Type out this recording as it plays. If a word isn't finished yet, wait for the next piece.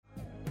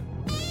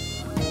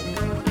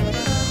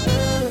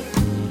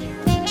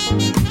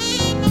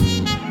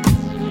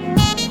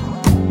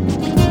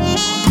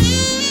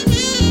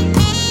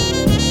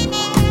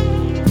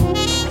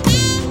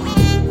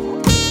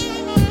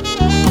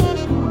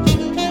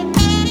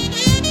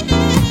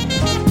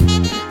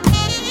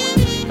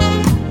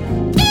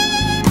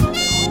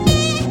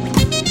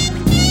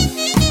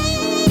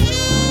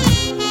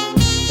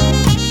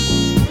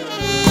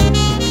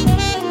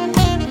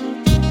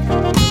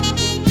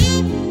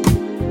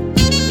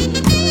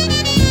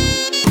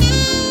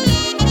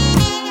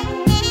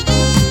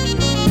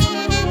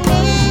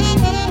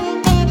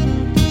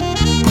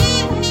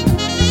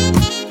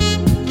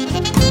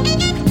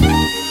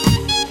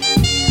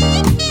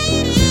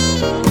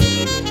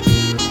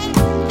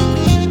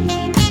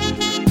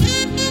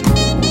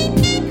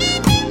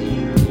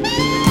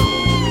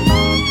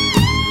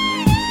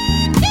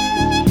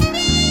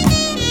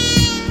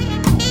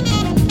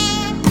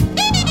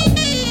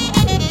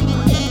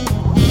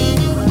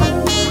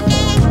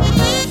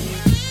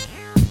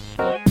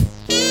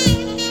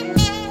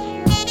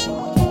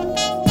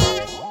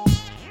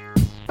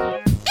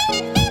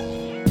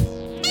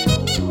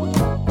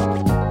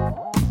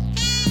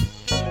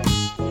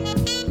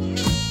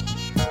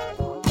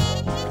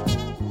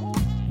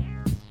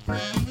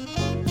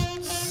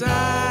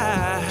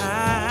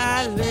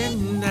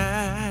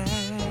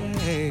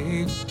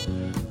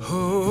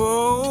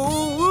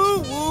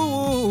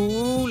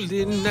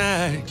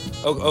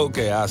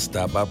Okay, I'll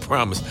stop, I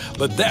promise.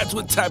 But that's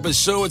what type of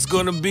show it's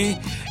gonna be.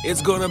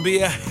 It's gonna be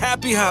a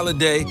happy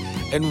holiday,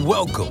 and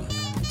welcome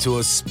to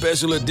a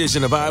special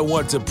edition of I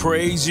Want to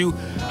Praise You.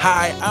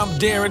 Hi, I'm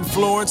Darren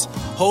Florence,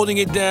 holding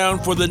it down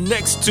for the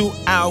next 2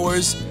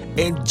 hours,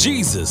 and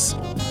Jesus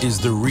is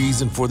the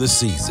reason for the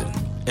season.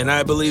 And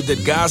I believe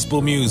that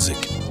gospel music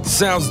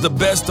sounds the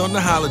best on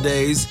the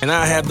holidays, and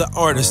I have the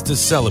artists to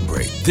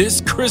celebrate this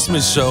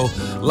Christmas show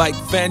like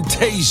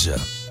Fantasia,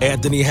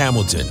 Anthony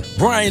Hamilton,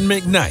 Brian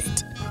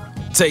McKnight,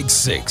 Take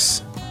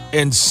 6,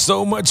 and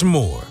so much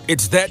more.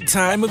 It's that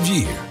time of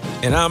year,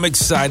 and I'm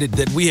excited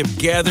that we have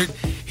gathered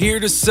here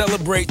to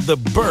celebrate the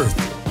birth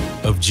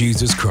of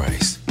Jesus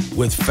Christ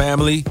with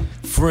family,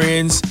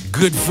 friends,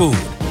 good food,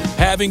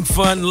 having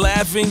fun,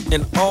 laughing,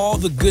 and all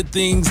the good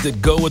things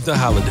that go with the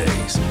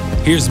holidays.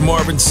 Here's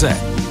Marvin Sapp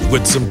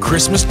with some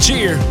Christmas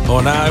cheer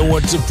on I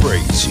Want to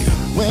Praise You.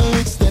 Well,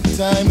 it's that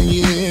time of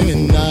year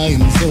and I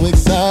am so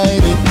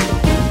excited.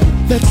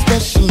 That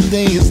special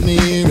day is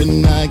near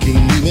and I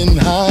can't even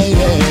hide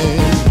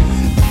it.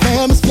 The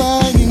family's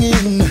flying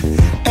in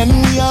and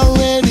we are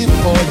ready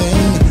for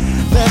them.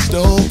 There's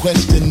no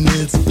question,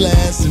 it's a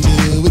blessing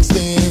to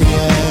experience.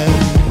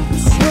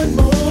 What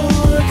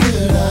more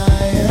could I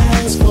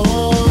ask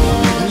for?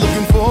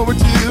 Looking forward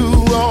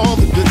to all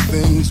the good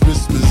things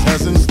Christmas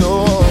has in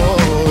store.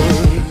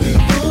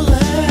 People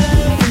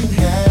laughing,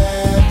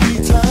 happy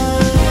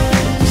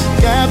times,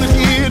 gathered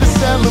here to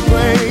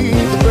celebrate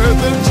the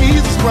birth of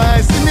Jesus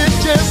Christ, and it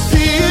just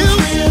feels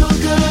real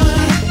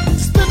good.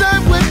 Spend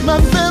time with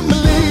my family.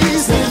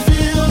 It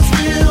feels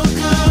real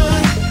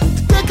good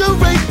to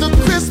decorate the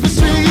Christmas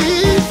tree.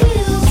 It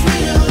feels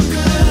real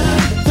good.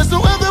 There's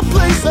no other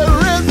place I'd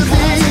rather be.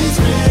 It's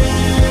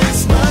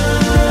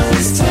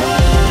Christmas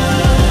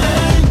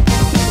time.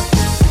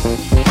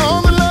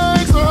 All the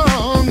lights are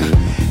on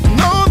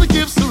and all the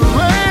gifts are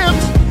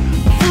wrapped.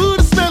 Food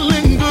is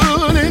smelling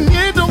good and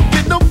it don't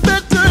get no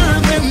better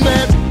than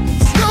that.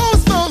 Snow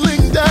is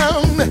falling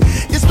down.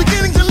 It's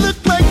beginning to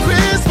look like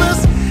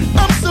Christmas.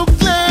 I'm so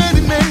glad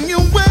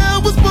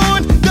Emmanuel was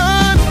born.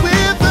 God's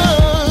with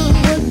us.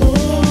 What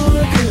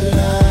more could I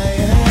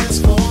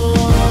ask for?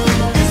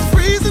 It's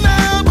freezing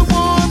out but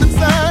warm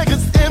inside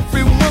 'cause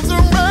everyone's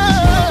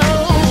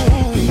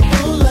around.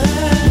 People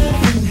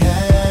laughing,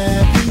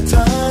 happy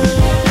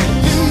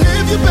times. And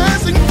if you're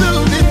passing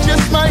through, it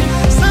just might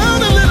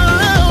sound a little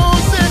loud.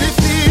 Said it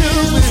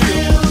feels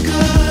real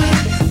good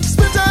to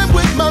spend time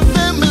with my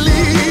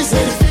family.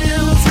 Said it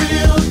feels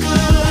real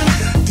good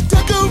to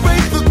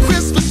decorate the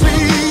Christmas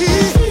tree.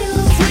 It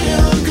feels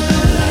real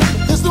good.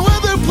 There's no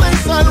other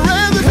place I'd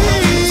rather be.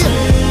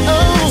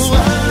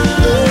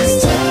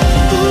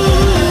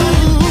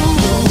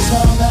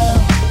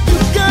 You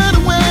gotta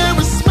wear a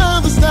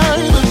smile this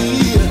time of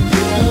year.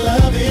 I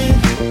love it.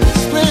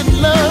 Spread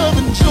love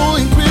and joy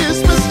in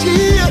Christmas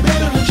cheer.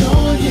 Better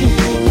enjoy it.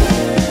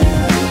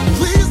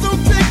 Please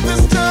don't take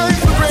this time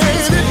for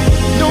granted.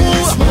 No,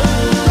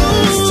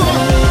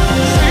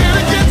 say it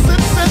again,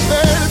 said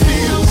that it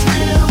feels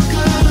real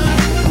good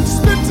to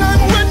spend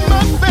time with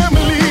my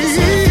family.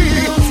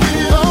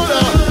 Oh,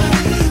 no.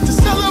 To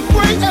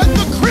celebrate at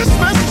the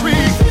Christmas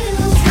tree.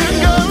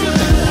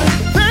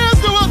 There's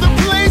no other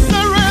place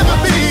I'd rather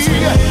be.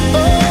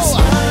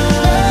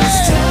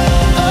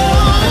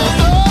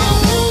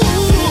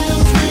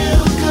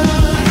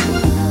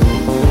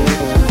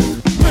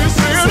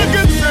 Say it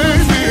again, say it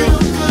real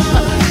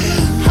good.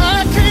 I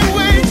can't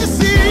wait to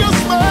see your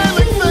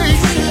smiling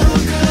face.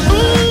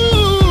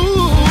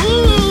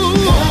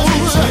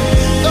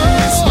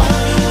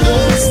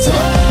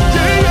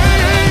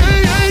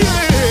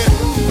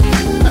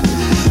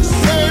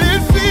 Said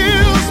it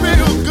feels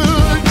real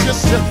good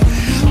just to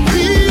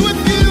be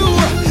with you,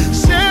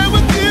 share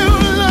with you,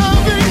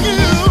 loving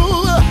you,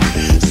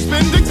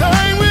 spending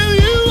time with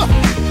you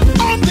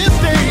on this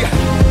day.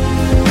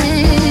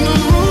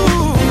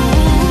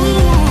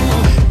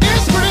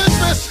 It's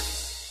Christmas.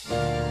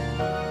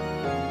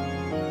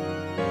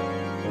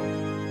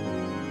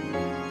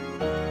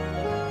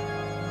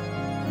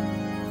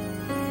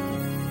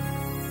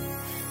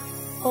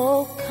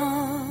 Oh,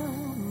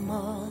 come,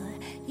 all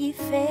ye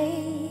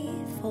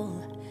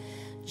faithful,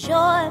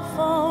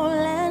 joyful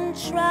and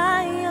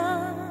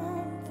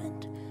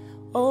triumphant.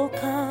 Oh,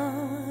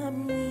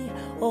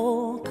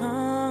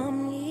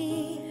 come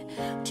ye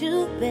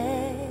to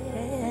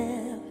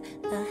Bethlehem.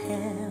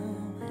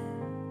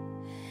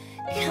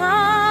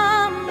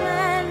 Come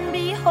and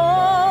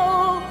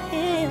behold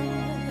him,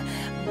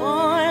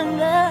 born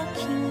the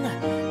King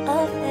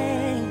of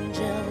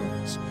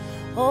angels.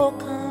 Oh,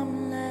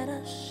 come, let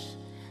us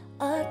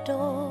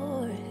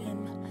adore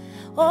him.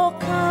 Oh,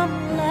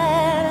 come,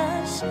 let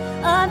us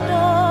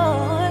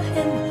adore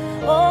him.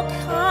 Oh,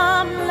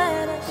 come,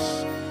 let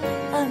us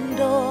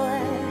adore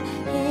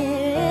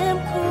him.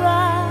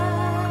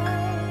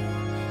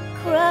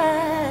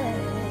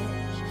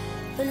 Christ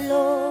the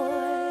Lord.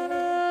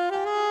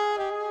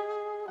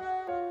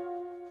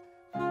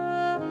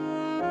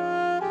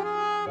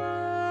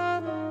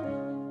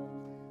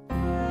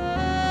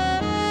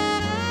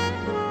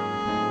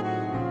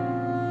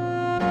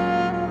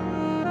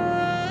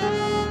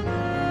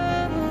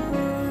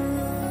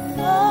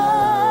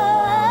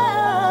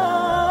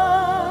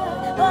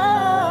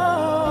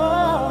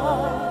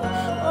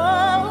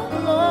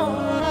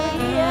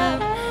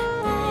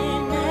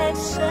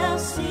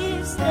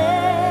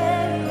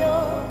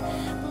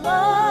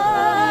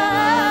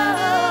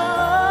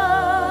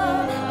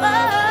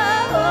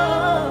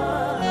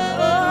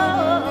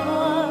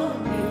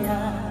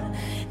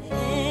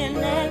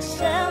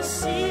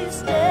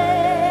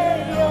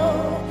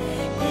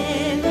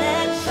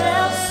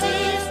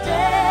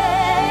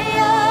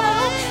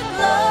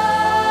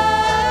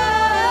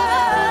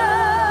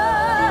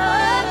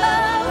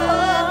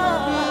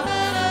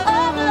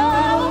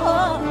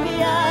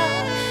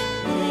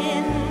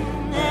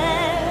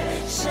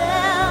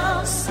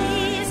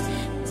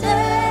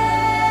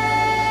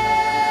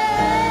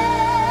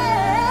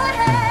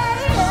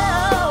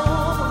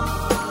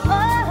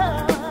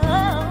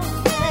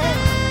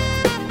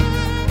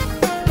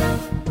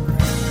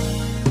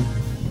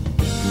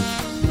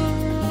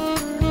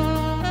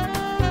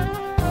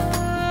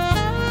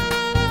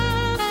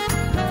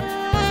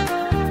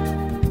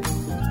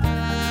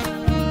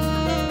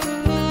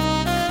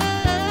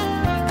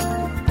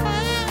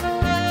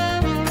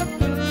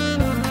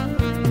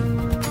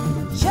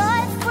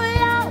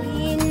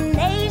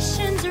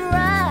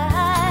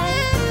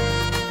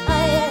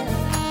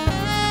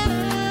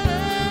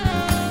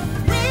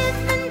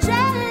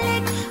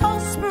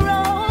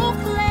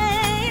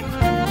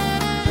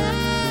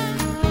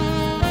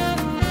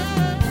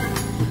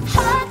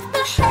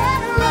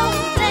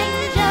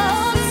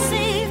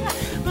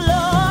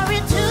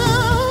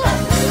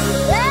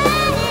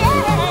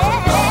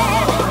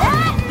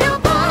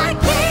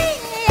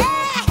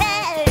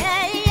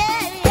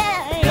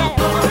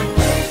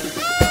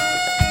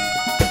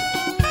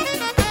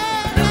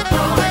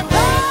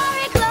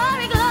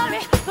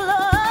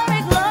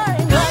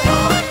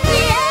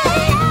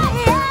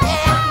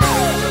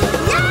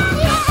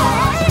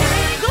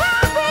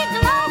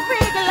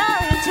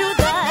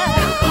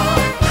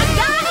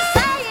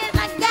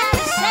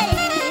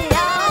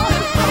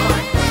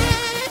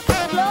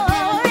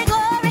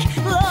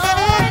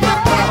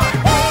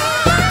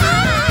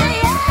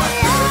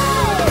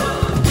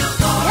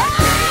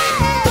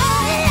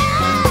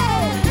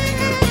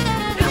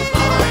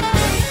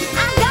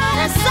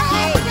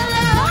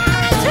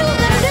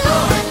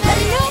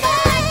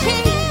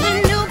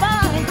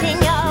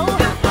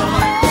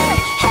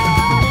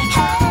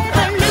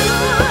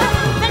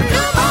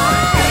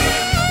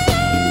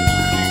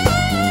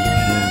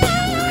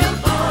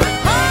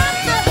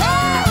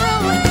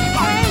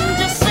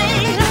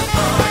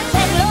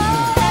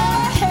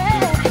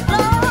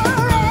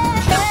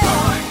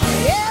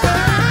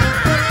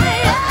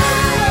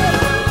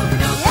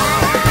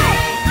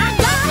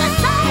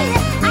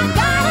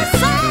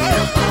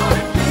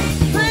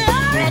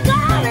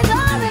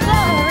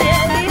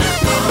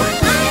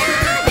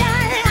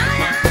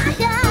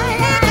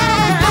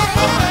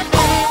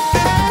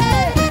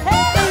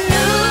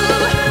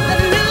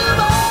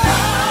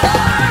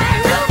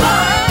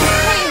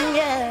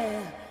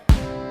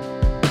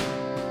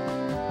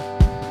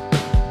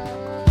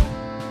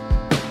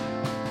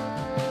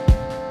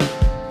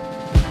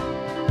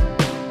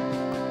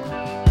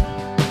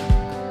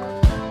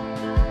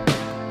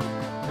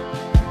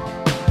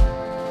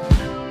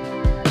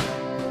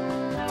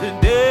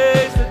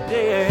 Today's the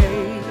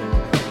day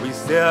we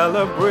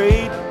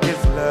celebrate His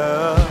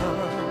love,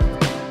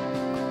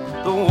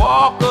 the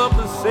walk of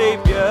the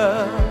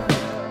Savior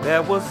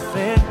that was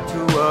sent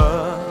to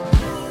us,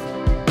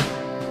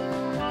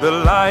 the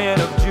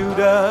Lion of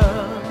Judah.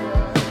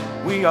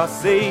 We are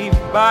saved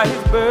by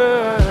His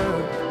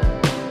birth,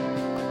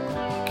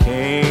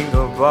 King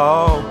of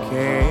all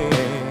kings.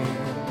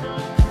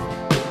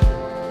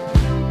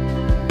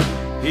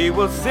 He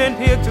was sent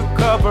here to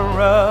cover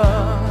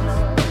us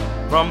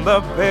from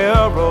the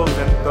perils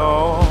and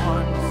thorns,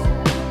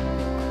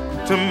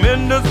 to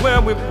mend us where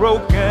we're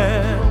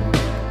broken,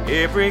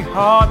 every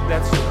heart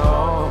that's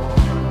torn.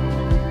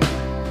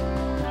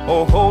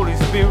 Oh, Holy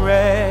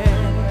Spirit,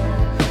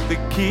 the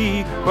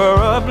keeper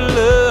of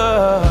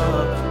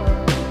love,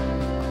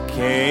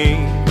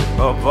 King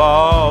of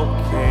all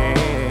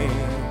kings.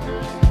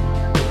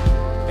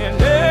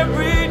 And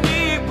every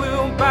knee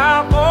will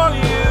bow for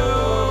you,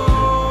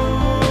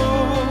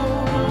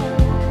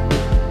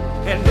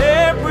 and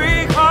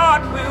every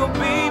heart will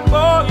beat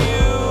for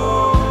you,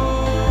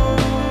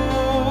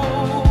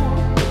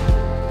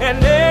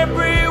 and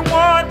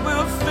everyone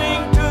will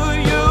sing to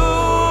you.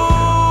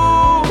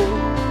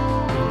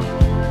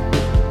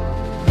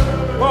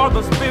 For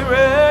the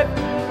Spirit,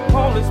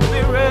 Holy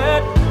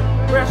Spirit,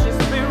 precious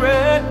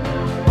Spirit,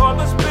 for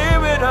the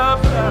Spirit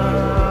of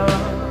love,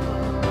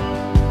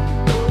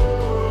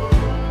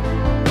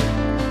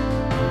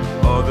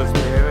 for the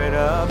Spirit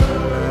of love.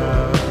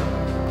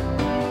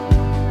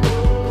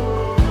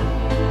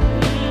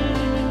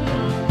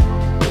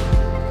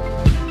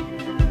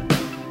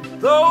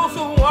 Those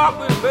who walk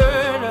with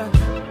burdens,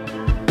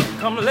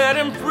 come let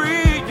Him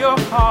free your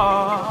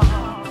heart.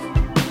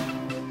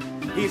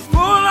 He's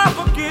full of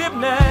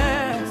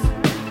forgiveness,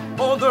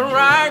 oh, the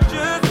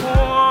righteous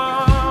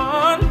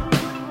one.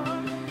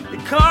 He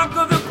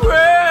conquered the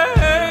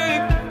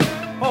grave,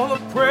 oh,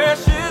 the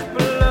precious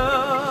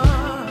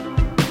blood,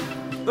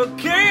 the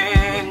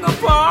King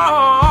of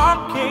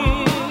all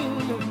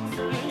kings.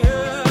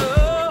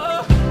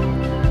 Yeah.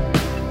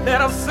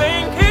 Let us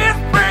sing His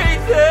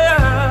praises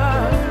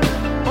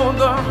on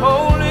the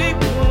Holy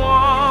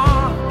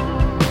One,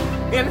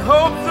 in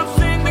hopes of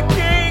seeing the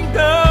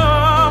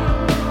kingdom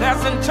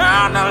that's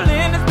eternal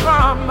in His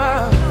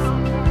promise.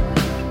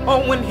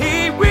 Oh, when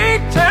He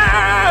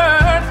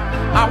returns,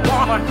 I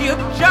wanna hear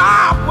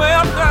job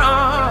well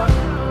done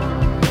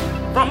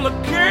from the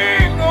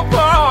King of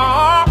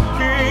all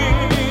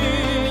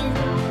kings.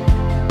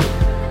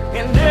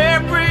 And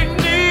every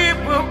knee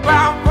will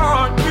bow for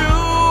you,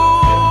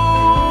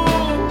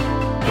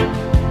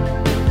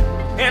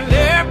 and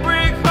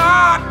every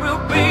heart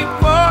will beat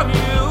for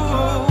you,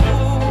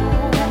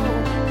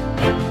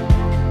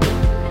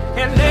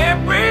 and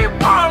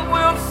everyone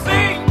will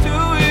sing to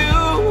you.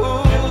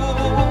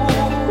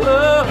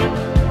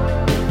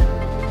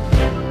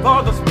 For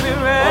the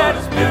Spirit, for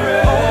the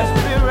Spirit, for the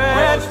Spirit,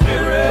 precious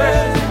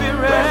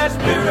Spirit,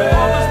 Spirit,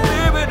 for the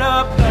Spirit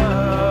of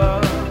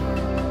love,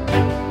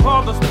 for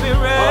the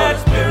Spirit, for the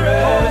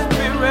Spirit, for the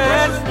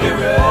Spirit,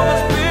 Spirit, for the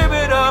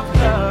Spirit of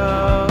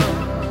love,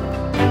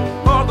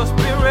 for the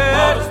Spirit,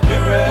 for the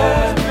Spirit, for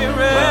the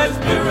Spirit,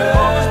 Spirit,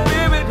 for the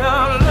Spirit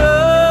of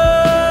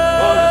love,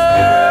 for the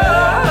Spirit,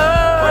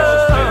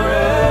 precious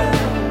Spirit,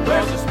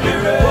 precious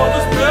Spirit, for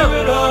the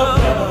Spirit of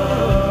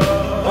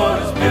love, for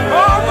the Spirit,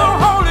 for the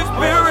Holy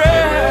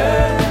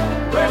Spirit,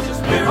 precious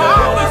Spirit,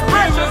 for the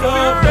precious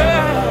Spirit,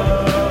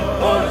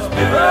 for the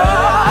Spirit,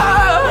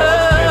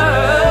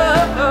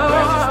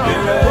 precious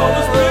Spirit, for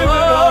the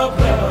Spirit of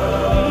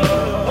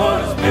love, for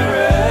the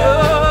Spirit,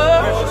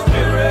 precious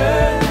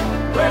Spirit,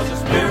 precious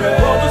Spirit,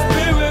 for the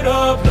Spirit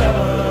of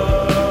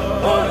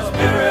love, for the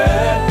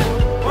Spirit,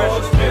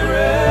 precious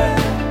Spirit,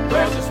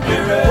 precious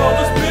Spirit, for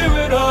the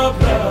Spirit of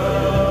love.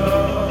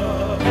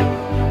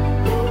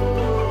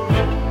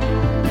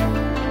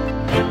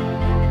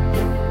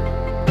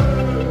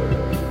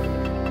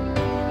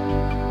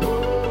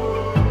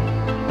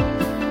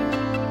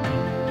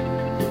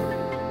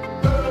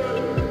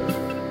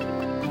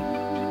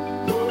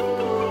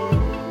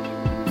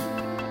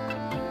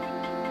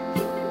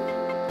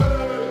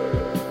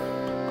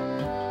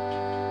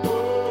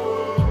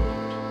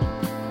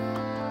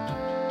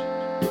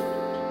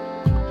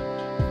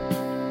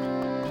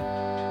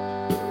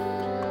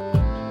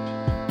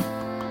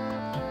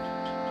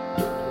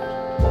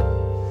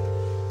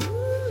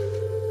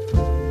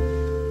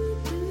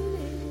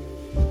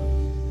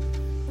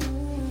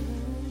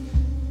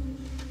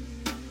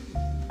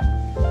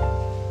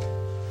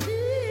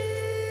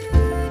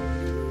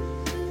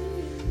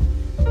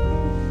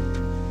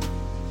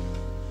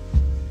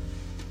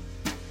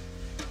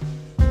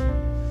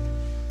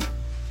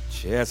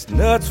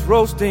 Chestnuts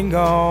roasting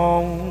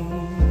on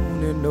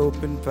an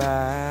open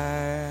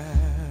fire,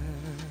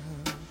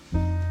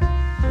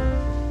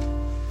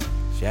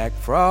 Jack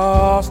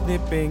Frost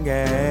nipping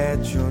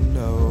at your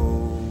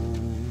nose,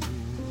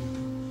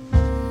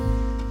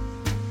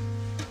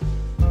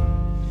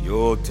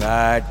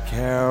 Yuletide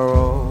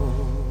carols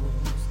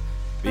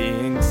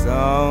being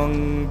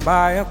sung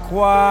by a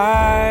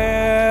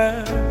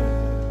choir,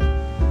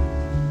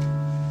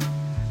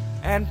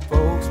 and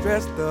folks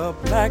dressed up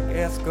like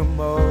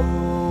Eskimos.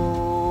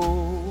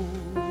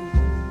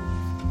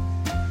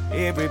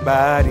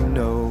 Everybody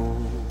knows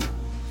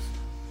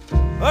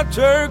a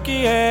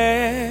turkey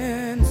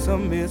and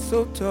some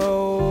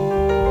mistletoe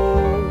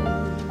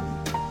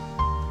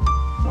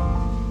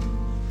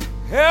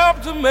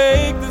help to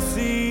make the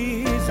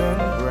season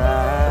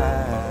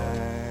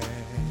bright.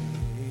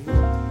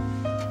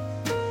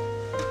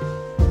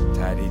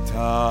 Tidy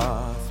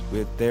tots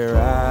with their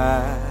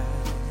eyes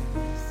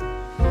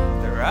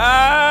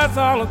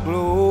all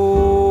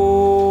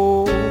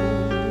aglow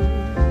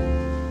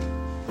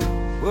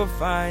will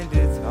find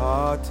it's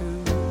hard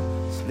to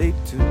sleep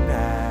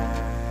tonight.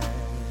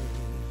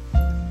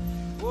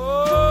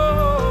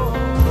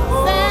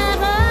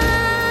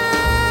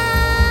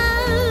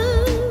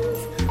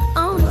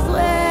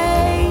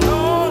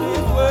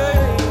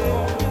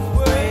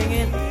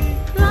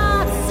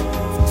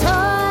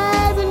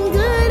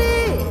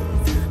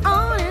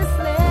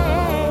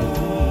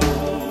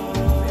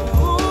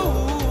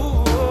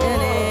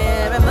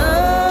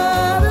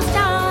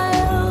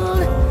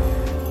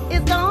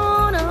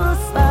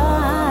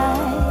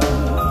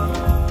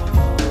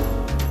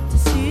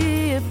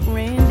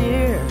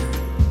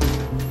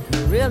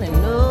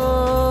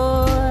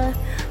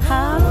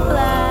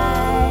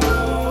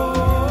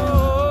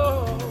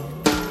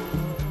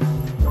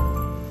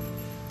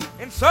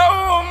 So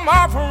I'm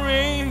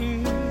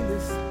offering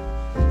this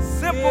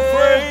simple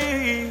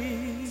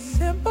phrase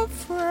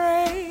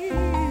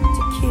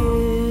to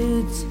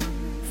kids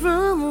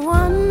from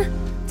 1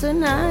 to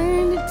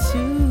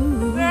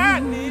 92.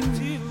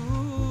 92.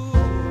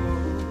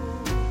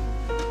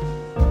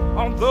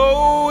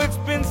 Although it's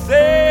been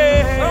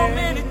said so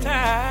many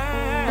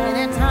times,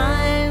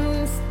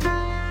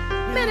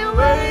 many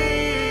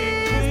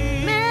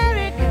ways.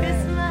 Merry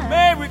Christmas.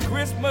 Merry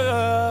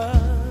Christmas.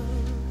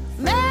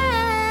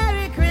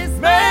 Merry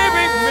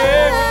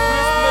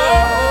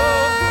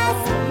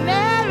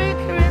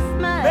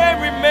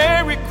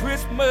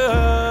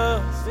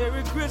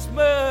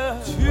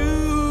Christmas to you.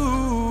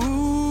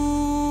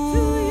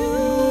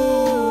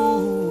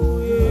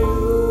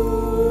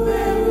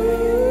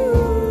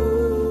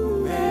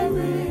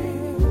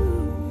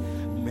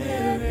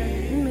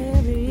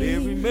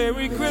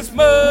 Merry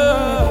Christmas.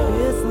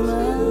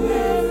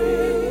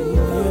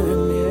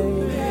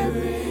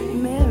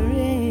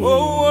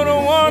 Oh, what a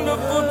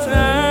wonderful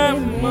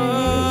time.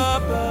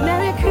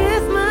 Merry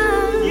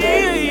Christmas.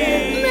 Yeah.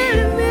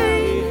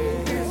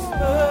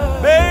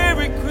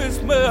 Merry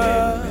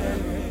Christmas.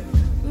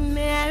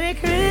 Merry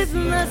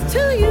Christmas to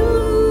you.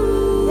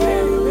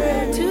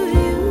 To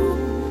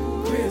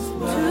you.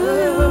 Christmas. To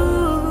you.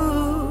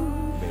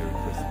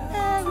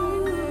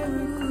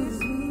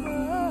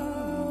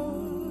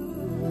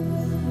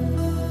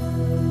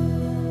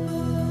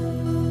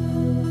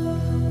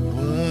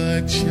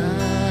 What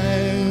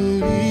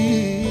child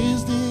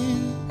is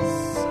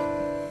this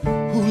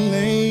who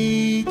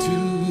lay to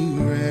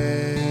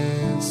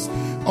rest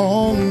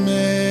on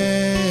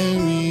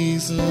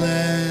Mary's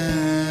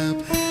lap,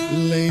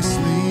 lay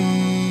sleeping,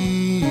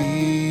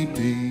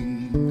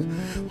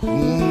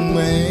 whom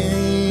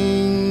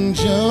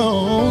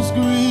angels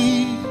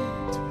greet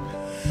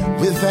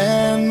with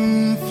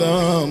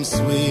anthems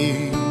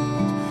sweet,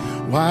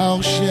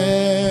 while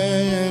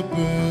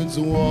shepherds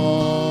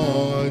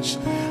watch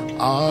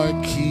our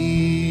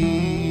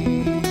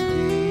keeping.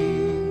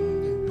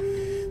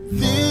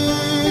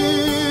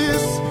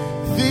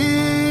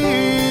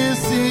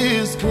 This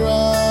is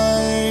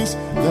Christ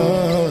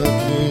the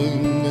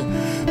King,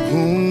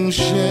 whom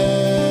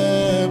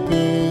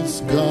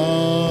shepherds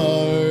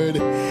guard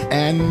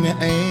and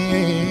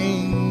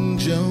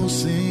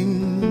angels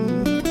sing.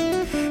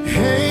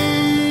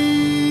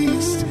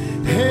 Haste,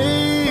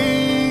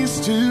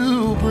 haste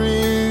to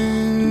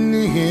bring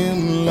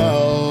him,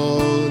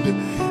 Lord,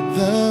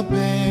 the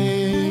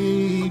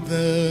babe,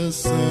 the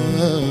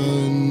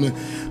Son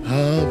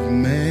of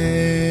Mary.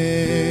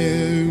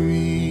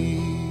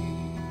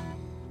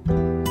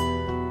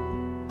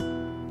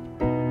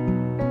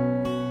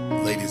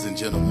 Ladies and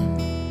gentlemen,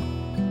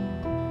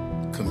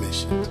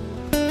 commissioned.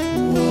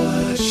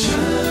 What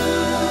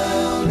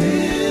child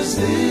is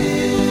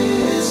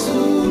this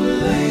who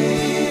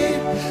laid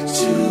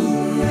to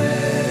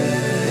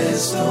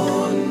rest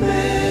on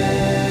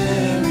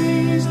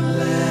Mary's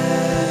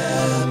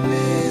lap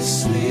is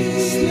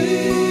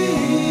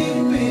sleeping,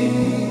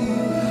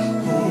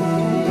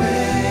 whom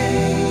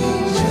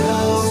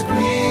angels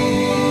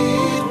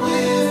greet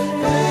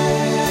with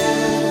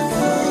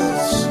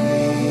anthems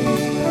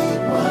sweet,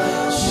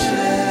 while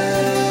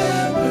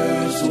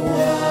shepherds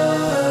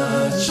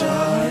watch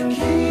our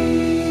keeping.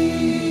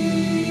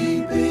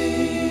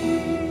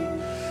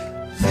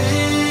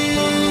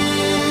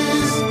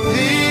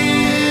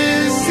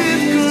 This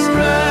is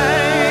Christ.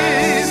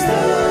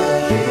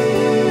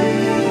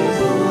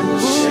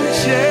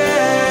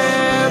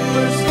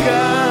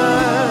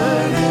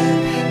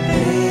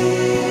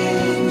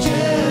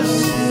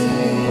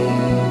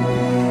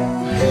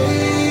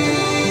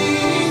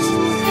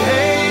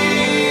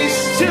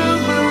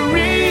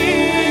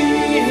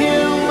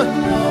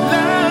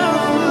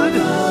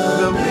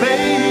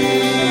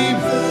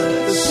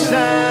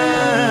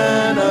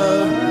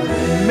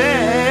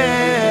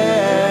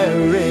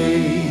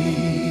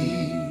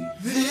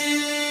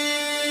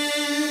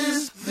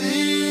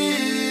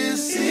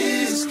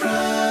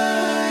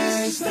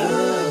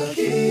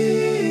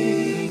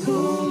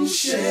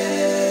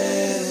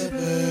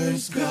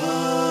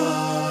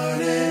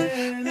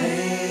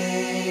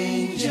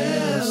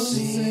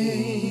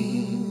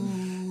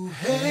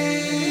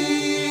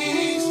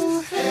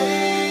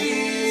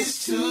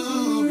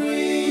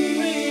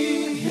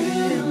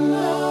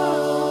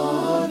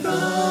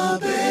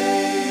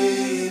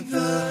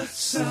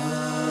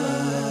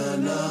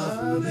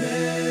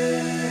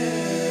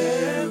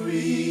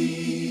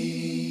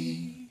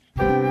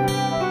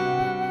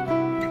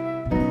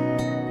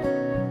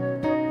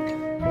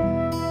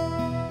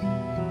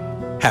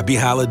 Happy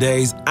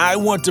holidays. I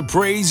want to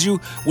praise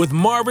you with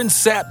Marvin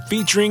Sapp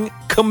featuring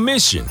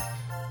Commission.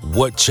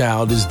 What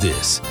child is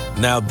this?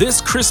 Now,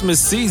 this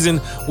Christmas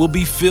season will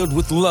be filled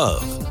with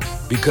love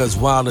because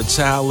while the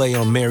child lay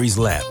on Mary's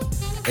lap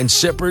and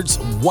shepherds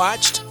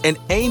watched and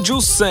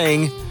angels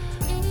sang,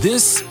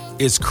 this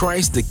is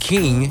Christ the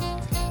King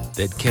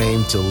that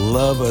came to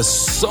love us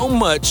so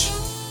much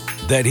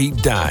that he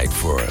died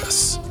for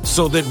us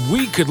so that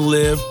we could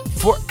live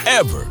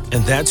forever.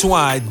 And that's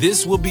why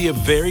this will be a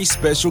very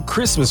special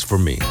Christmas for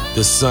me,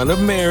 the Son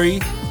of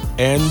Mary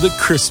and the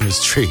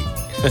Christmas tree.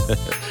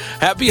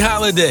 Happy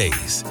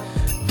holidays.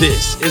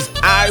 This is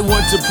I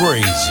Want to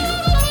Praise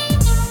You.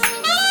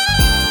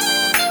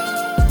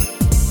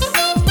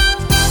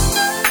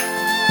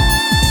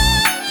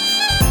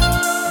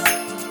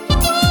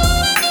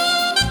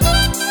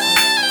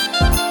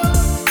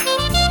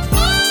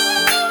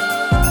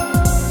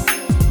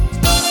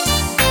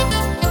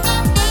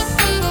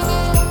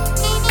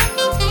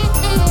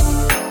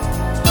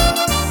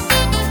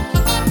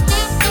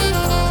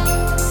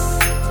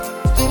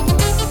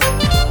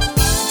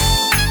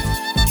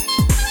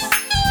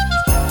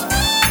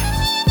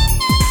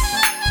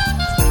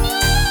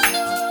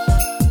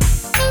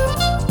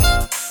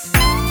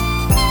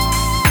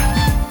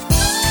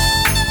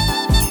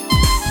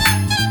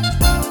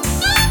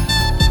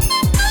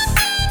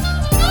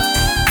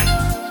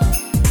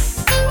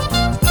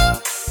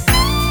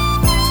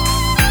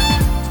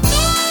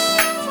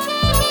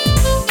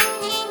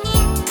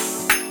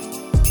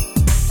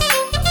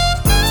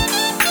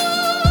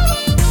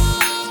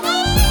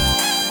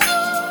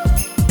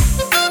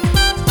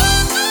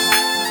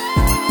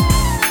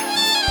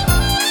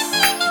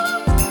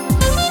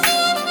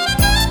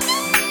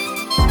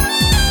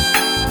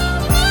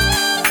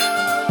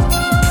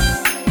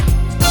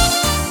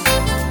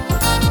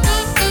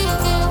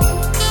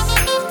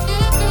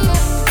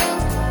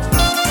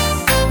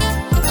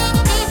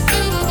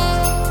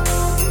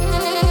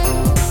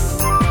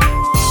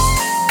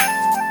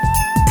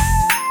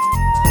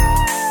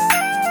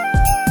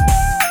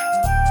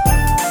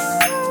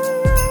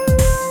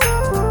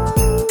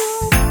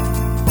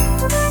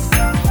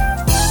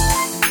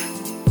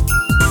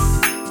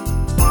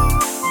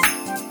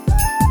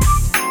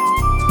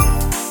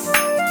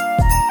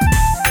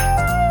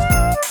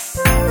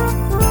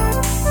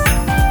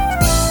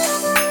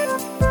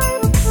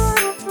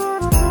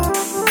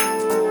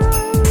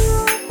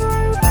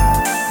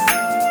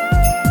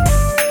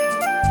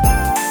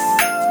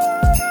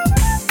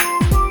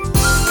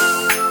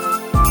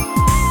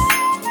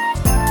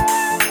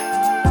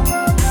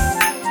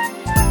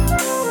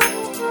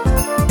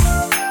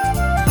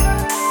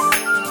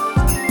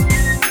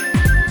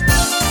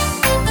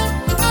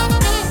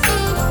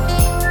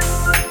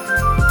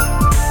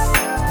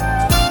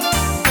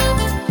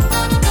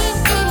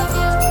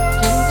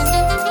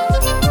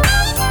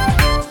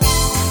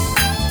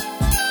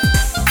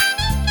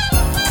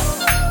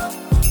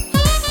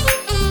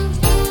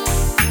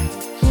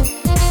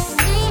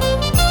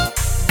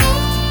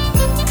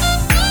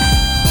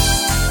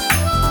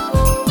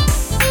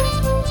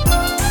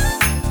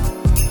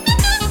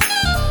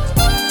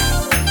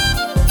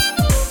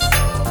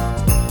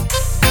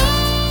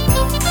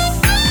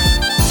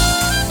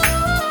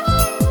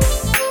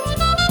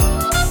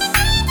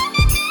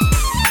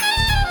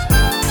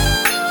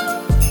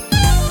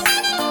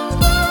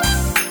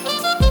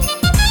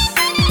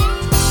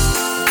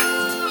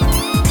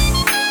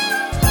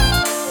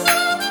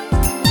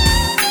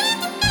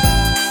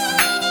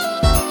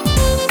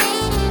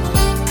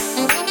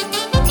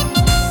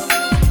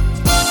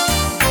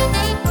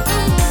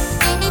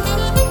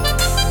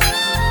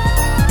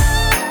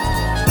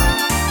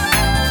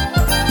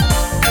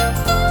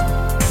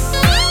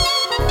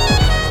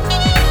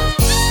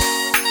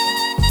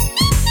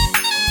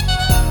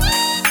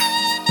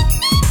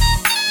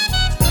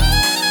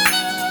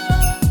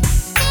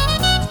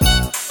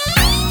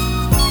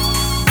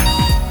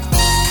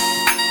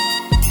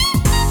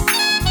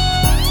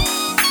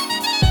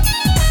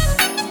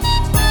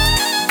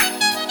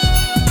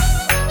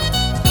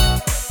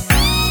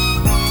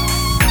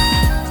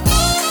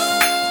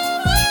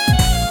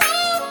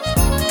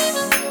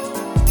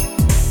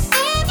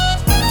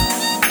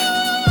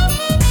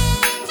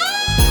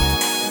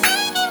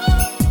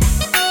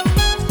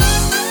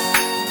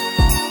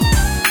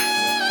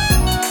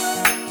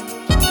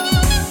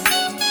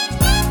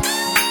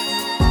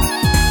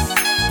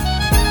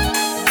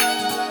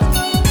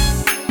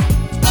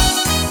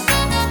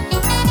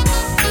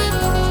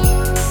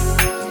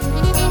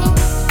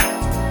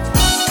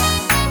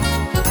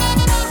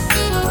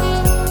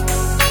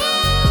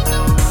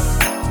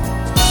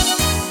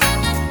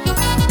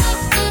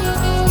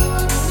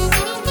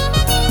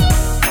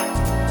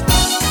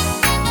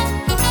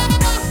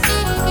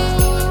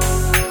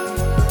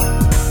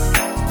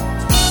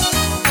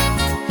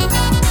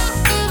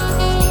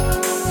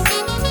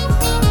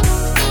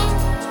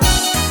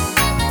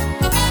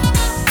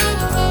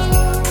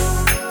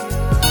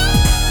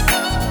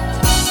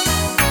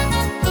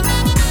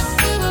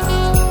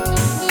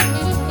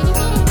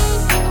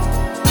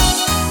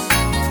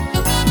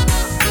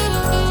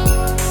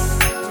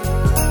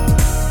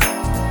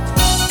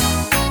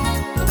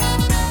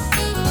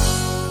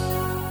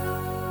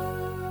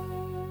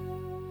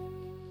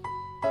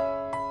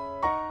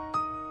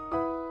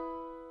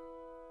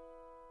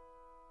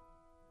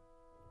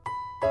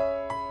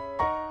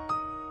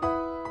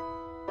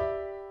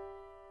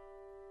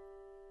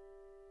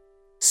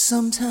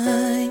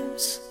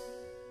 Sometimes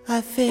I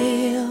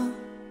fail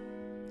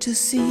to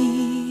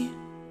see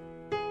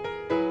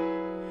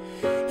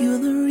you're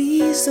the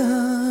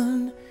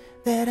reason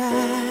that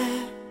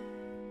I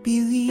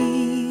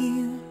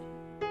believe.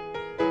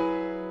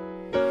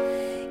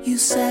 You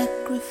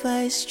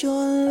sacrificed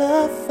your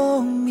love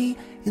for me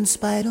in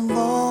spite of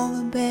all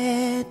the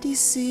bad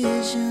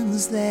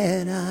decisions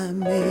that I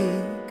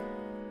make.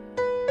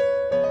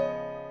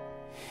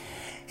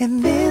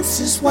 And this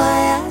is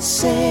why I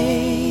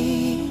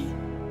say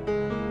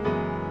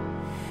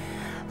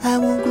I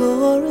will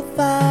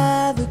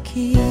glorify the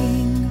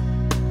King,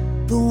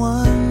 the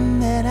one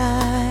that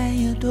I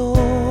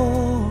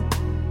adore,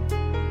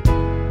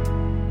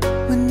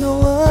 when no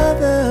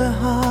other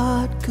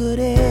heart could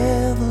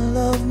ever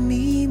love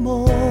me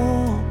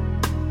more.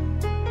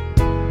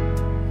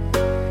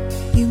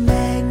 You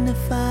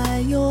magnify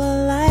your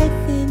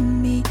life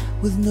in me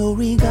with no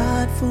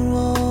regard for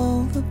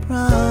all the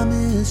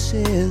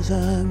promises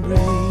I break.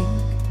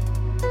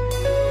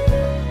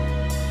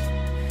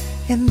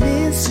 And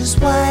this is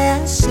why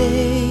I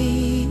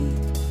say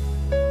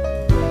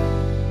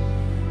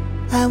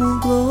I will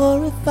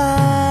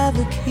glorify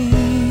the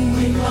King.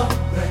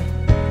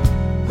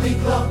 We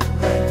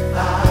glorify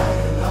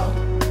the Lord.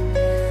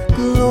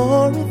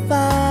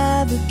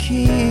 Glorify the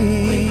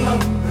King.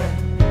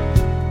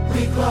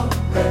 We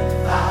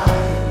glorify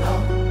the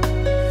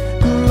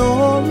Lord.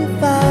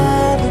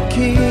 Glorify the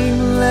King.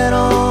 Let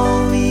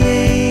all the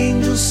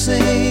angels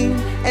sing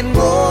and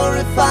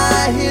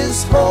glorify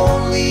His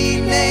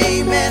holy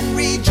name and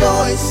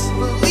rejoice.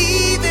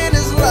 Believe in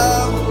His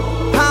love,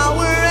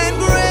 power and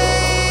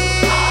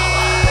grace.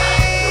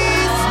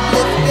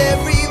 Lift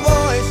every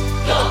voice,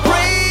 the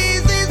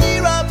praises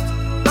erupt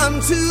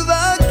unto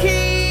the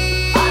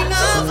King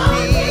of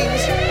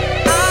Kings.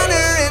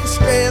 Honor and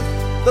strength,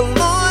 the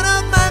Lord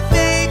of my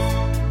faith.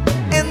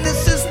 And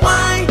this is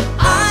why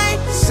I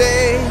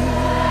say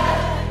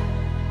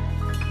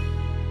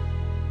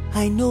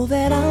I know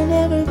that I'll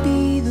never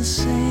be the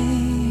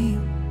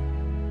same,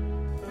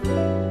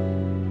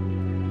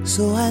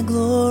 so I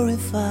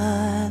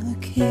glorify the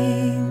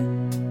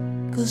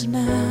King. 'Cause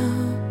now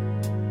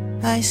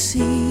I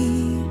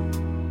see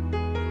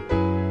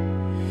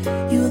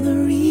you're the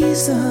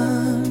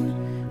reason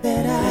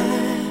that I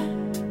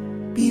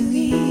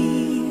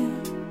believe.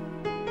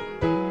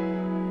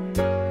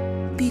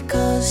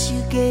 Because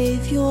you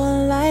gave your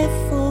life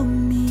for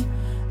me,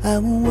 I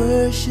will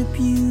worship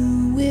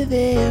you with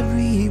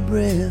every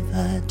breath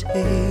I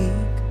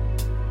take.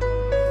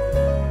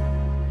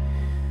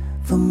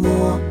 The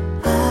more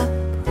I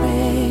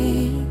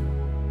pray,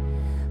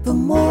 the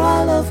more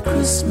I love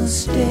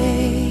Christmas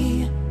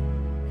Day.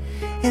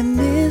 And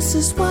this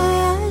is why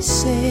I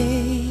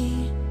say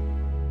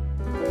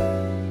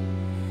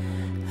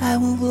I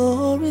will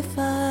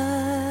glorify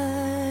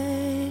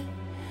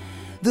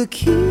the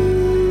King.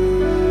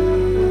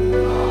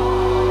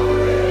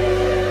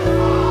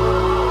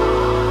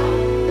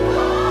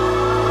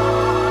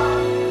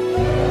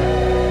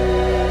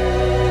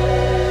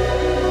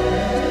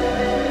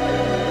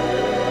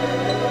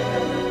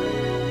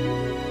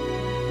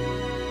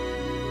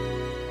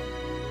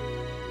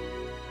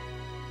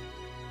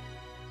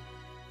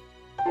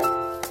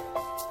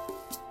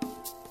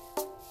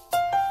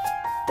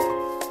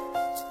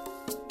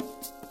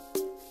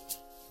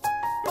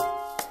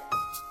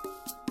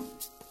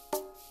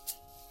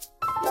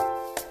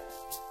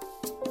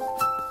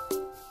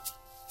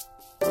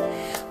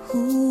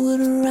 Who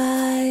would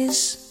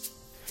rise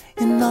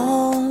in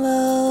all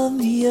of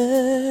the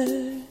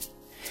earth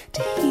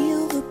to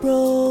heal the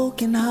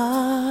broken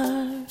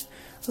heart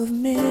of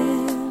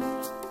men?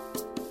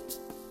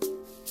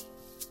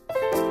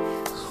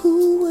 Who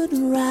would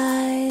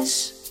rise,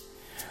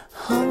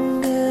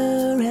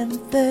 hunger and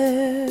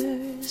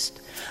thirst,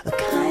 a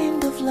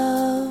kind of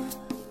love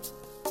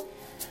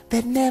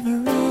that never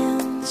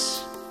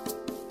ends?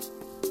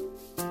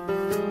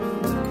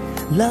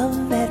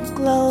 Love that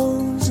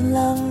glows,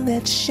 love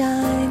that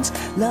shines,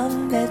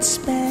 love that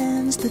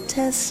spans the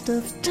test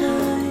of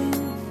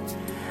time.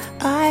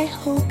 I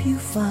hope you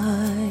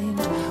find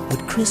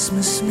what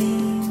Christmas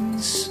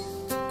means.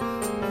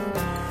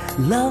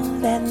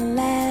 Love that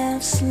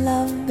laughs,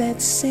 love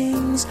that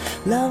sings,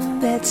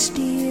 love that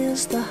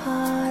steals the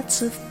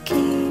hearts of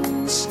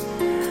kings.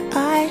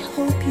 I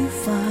hope you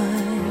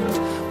find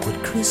what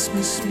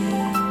Christmas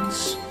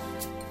means.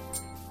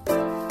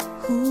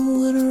 Who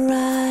would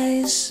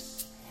rise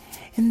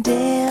and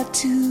dare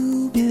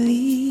to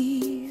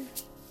believe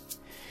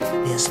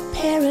there's a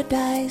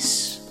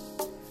paradise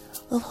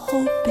of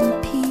hope and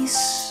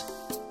peace?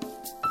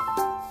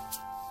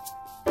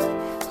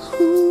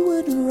 Who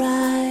would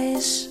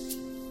rise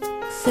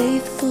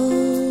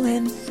faithful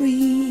and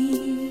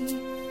free?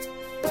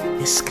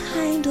 This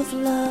kind of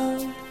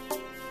love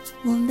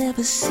will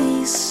never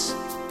cease.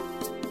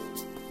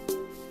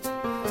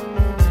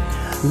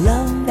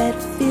 Love that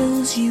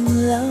fills you,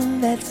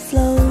 love that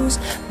flows,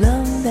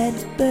 love that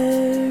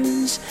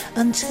burns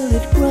until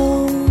it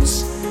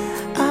grows.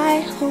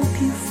 I hope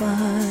you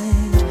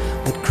find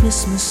what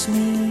Christmas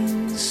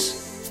means.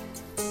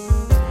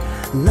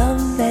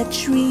 Love that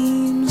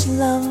dreams,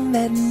 love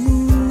that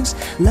moves,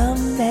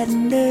 love that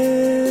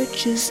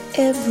nurtures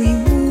every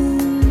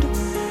wound.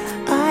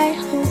 I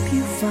hope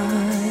you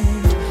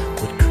find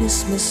what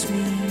Christmas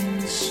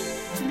means.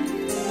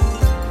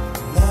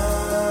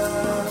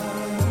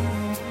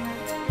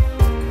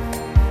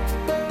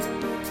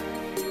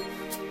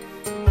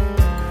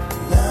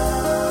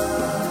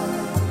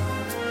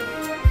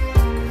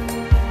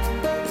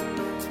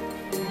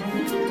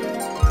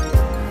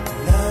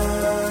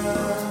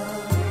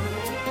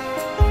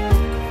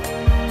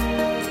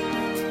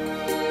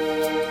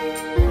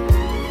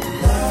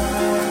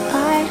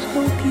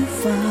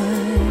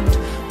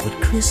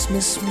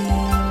 Christmas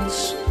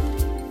means.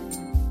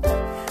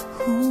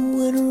 Who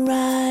would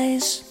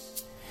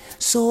rise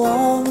so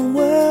all the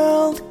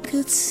world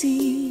could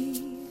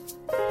see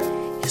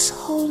His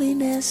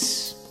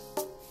holiness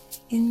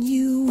in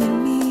you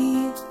and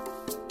me?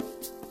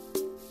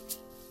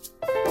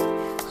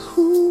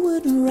 Who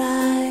would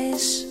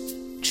rise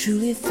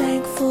truly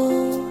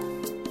thankful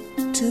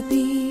to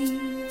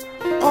be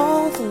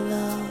all the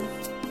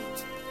love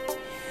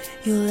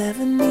you'll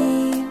ever need?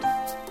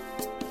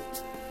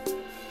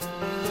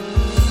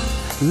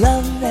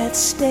 Love that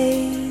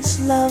stays,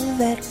 love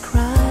that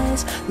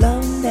cries,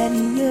 love that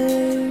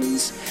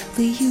yearns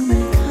for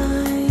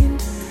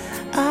humankind.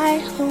 I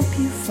hope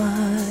you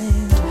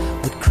find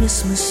what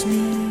Christmas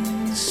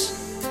means.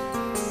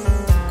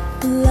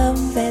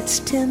 Love that's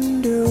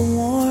tender,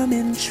 warm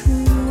and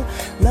true,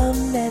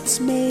 love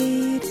that's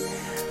made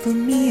for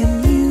me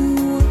and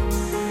you.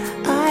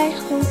 I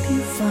hope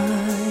you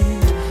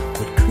find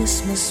what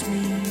Christmas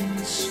means.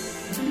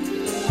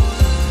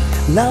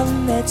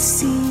 Love that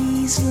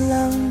sees,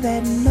 love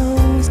that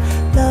knows,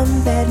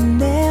 love that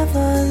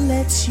never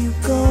lets you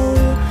go.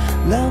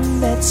 Love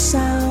that's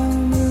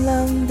sound,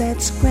 love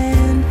that's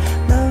grand,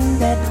 love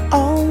that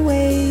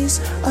always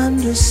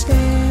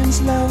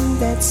understands. Love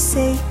that's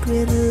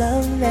sacred,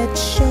 love that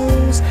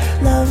shows,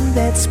 love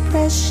that's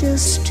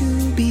precious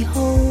to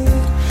behold.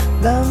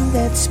 Love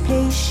that's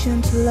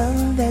patient,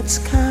 love that's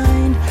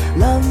kind,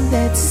 love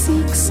that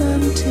seeks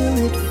until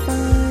it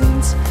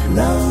finds.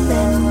 Love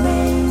that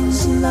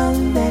reigns,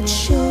 love that's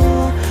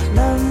sure,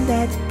 love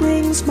that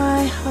brings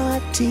my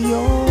heart to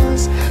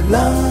yours.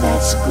 Love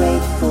that's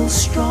grateful,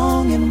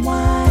 strong and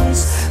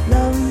wise,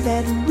 love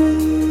that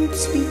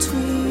reads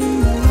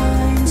between the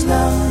lines.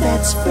 Love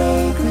that's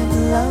fragrant,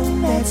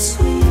 love that's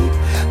sweet,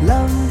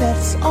 love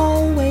that's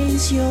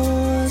always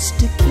yours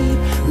to keep.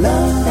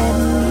 Love that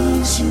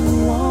leaves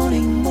you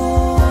wanting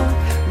more,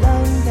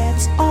 love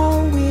that's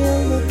all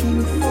we're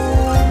looking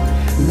for.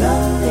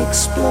 Love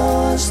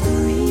explores the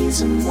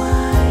reason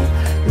why,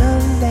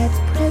 love that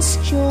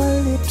pressed your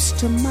lips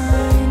to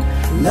mine.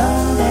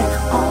 Love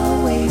that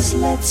always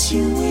lets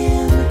you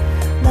in,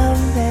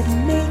 love that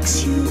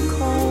makes you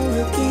call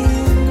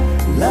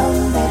again.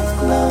 Love that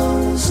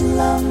glows,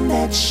 love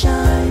that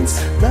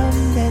shines,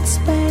 love that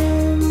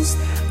spans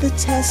the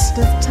test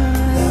of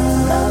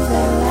time. Love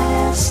that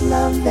laughs,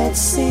 love that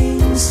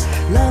sings,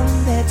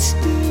 love that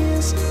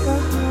steers the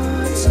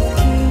hearts of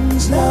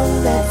kings.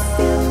 Love that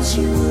fills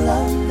you,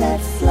 love that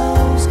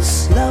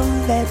flows,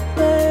 love that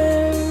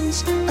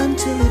burns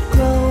until it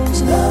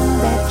grows.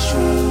 Love that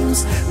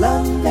dreams,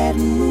 love that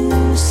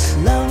moves,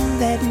 love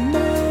that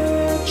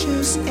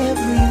nurtures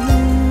every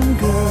moon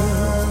girl.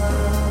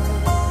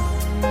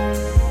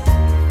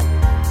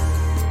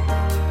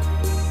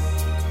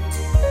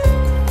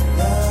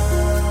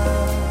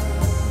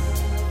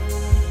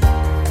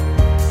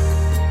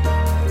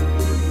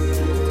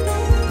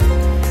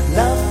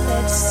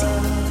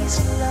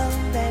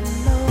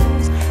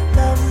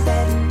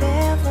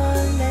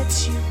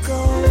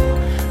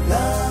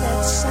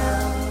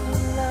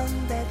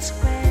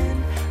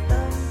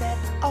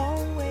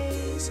 Always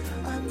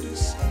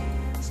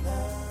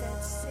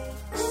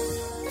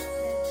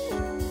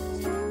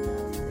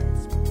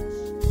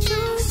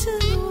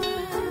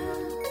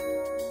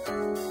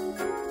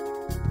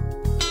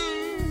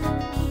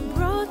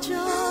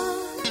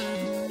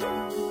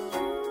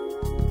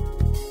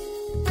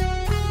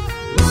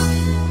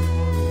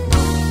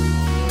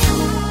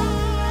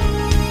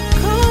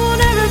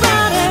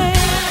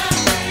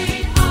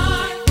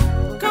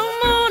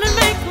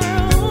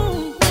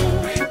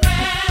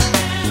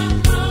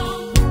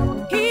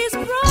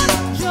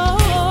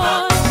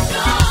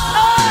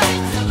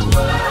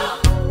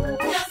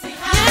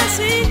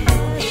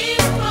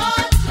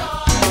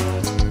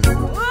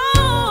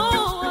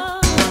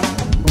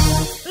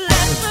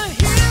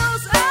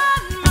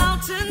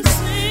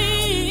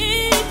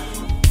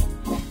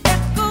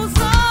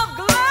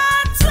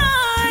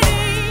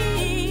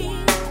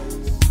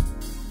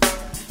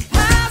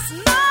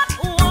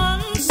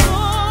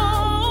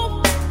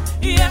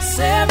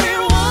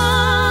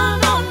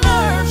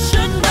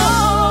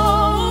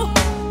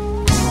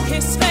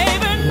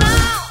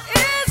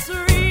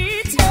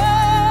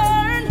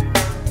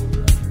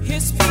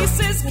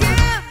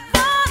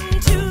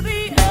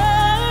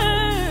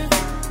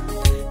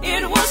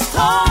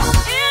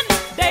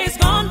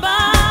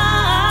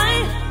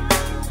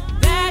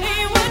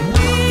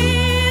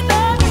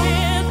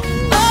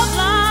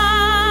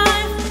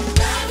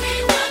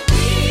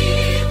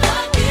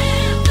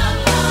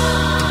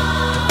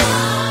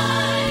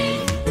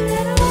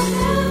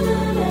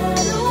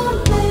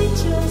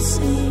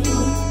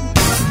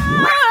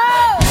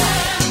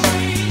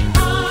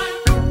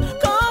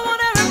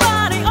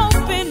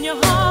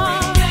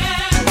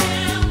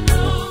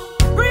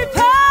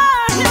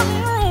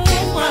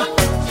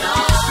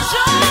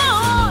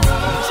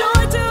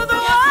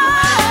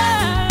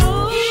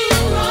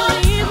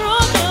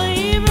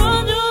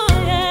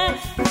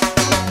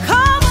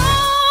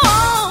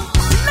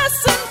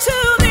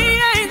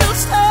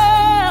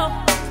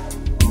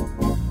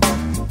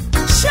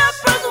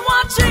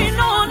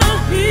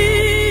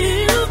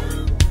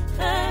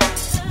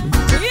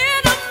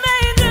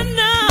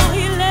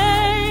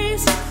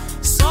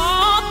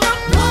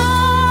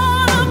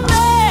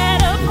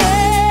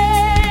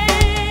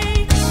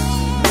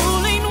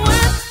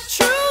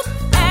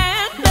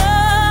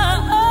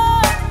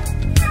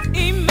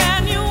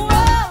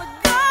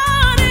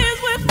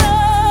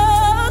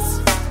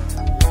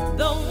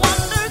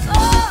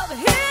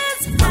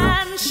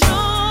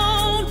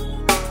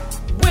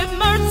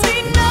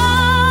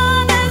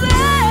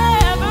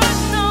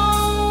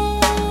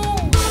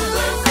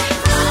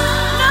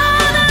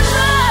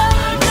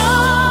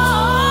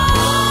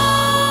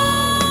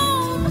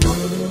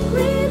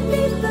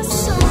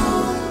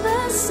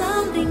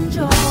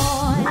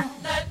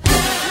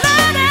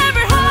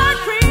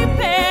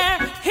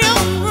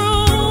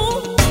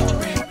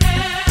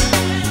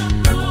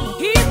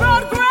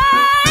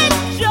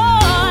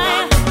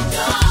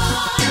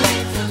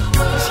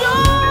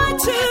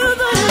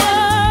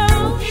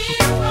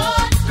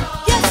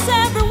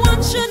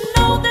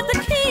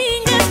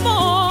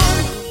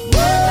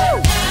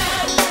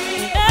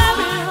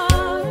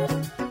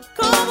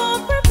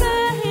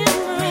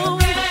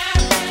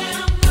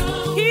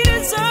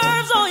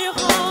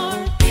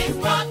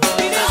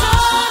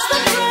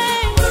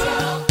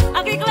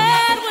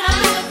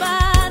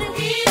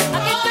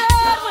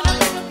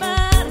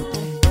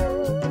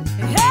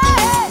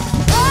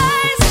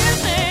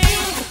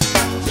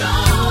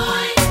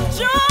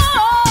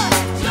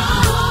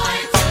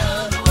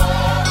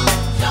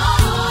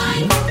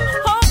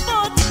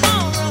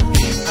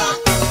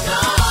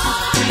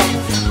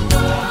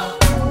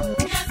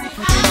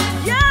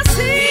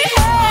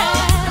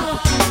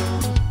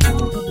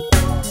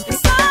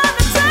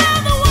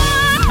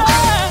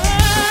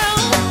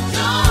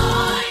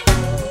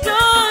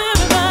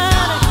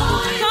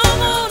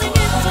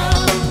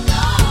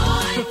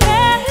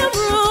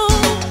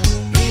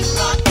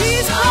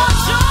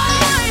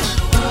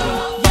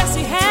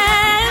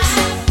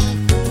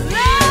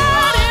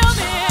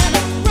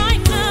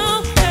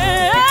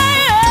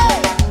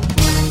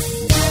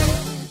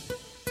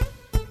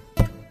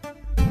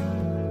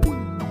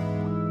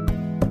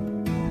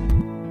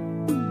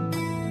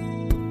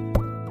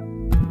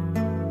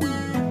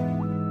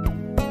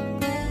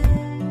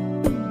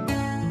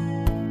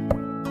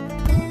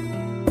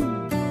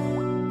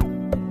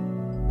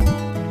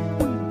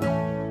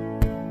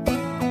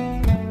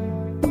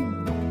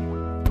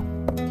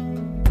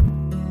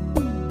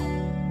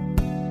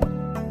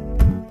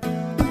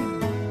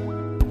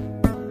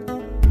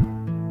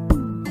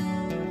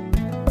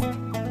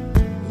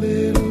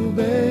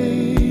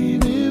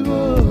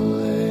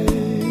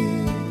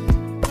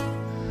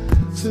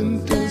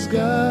sent as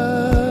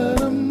God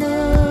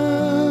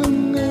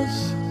among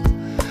us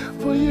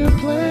for your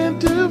plan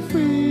to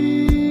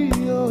free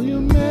all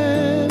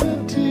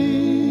humanity.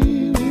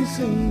 We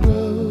sing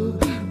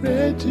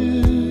glory to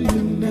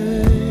your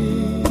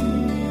name,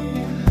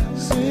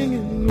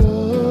 singing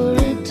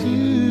glory to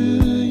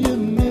your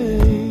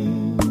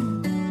name.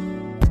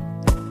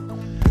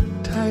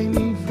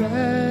 Tiny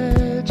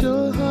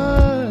fragile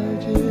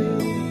heart, yeah,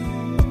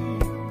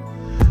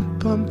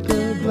 pump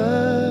the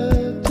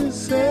blood to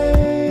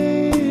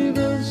save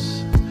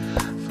us,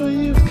 for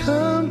you've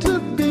come to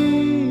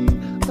be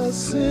a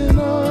sin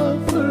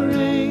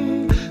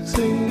offering,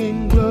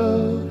 singing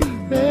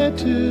glory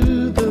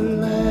to the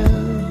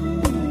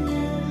Lamb.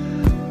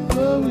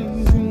 Oh, we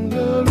sing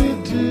glory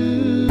to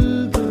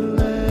the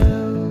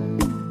Lamb,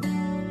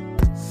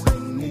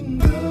 singing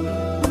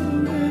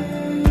glory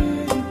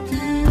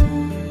to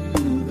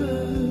the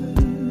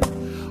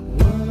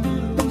one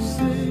who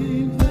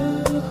saved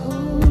the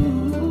whole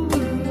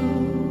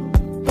world,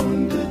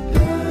 born to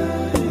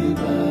die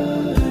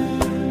but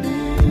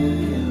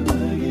live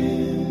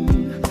again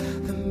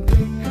and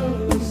take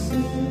our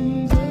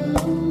sins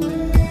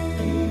away.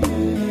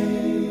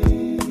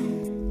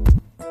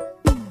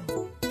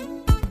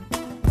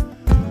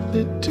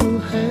 Little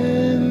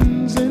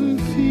hands and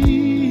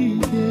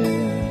feet,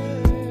 yeah,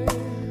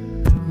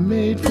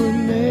 made for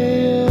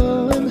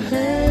nail and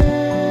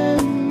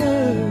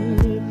hammer,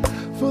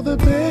 for the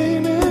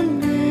pain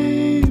and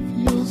grief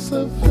you'll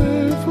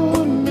suffer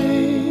for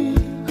me.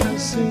 I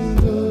sing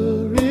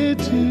glory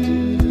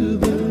to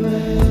the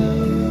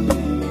Lamb.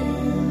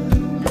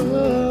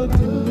 Oh,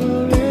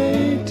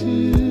 glory to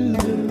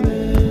the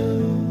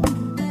Lamb.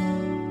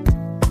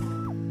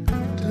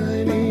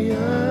 Tiny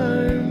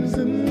arms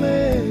and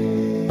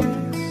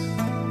legs,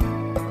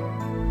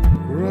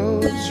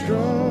 road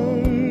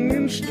strong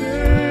and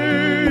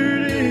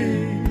sturdy,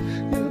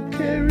 you'll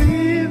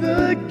carry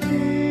the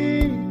key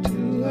to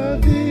our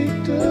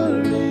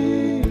victory.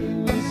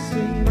 We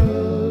sing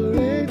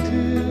glory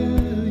to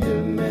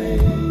your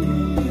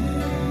name.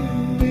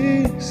 We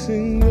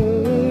sing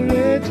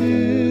glory to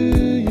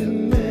your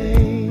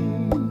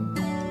name.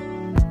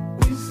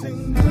 We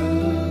sing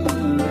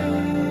glory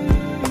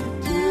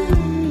to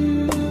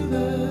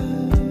the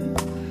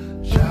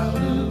child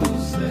who will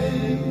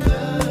save the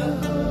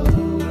whole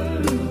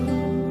world,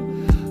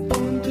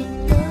 born to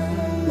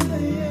die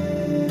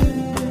and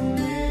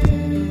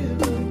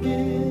live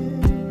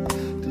again,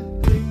 to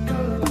take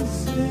our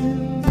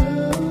sins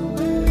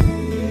away.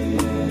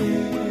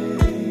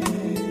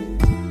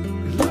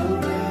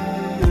 Glory,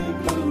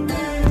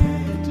 glory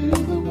to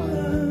the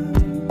one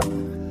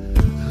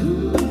who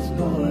was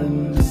born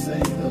to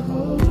save the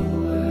whole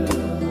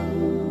world.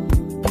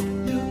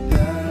 You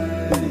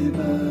die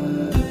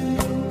but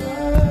you'll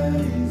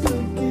rise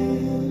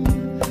again,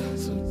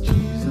 so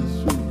Jesus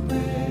will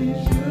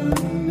praise your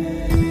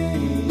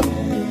name.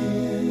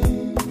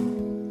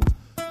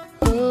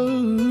 Oh,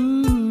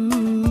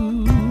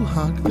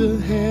 hark the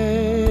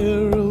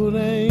herald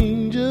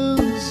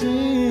angels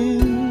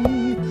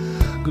sing,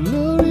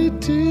 glory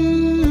to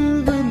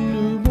the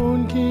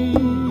newborn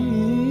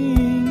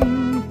King.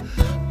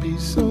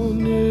 Peace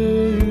on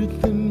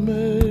earth and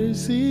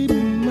mercy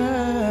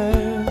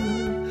mild,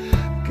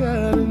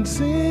 God and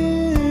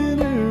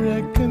sinner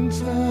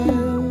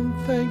reconciled.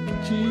 Thank you,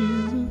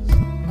 Jesus.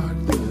 Hark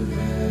the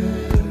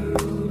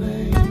herald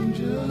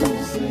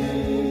angels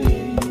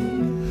sing,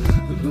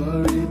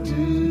 glory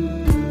to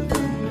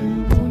the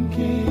newborn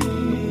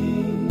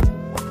King.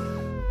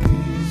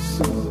 Peace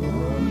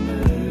on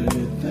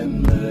earth and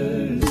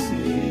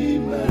mercy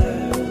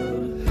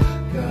mild,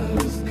 God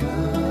has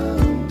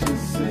come to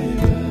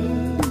save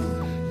us.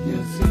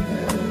 Yes, He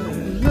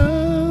has.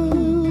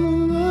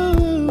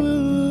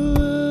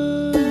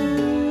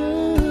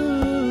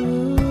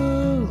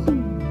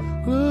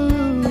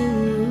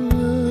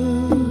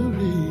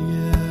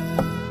 Gloria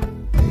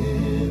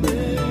in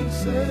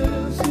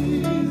excelsis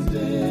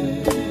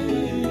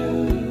Deo,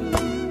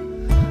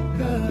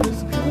 God has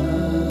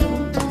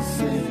come to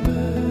save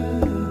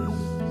us.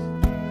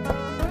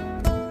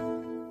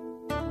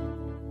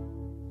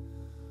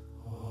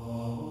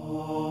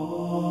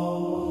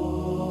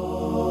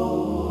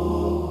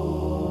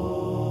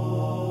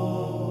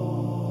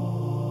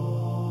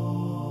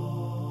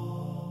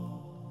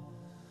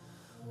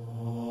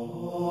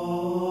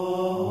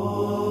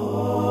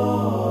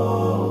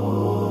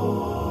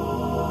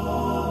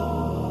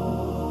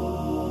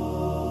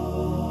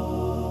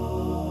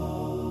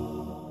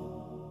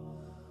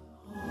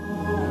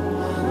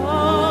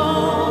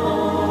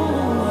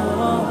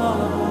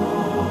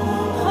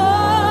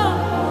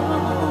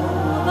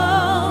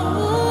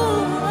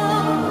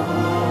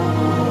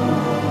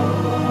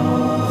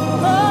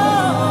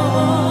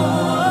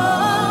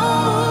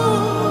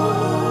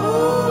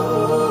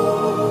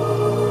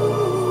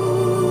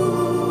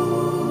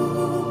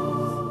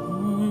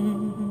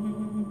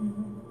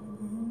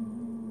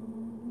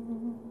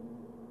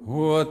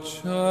 What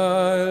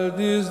child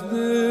is this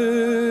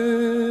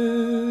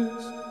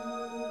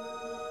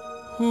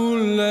who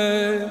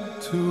led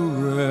to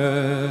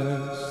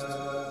rest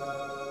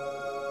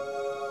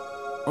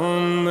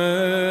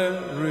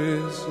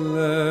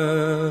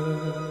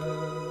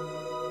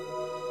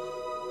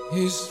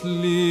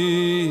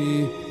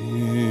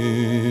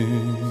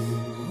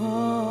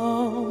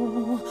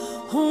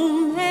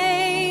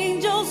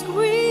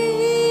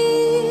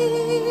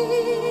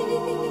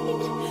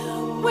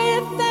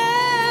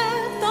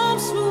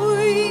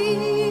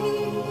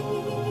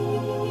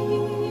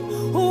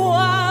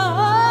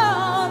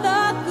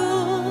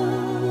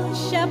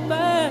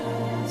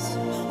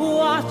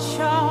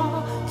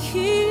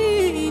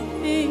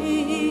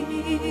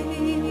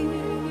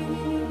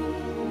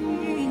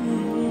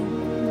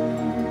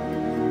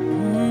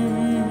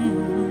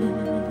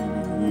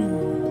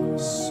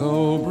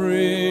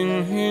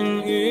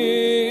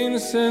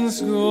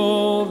incense,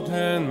 gold,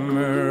 and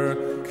myrrh,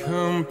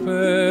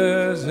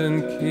 compass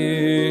and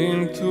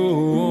king to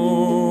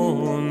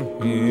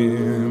own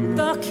him.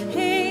 The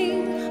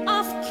King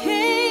of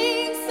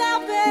Kings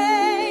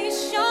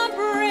salvation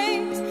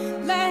brings,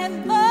 let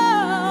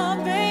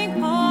loving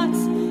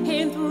hearts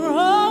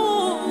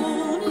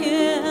enthrone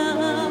him.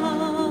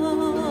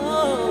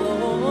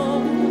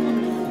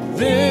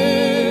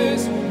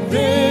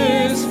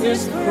 This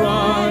is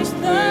Christ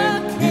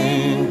the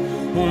King,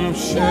 whom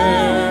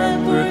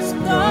shepherds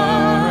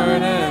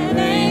guard and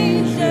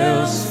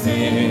angels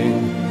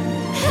sing.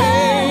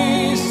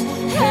 Haste,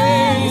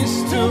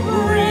 haste to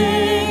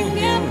bring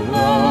him,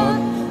 Lord,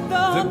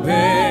 the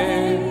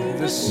babe,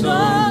 the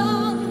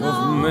Son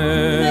of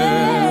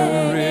Mary.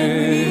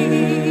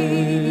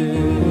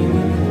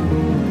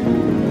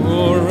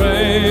 Oh,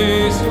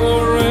 raise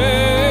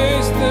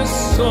the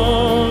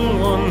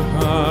song on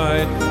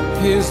high.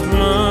 His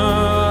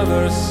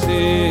mother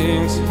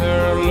sings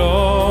her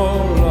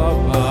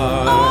lullaby.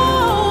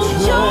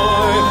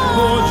 Joy,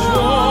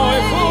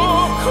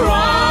 for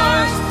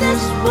Christ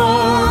is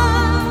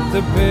born,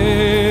 the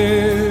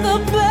babe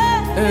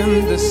and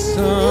the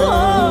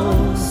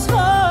Son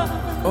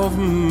of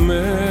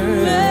Mary.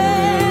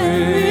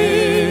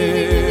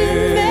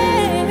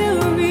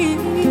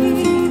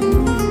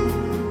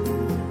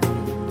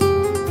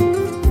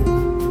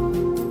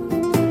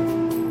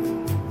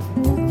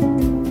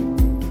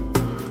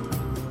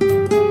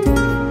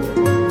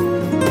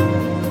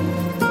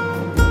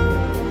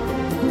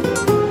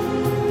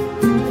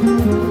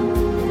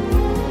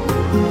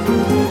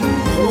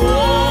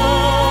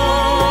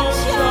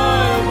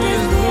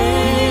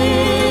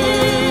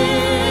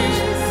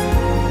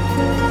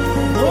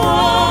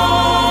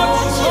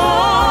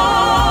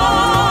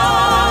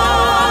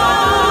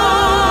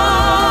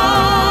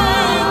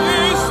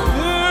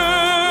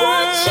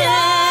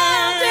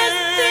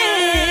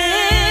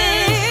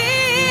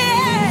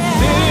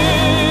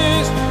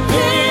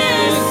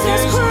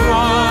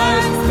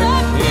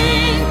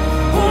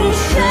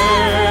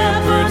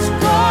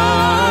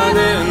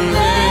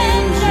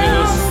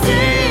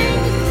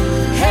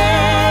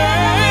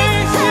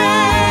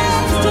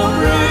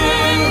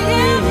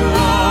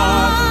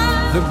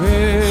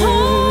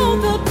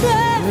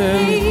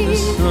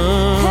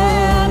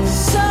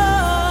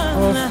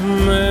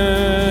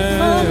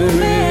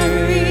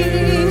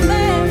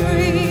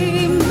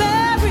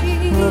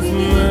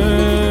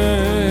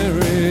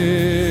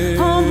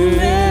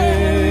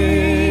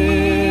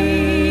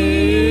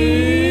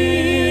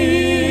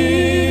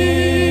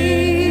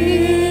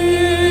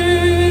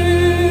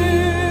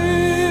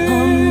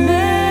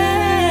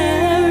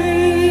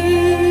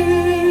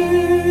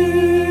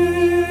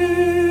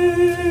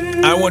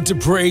 To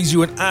Praise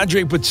You and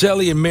Andre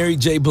Pacelli and Mary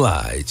J.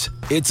 Blige.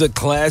 It's a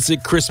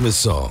classic Christmas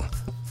song.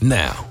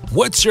 Now,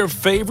 what's your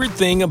favorite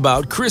thing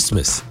about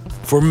Christmas?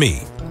 For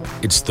me,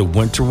 it's the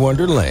winter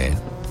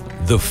wonderland,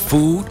 the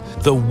food,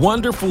 the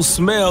wonderful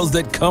smells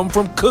that come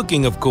from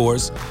cooking, of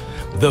course,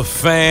 the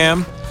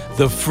fam,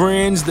 the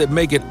friends that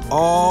make it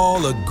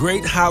all a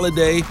great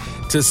holiday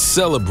to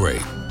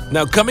celebrate.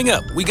 Now, coming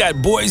up, we got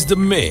Boyz II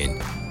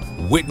Men,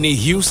 Whitney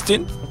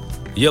Houston,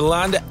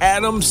 Yolanda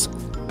Adams,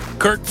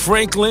 Kirk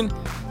Franklin,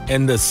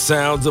 and the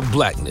sounds of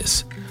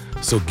blackness.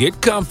 So get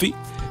comfy,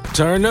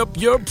 turn up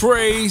your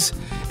praise,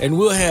 and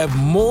we'll have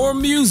more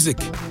music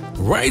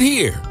right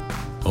here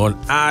on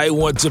I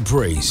Want to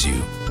Praise You.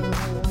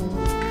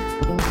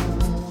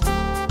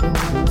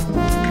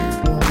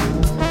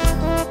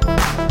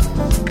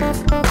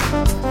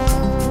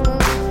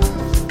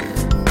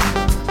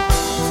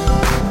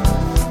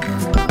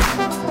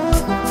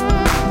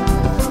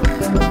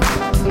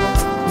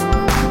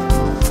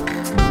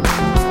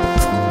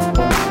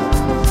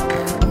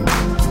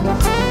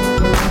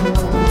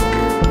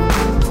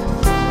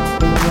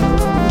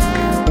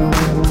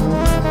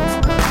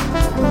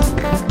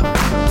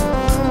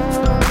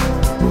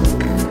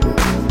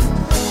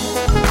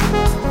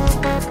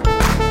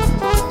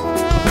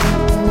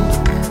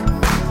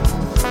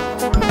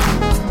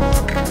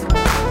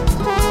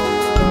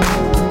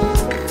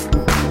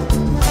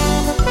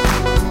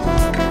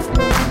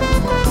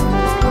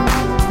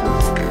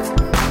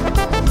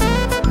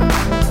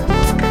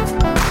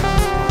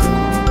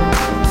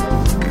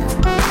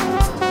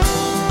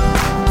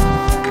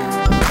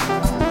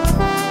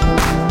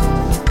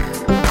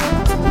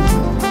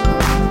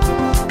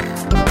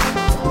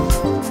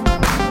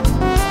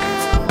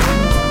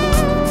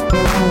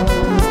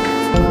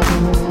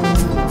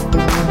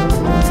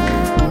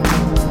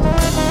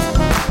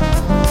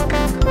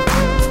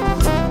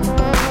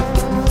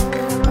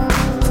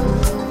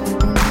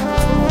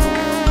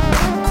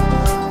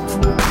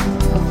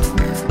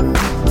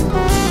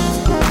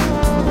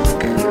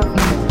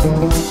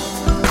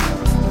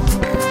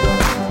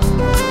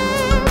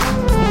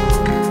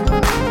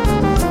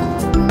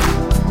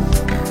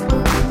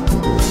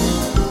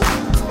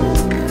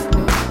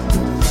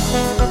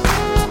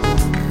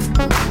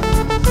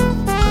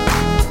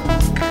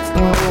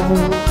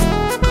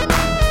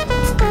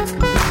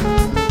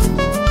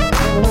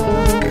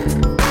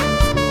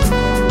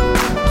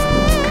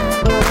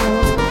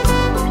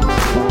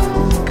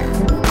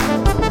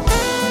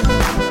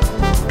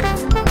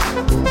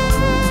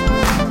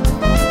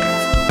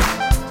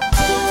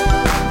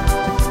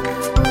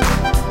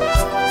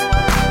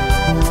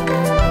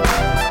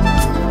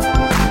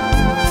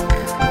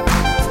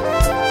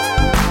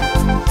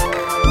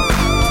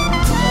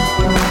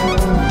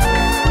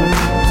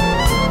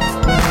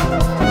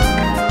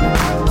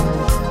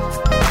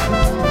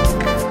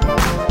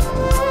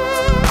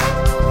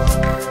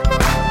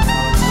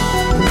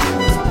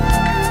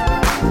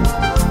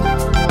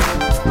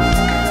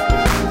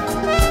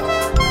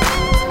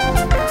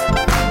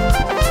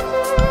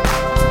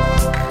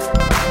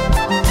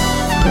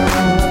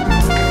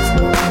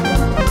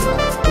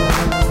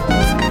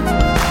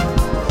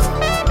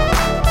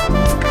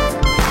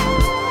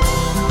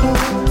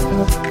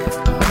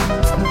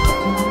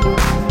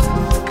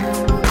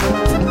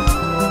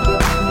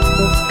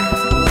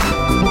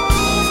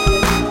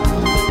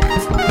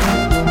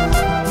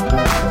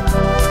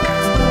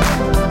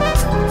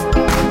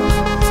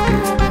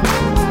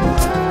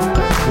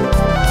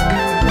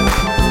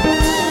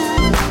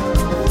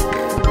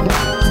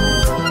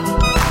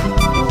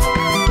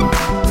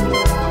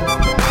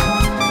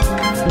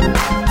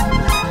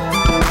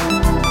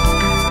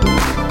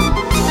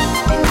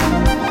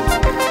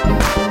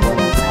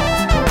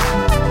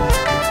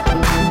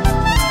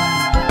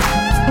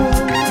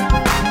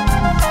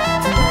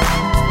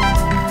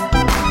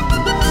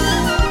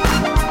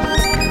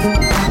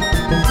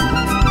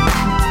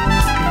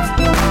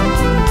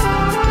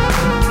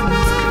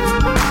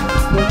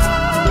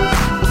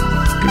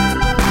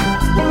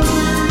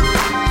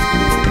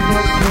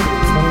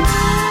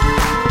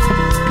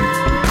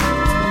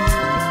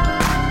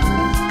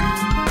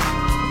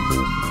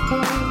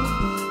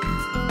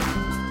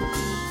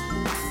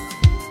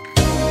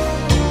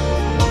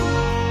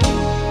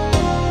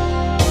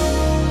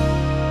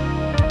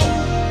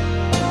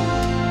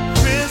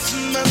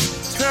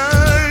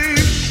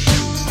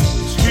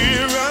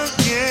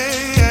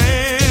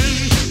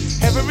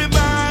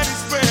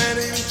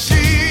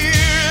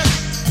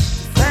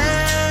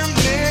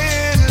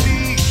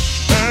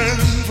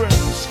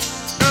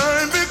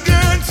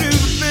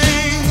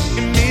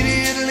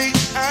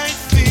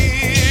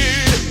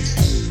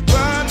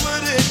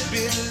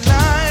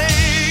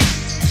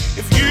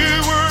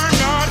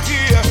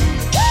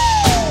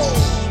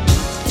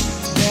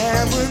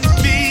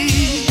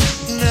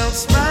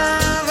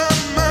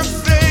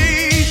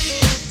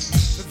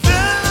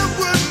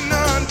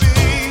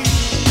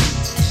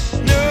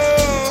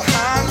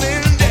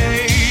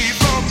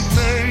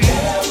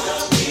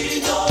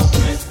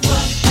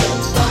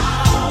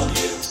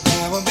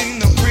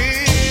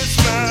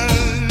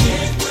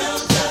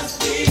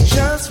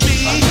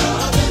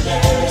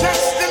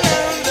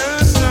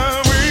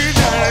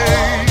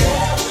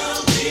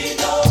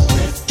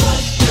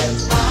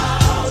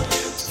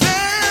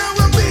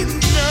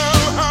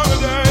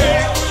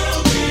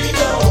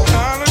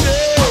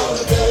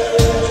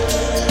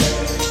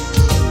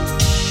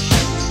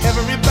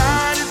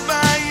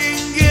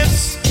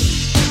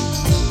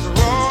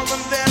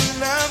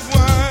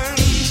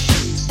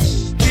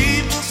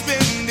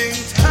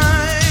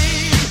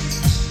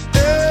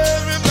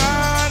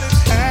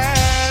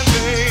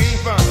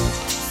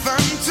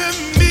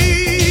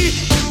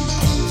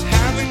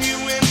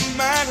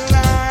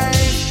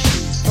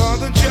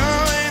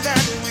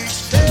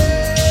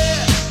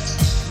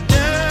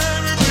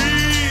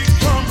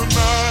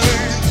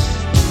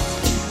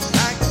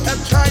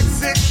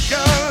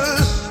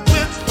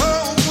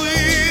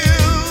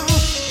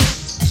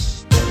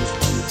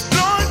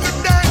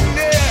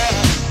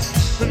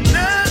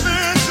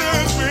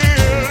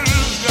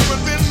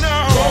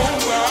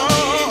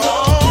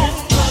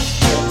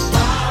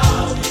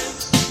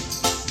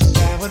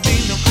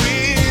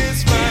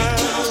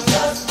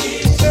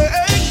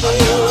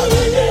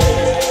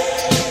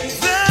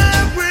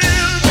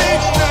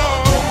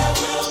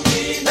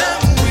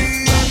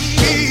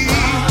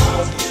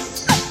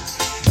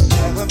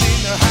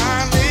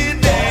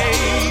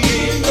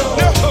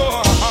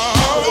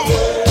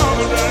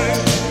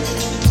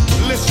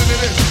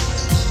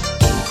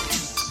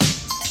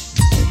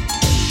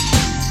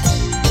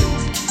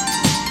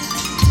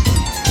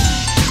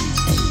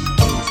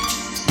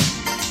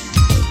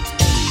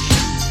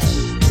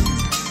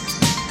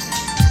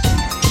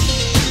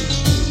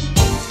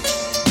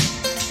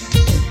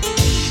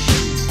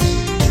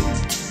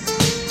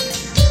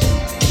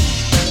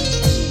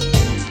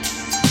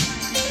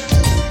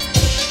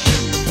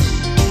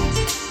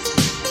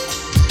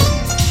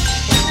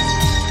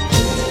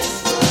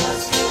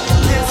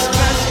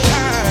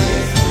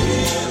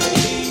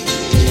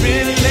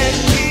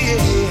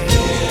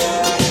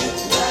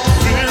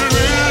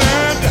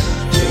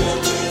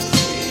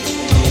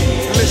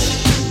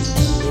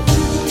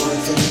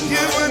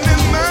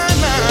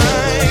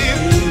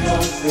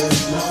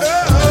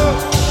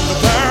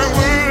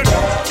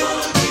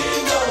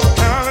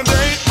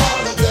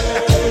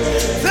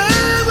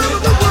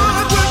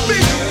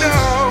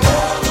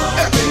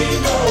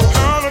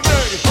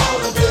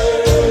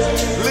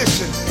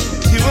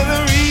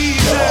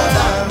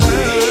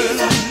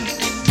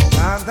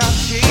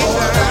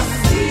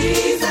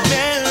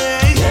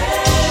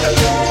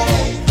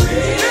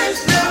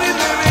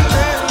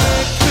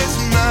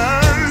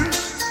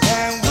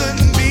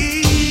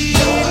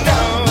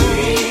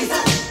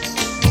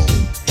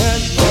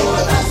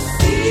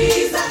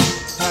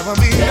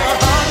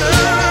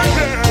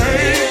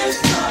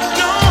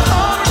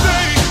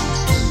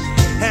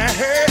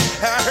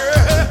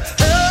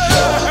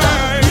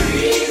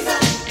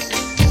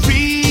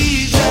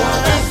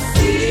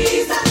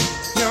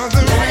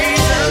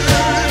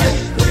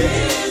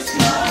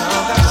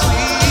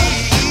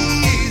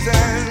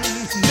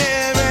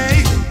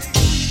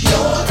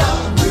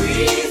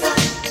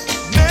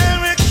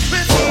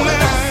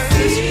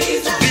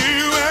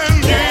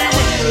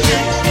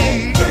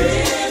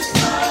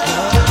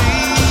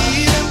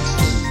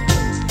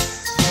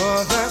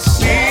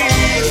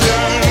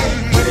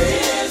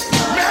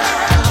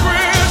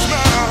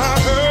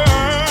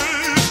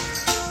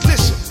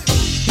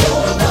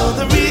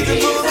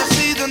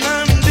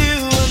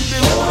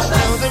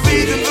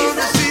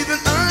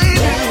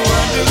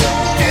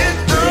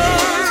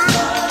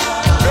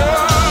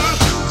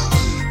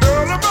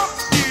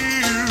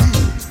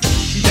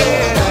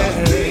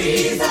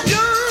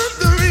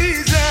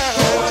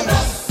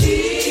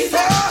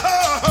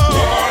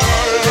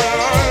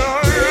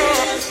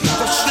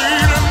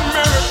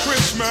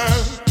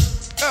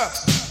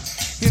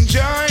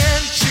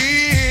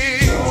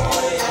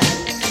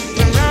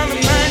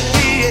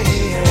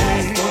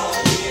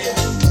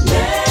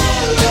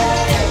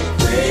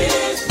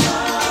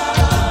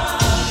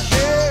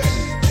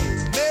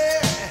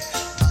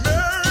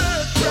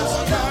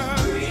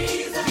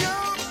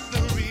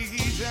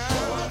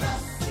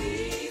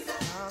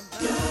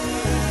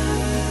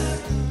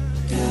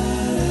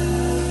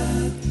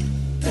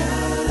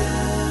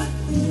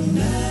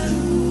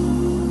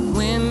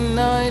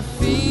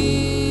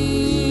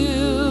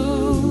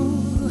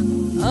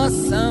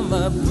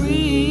 summer breeze,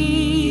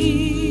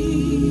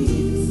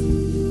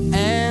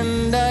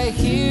 and I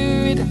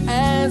hear it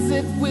as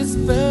it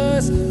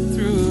whispers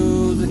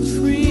through the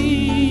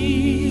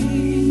trees.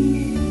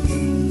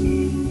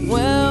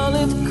 Well,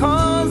 it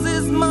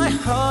causes my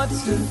heart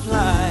to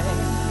fly,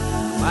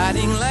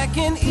 fighting like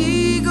an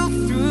eagle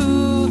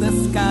through the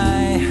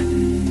sky,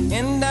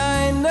 and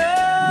I know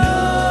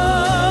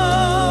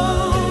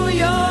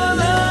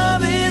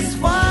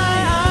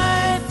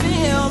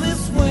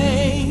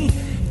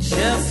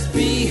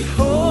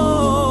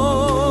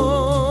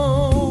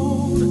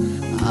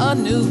a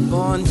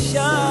newborn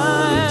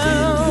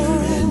child.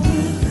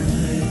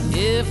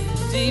 If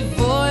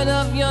devoid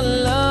of your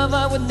love,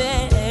 I would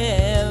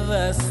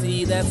never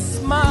see that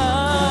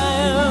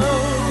smile.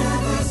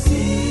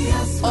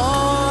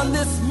 On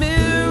this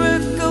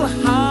miracle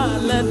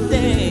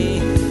holiday,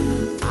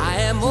 I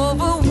am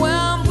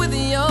overwhelmed with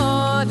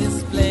your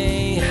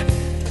display,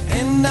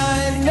 and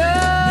I know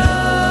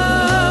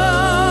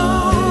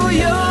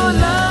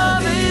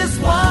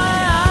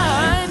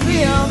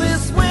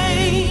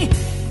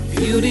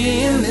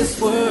in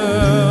this world,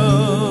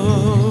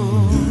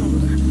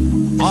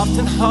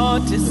 often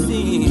hard to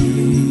see,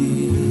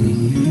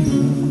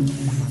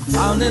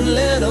 found in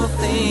little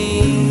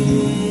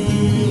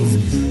things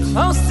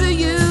close to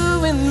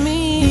you and me.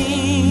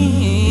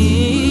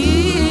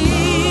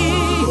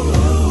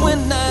 When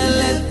I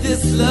let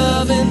this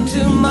love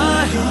into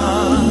my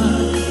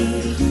heart,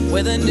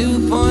 with a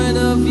new point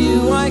of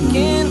view I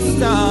can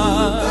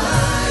start.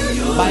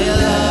 By your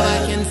love I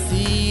can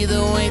see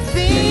the way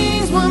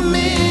things were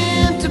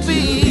meant to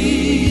be.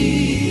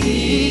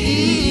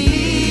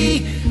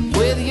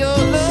 With your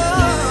love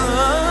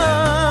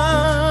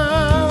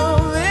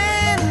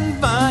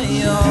and by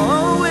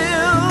your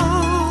will,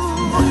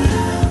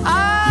 I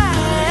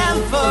am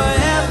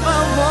forever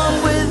warm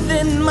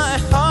within my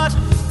heart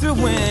through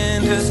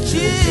winter's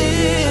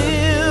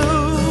chill.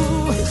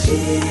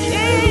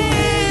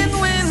 And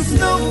when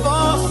snow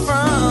falls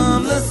from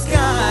the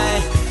sky,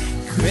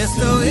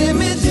 crystal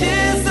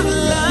images of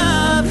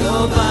love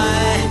go by.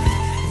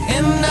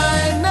 And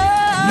I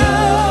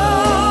know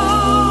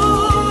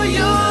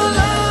your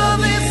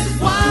love is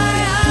why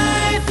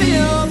I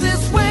feel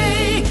this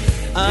way.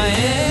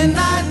 And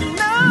I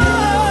know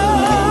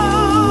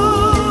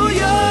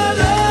your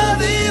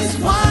love is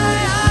why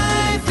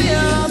I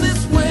feel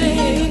this way.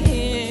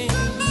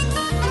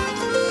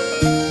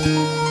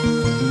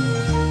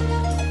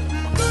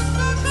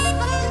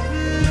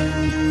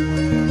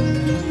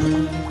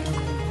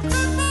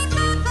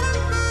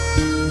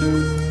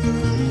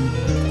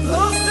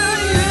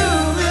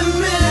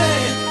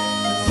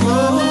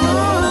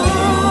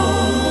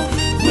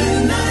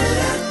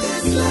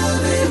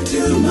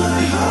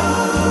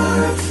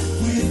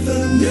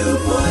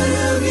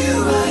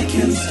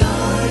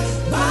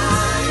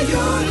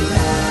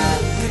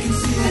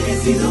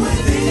 See the way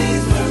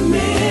things were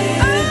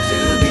meant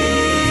to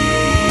be.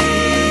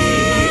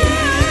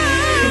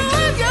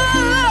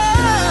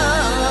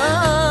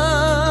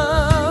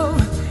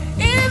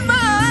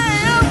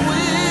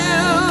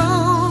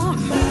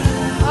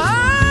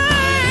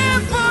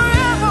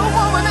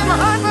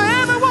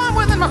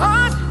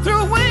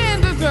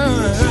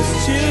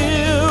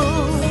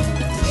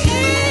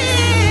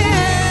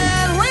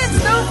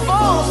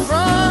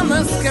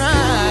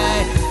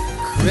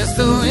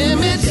 so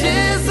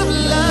images of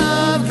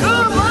love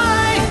go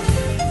by,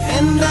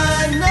 and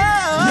I know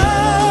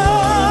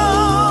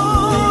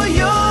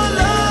your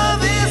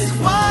love is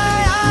why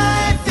I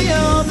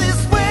feel this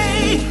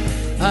way,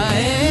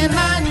 and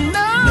I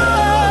know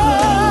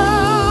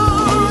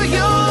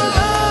your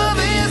love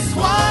is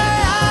why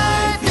I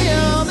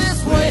feel this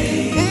way,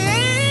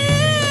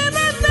 and I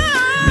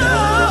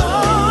know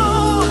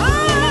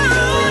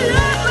your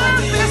love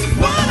is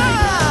why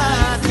I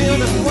feel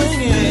this way.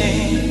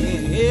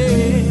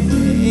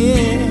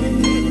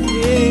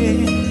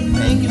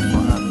 Thank you,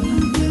 Father.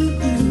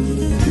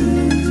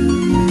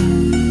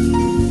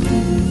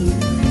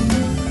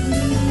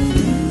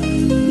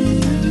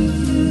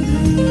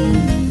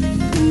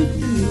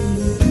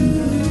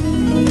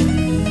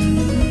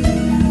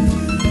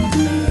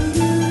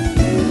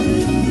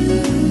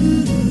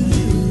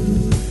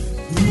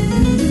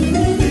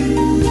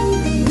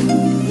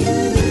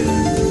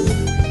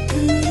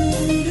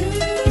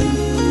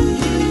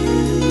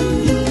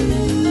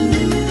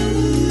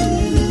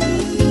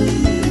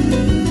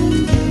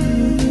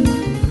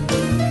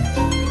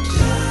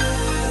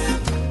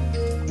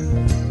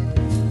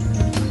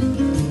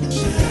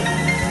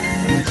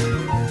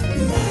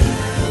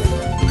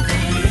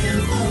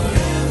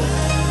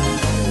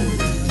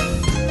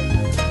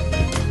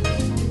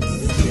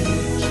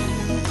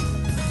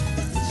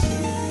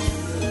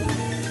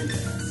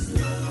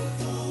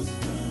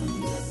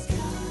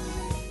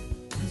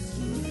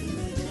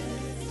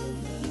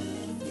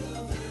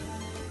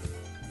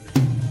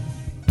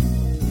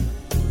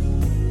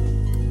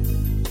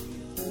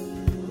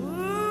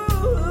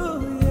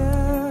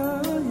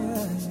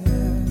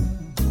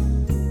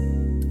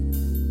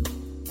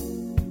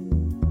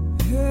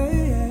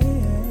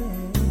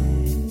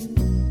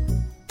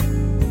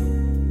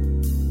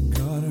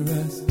 God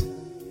rest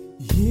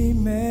ye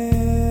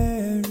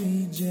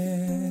merry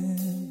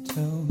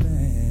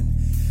gentlemen,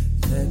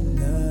 let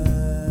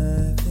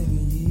nothing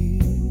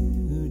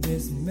you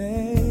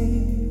dismay.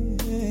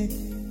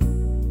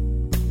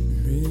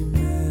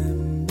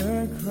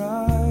 Remember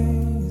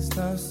Christ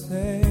our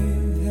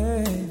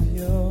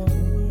Savior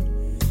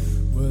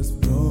was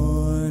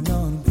born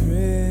on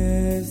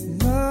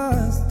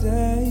Christmas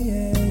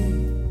Day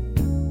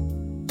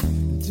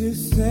to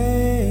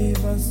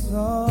save us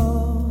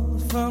all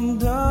from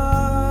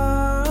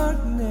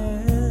darkness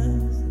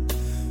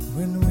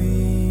when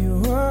we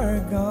were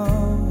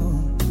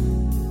gone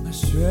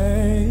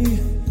astray.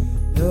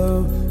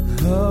 Oh,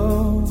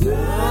 comfort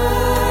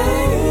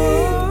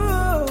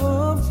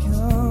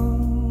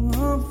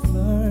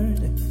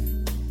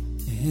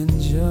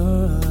and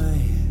joy.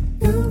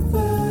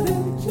 Comfort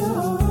and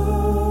joy.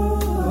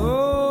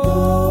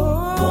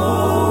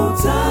 Oh,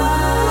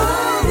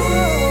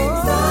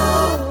 tidings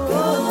of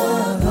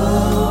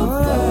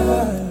comfort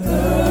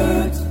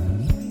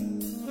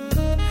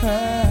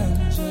and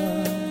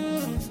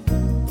joy.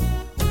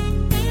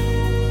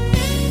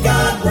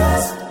 God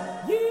bless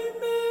ye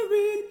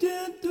merry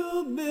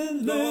gentlemen,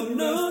 let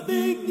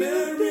nothing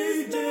merry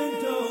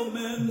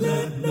gentlemen,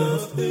 let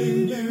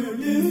nothing you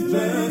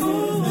dismay,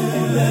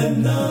 let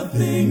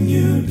nothing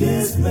you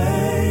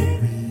dismay.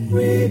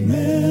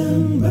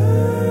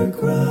 Remember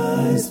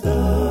Christ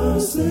our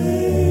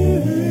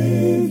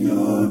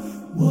Savior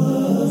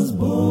was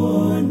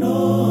born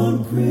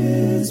on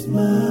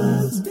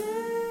Christmas Day.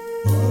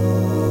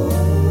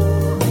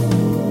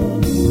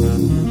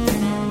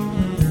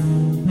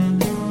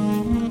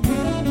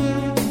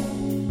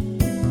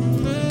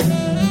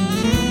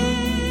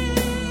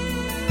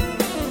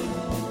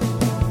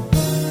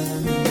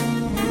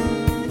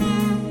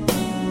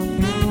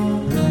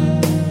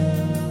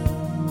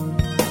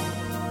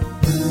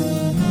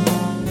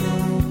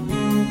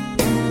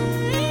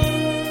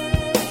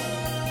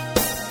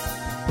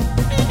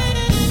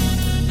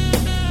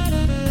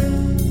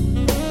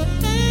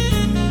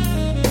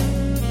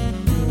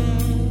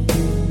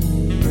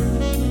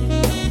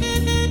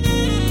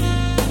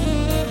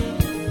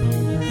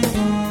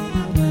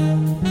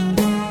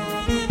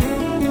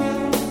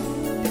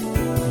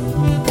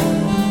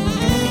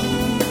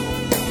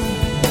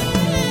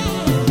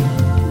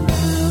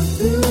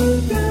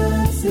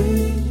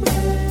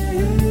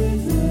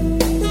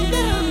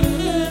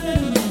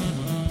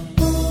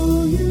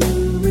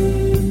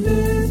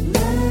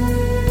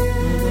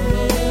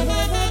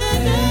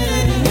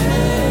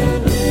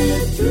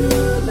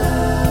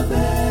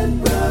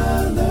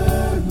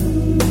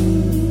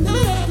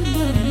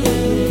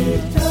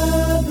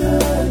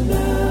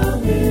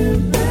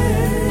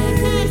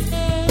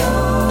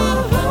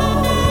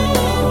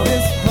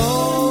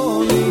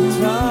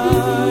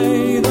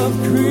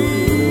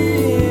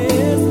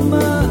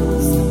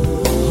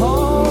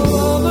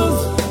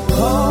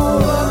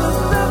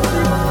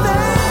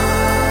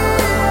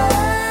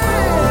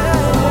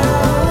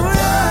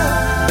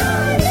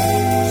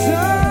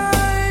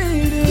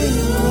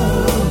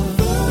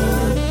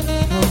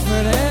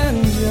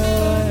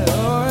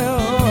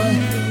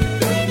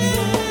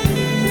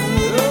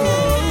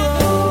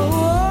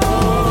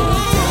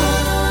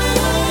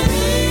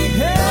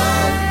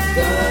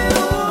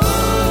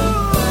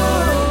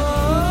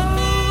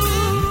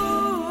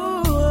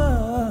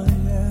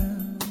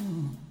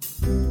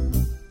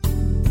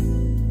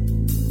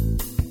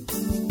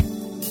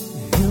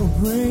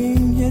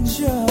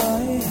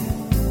 joy.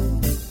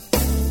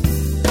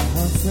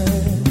 My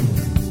friend,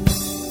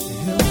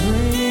 he'll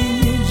bring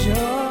you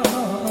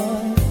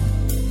joy.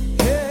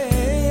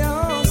 Hey,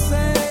 I'll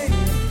say,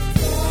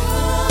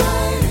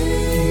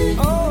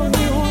 oh,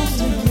 he wants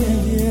to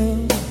give you.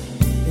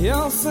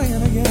 Y'all sing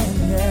it again,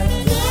 yeah.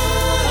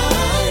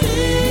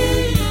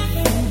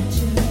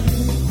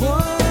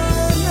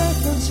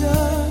 Wonderful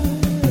joy.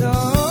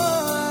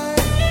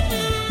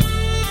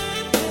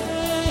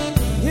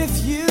 If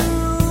you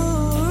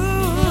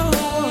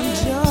want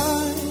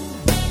joy,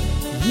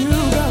 you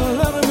gotta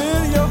let him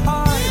in your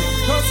heart,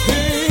 'cause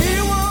he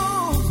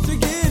wants to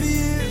give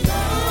you.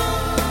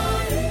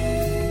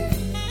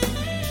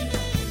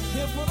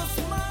 He'll put a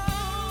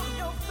smile on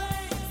your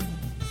face,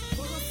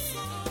 put a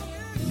song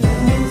in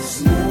your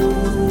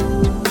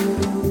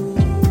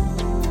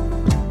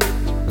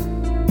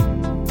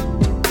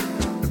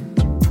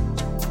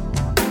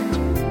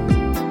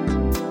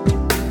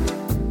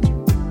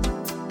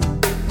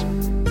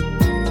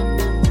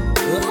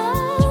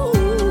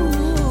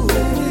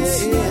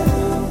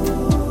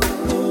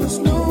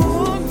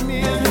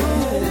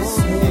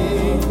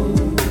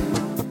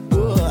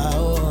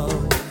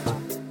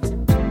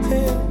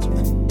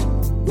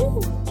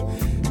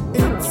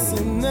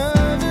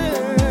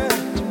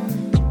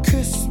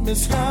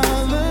Christmas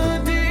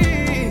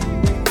holiday.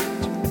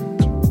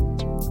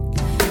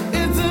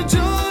 It's a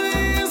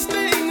joyous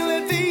thing,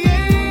 let the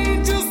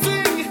angels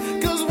sing,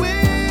 'cause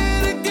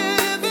we're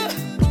together.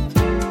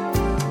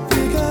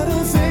 We gotta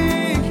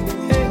think,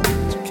 hey,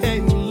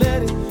 can't let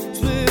it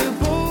slip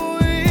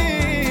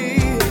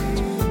away.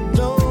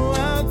 Though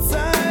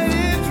outside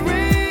it's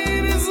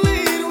rain and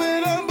sleet,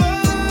 when our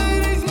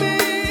bodies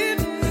meet,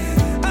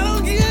 I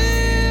don't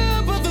care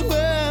about the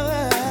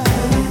weather.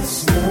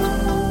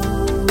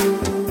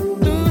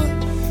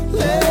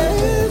 Let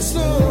it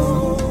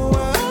snow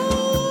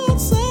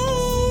outside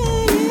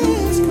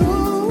is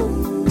cold,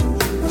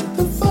 but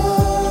the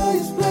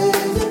fire's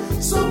blazing,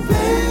 so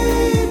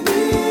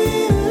baby,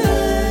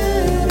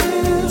 let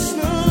it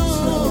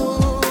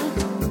snow.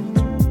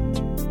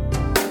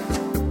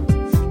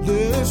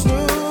 Let it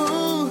snow,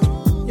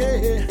 yeah.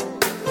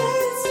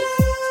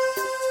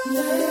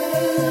 Let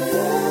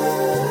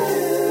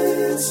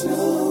it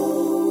snow.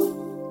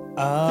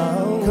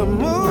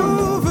 Come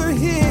over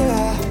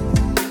here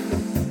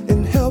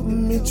and help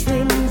me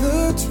trim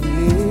the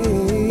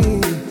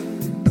tree.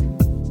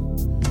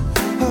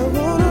 I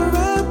wanna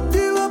wrap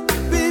you up,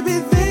 baby,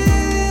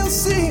 they'll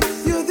see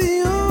you're the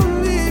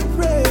only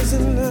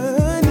present I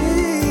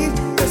need.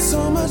 There's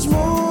so much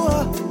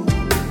more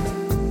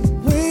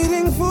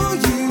waiting for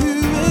you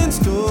in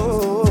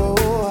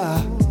store.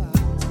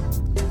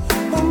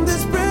 On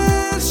this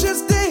precious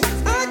day,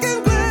 I can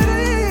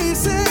gladly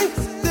say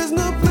there's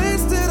no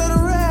place that I'd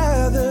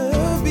rather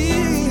be.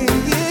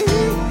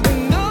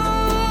 And no,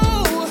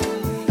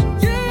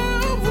 you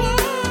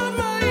want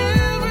my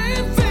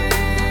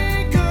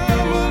everything.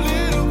 Come a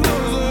little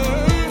closer.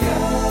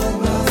 God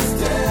must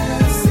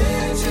have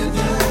sent you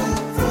down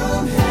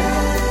from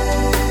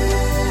heaven.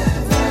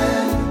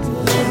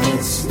 Let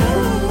it snow.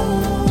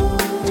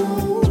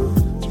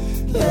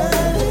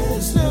 Let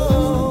it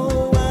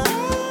snow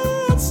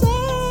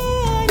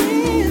outside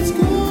is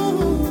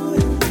cold,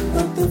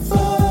 but the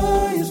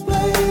fire's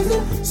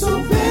blazing, so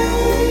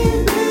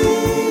baby,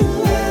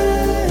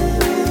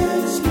 let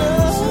it snow.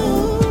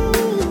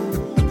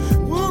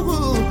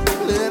 Woo-woo,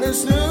 let it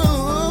snow.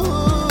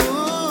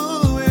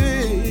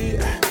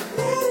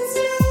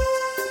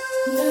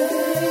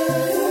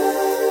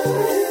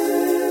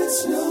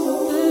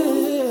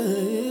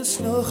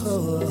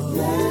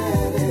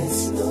 Let it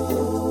snow.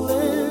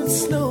 Let it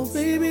snow,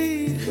 baby.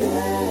 I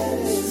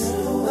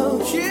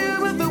don't care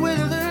about the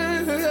weather.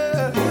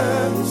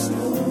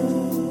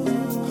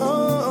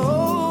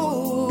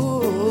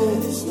 Oh,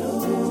 let it snow.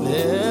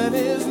 Let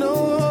it snow.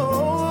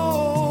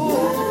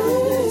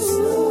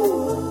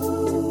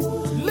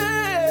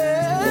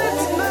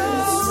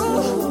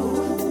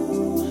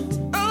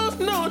 Oh,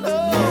 no, no.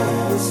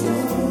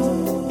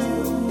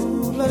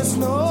 Let it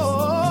snow.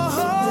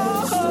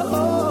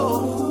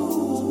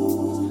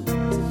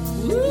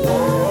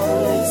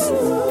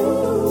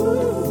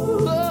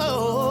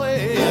 Oh,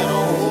 yeah.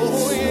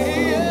 Oh,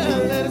 yeah.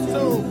 Let it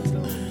snow.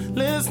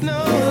 Let it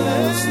snow.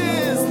 Let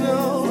it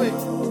snow.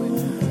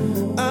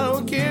 I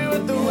don't care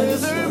what the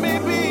weather may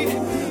be.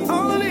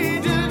 All I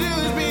need you to do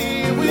is be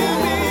with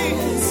me.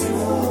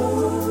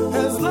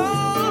 As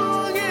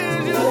long as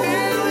you're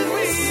here with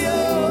me.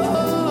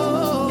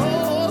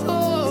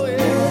 Oh,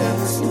 yeah.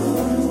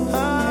 I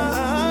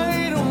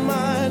don't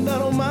mind. I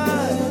don't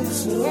mind.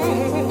 Oh,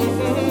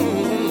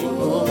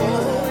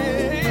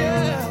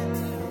 yeah.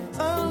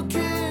 I don't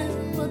care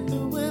what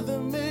the weather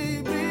may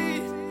be.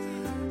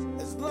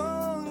 As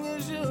long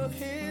as you're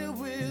here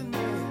with me.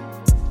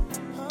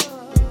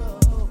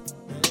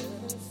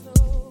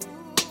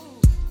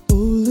 Oh,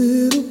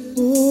 little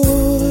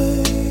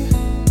boy,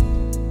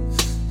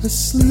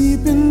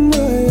 asleep in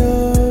my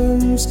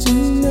arms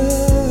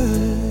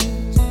tonight,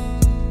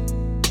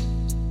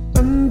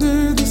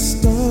 under the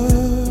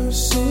stars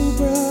so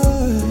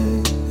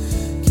bright.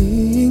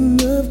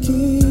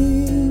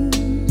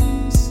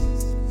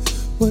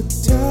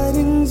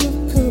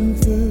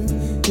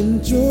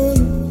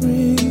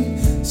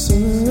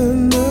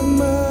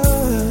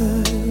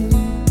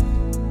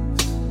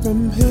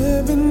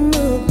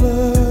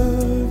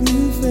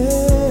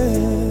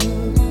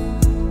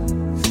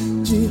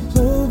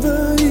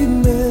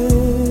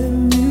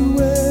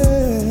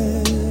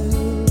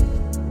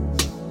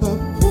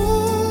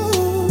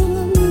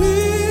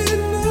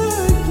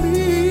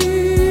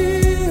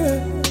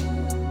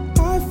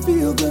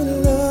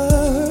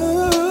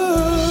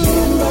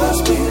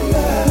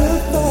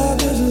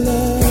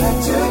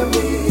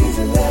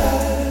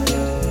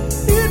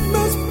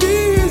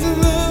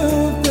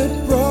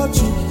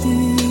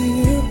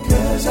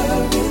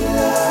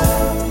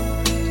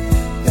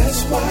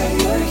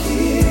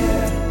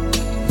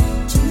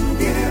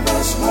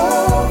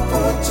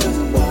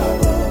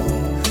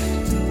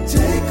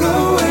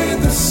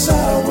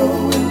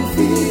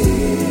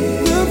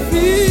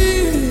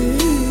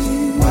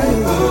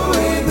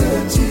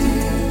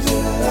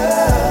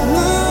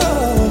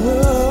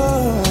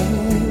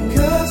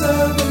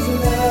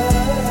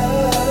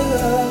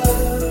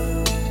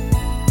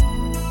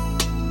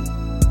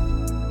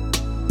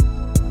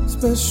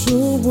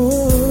 special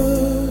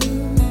one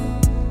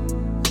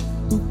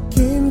who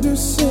came to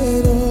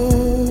set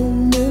all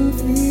men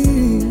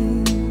free.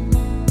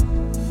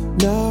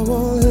 Now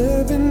all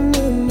heaven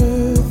and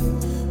earth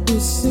will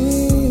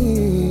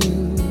sing.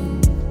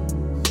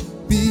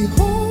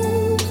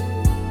 Behold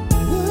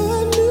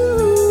the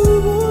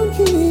newborn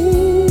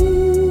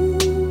King.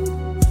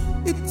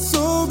 It's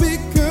all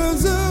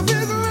because of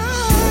His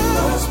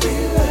love.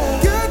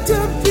 Got to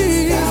be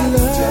His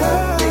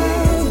love.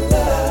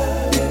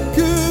 It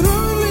could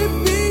only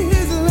be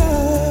His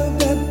love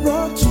that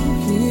brought you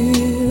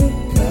here.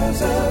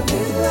 Because of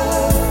His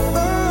love.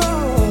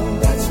 Oh,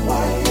 that's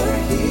why you're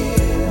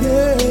here.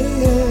 Yeah,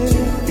 yeah.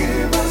 To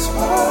give us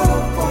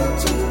hope for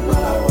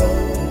tomorrow.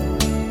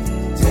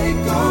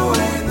 Take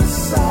away the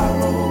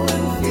sorrow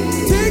and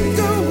fear. Take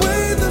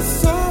away the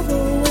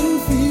sorrow and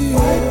fear.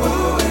 Wipe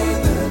away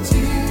the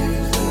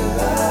tears of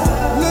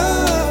love.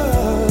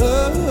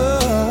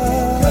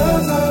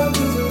 Because of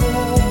His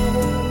love.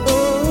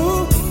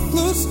 Oh,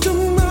 close to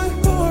my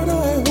heart I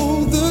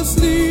hold the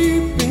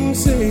sleeping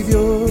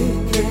Savior. He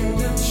came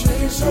to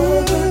chase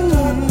all the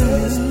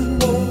darkness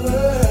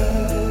over.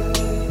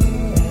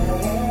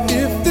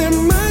 If there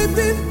might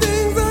be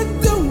things I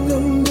don't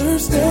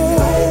understand,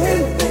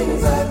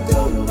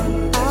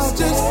 I'll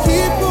just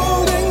keep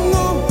holding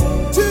on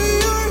to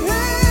your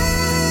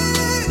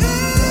hand.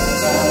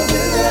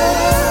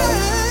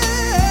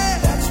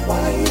 That's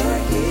why you're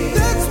here.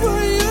 That's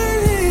why you're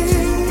here.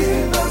 To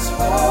give us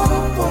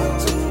hope for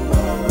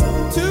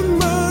tomorrow.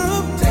 Tomorrow.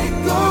 Take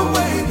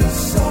away the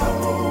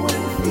sorrow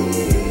and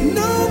fear.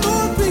 No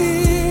more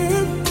fear.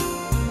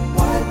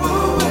 Wipe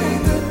away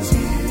the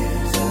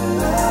tears of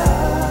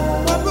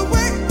love. Wipe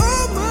away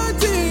all my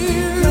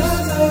tears.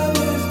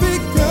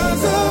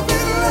 Because of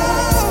His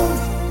love.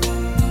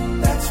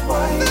 That's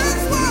why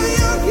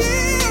you're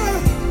here.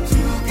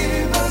 To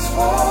give us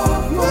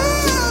hope for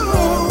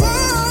tomorrow.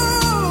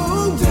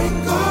 Take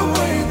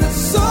away the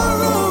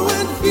sorrow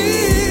and fear.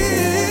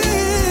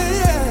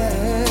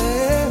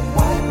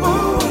 Wipe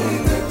away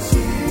the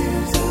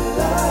tears of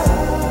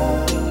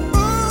love.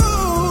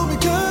 Oh,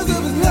 because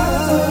of His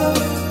love.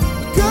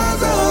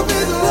 Because of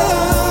His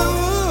love.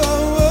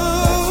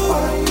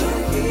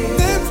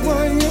 That's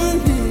why you're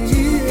here.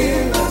 To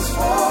give us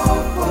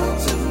hope for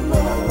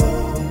tomorrow.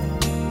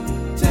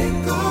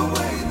 Take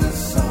away the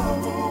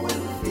sorrow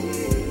and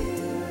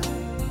fear.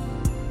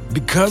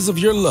 Because of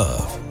your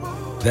love.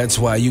 That's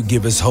why you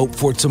give us hope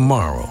for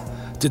tomorrow.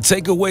 To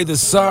take away the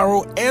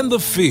sorrow and the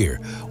fear.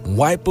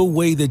 Wipe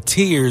away the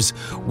tears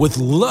with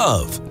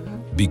love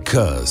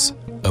because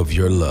of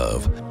your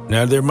love.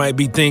 Now, there might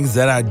be things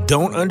that I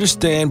don't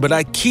understand, but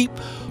I keep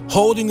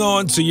holding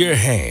on to your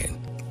hand.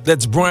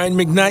 That's Brian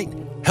McKnight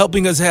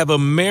helping us have a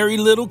merry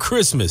little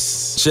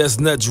Christmas.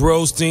 Chestnuts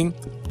roasting,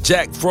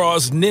 Jack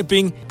Frost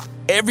nipping.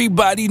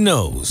 Everybody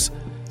knows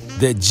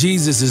that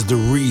Jesus is the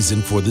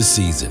reason for the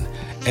season.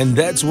 And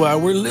that's why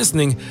we're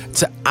listening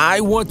to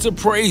I Want to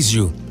Praise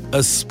You,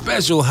 a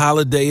special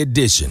holiday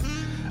edition.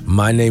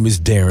 My name is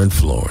Darren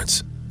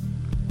Florence.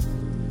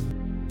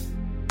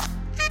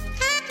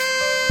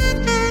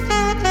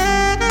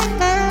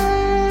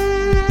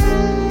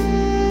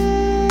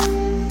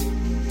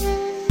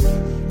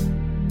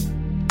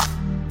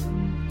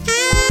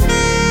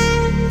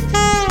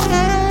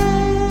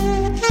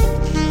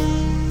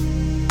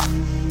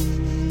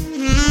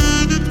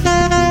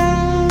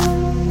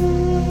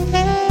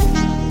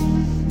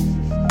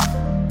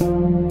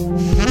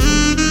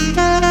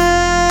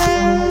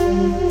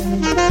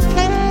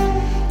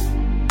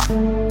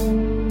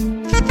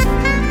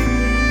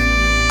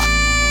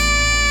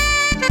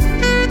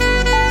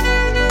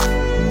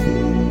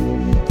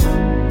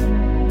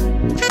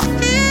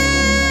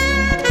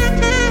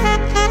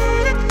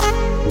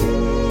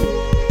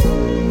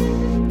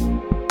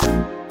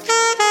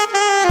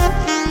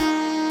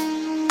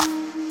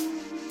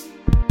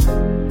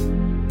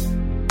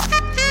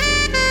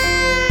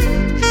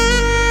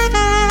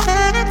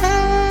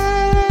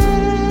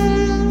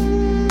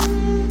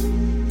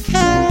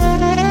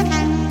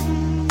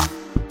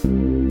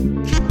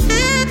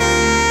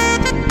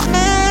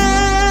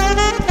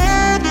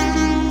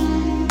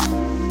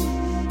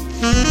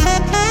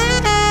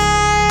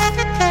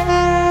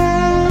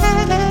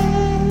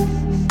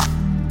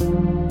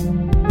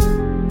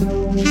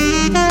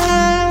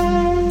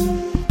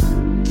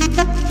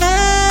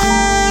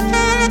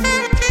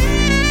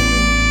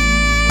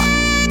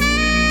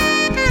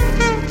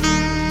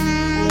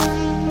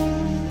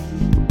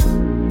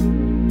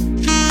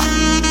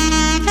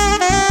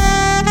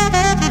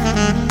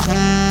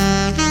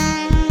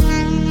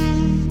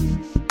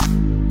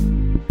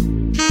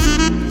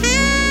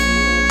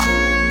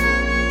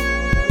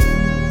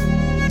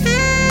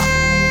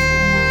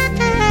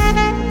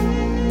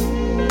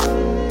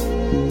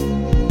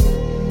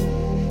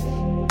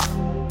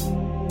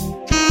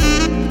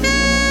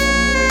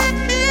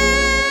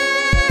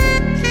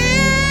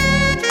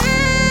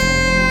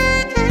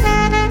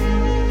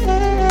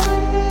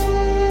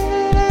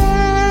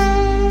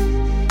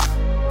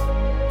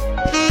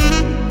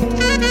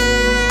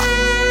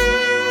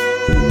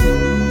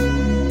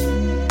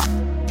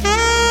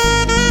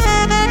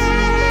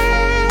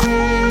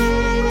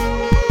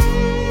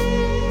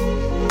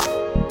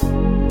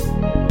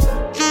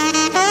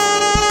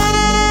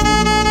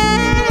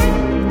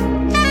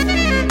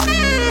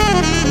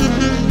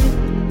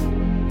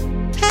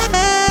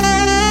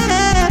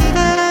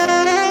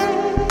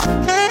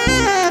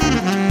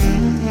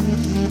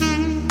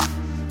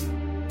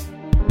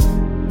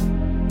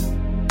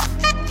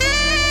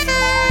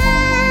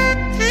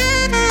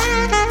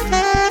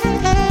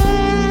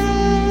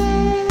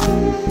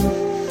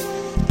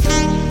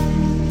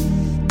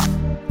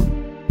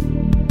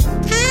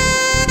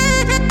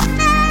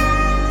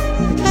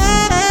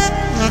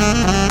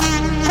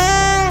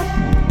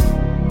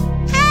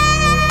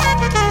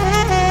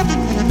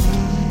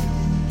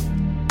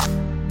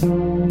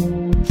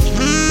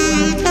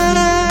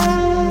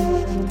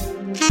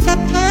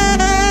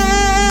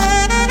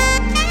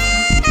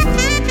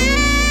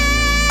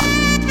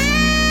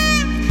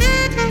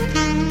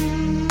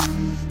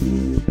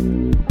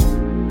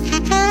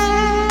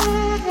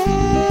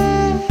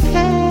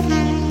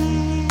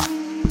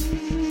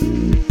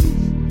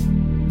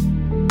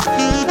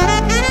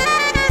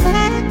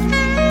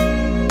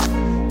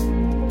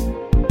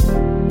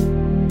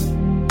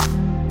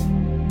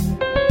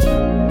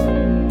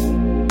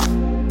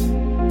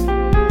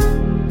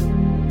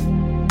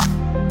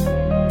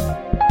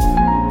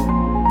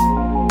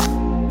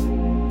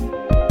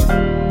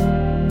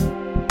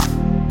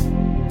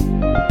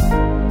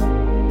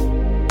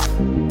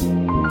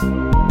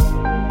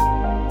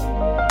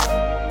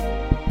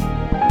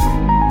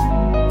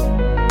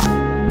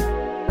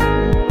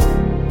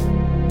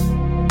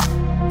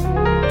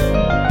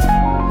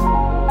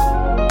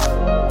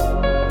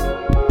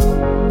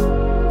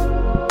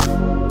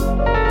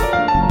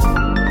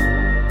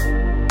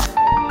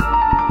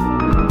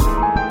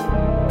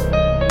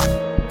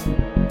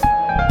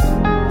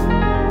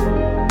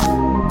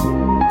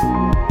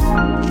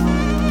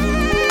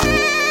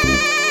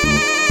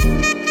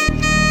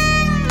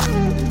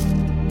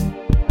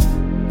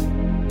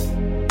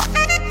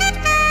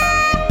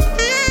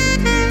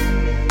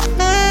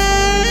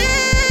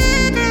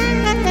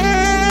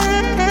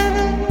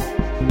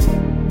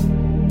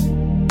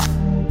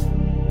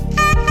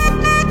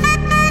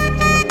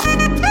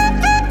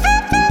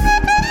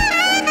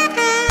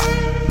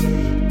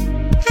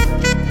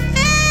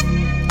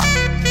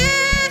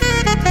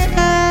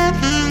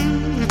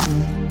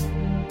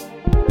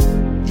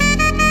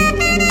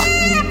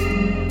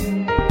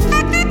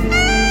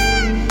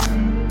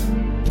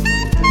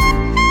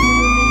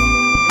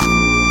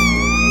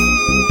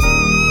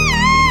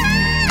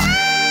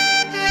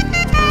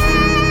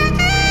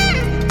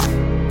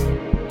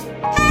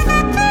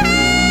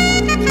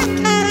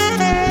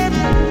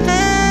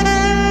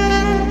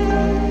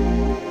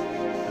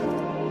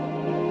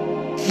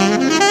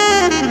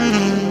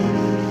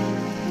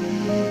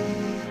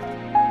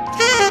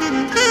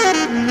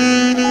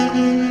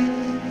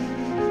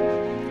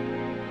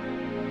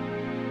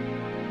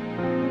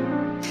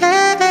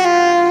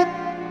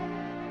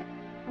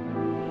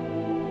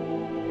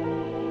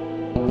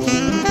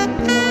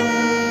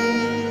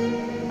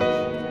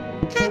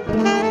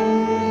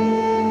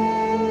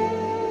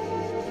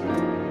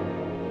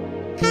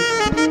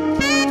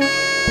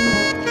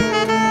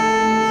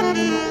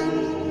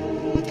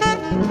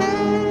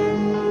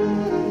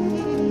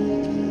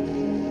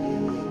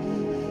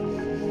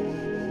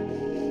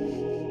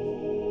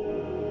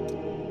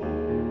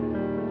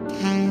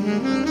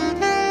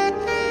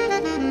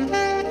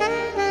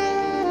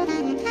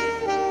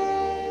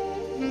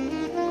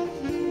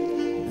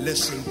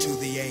 Listen to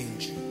the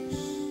angels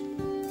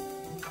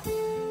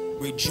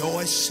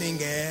rejoicing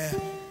e'er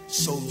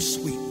so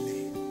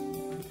sweetly,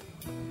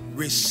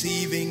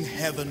 receiving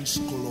heaven's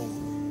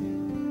glory,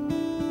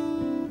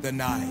 the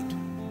night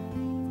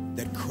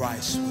that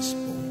Christ was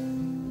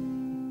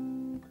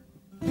born.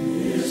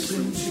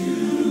 Listen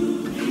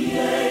to the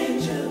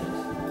angels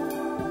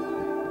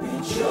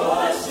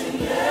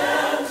rejoicing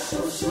ever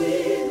so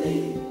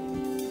sweetly,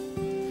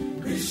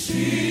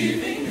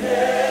 receiving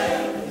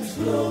heaven's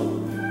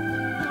glory,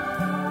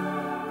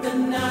 the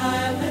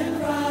night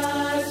that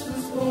Christ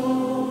was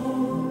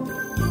born.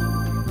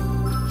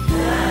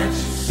 Can't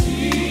you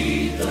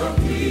see the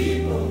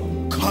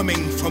people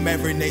Coming from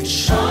every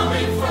nation,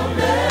 coming from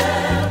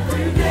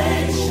every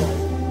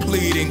nation,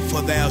 pleading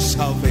for their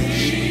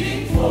salvation,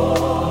 pleading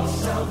for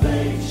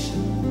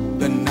salvation,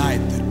 the night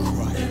that the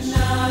Christ.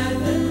 night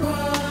that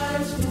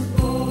Christ was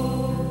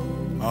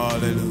born.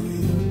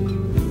 Hallelujah.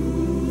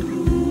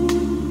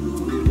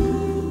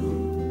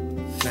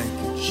 Thank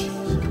you,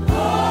 Jesus.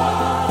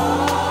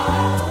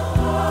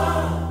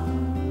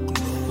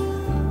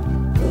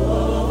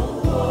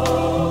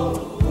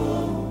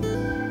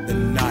 The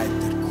night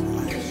that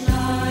Christ.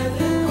 Night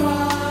that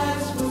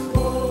Christ was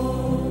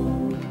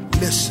born.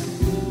 Listen,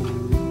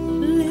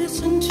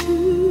 Listen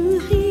to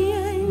the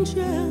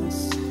angels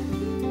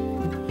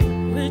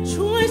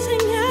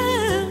rejoicing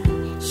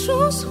and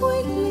so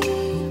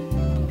sweetly,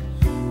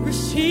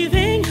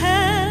 receiving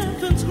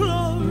heaven's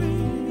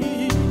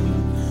glory,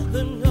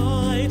 the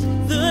night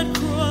that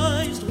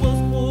Christ was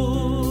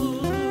born.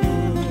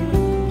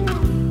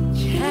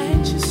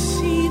 Can't you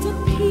see the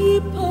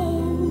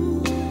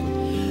people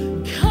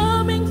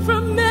coming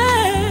from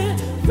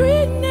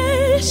every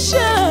nation,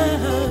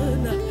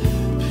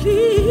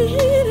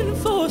 pleading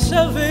for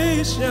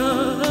salvation,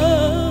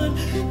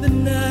 the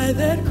night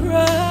that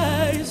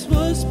Christ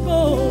was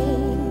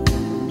born.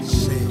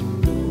 sing.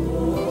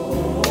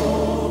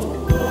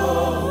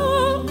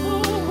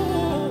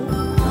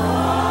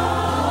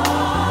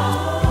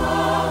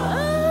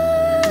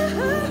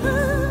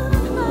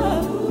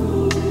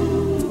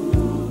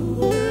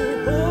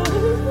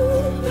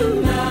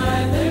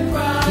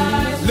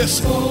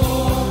 Listen.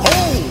 Oh!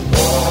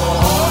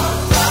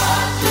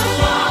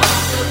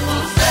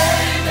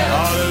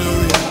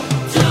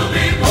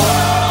 Hallelujah.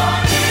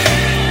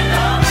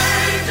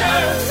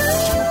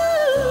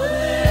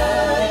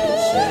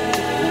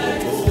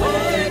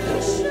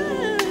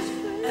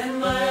 And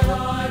my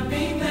heart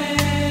be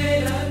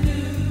made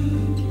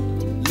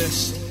anew.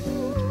 Listen.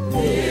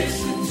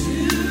 Listen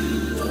to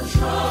the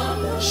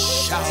trumpet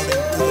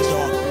Shouting through the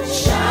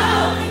darkness.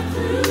 shouting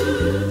through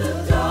the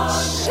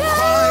darkness,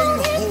 Crying,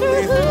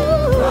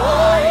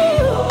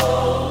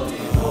 holy,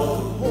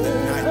 holy. The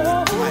night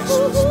that Christ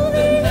was born.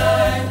 the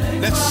night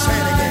that Let's say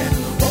it again.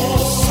 Oh,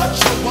 such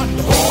a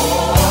wonder.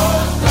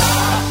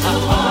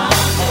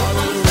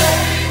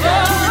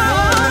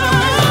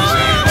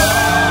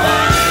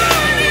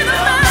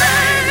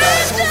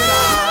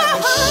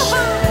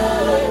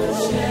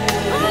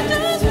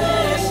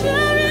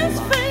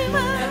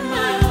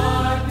 my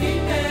heart be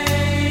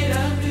made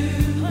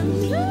anew.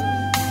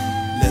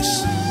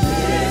 Listen.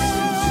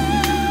 Listen to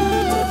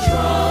the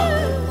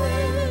trumpet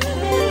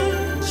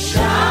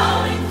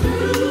shouting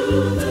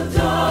through the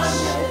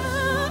darkness,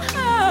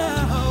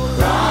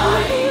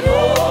 crying,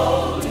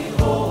 holy,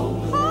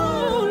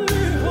 holy,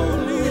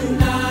 the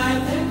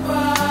night that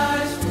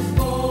Christ was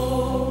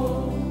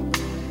born.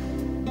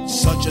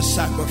 Such a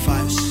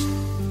sacrifice.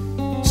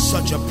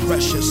 Such a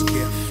precious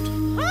gift.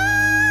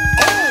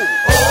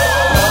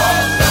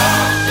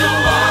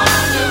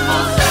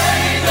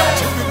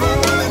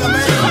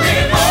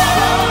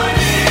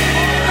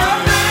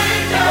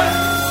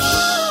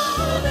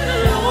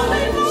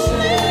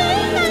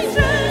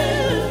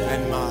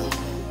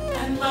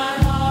 And my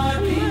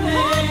heart be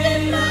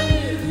made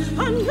anew.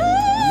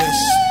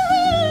 listen.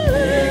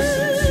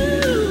 Listen to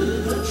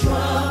the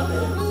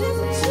trumpet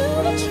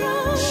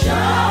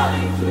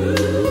shouting through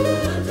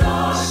the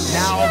darkness.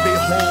 Now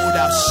behold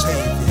our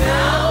Savior.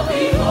 Now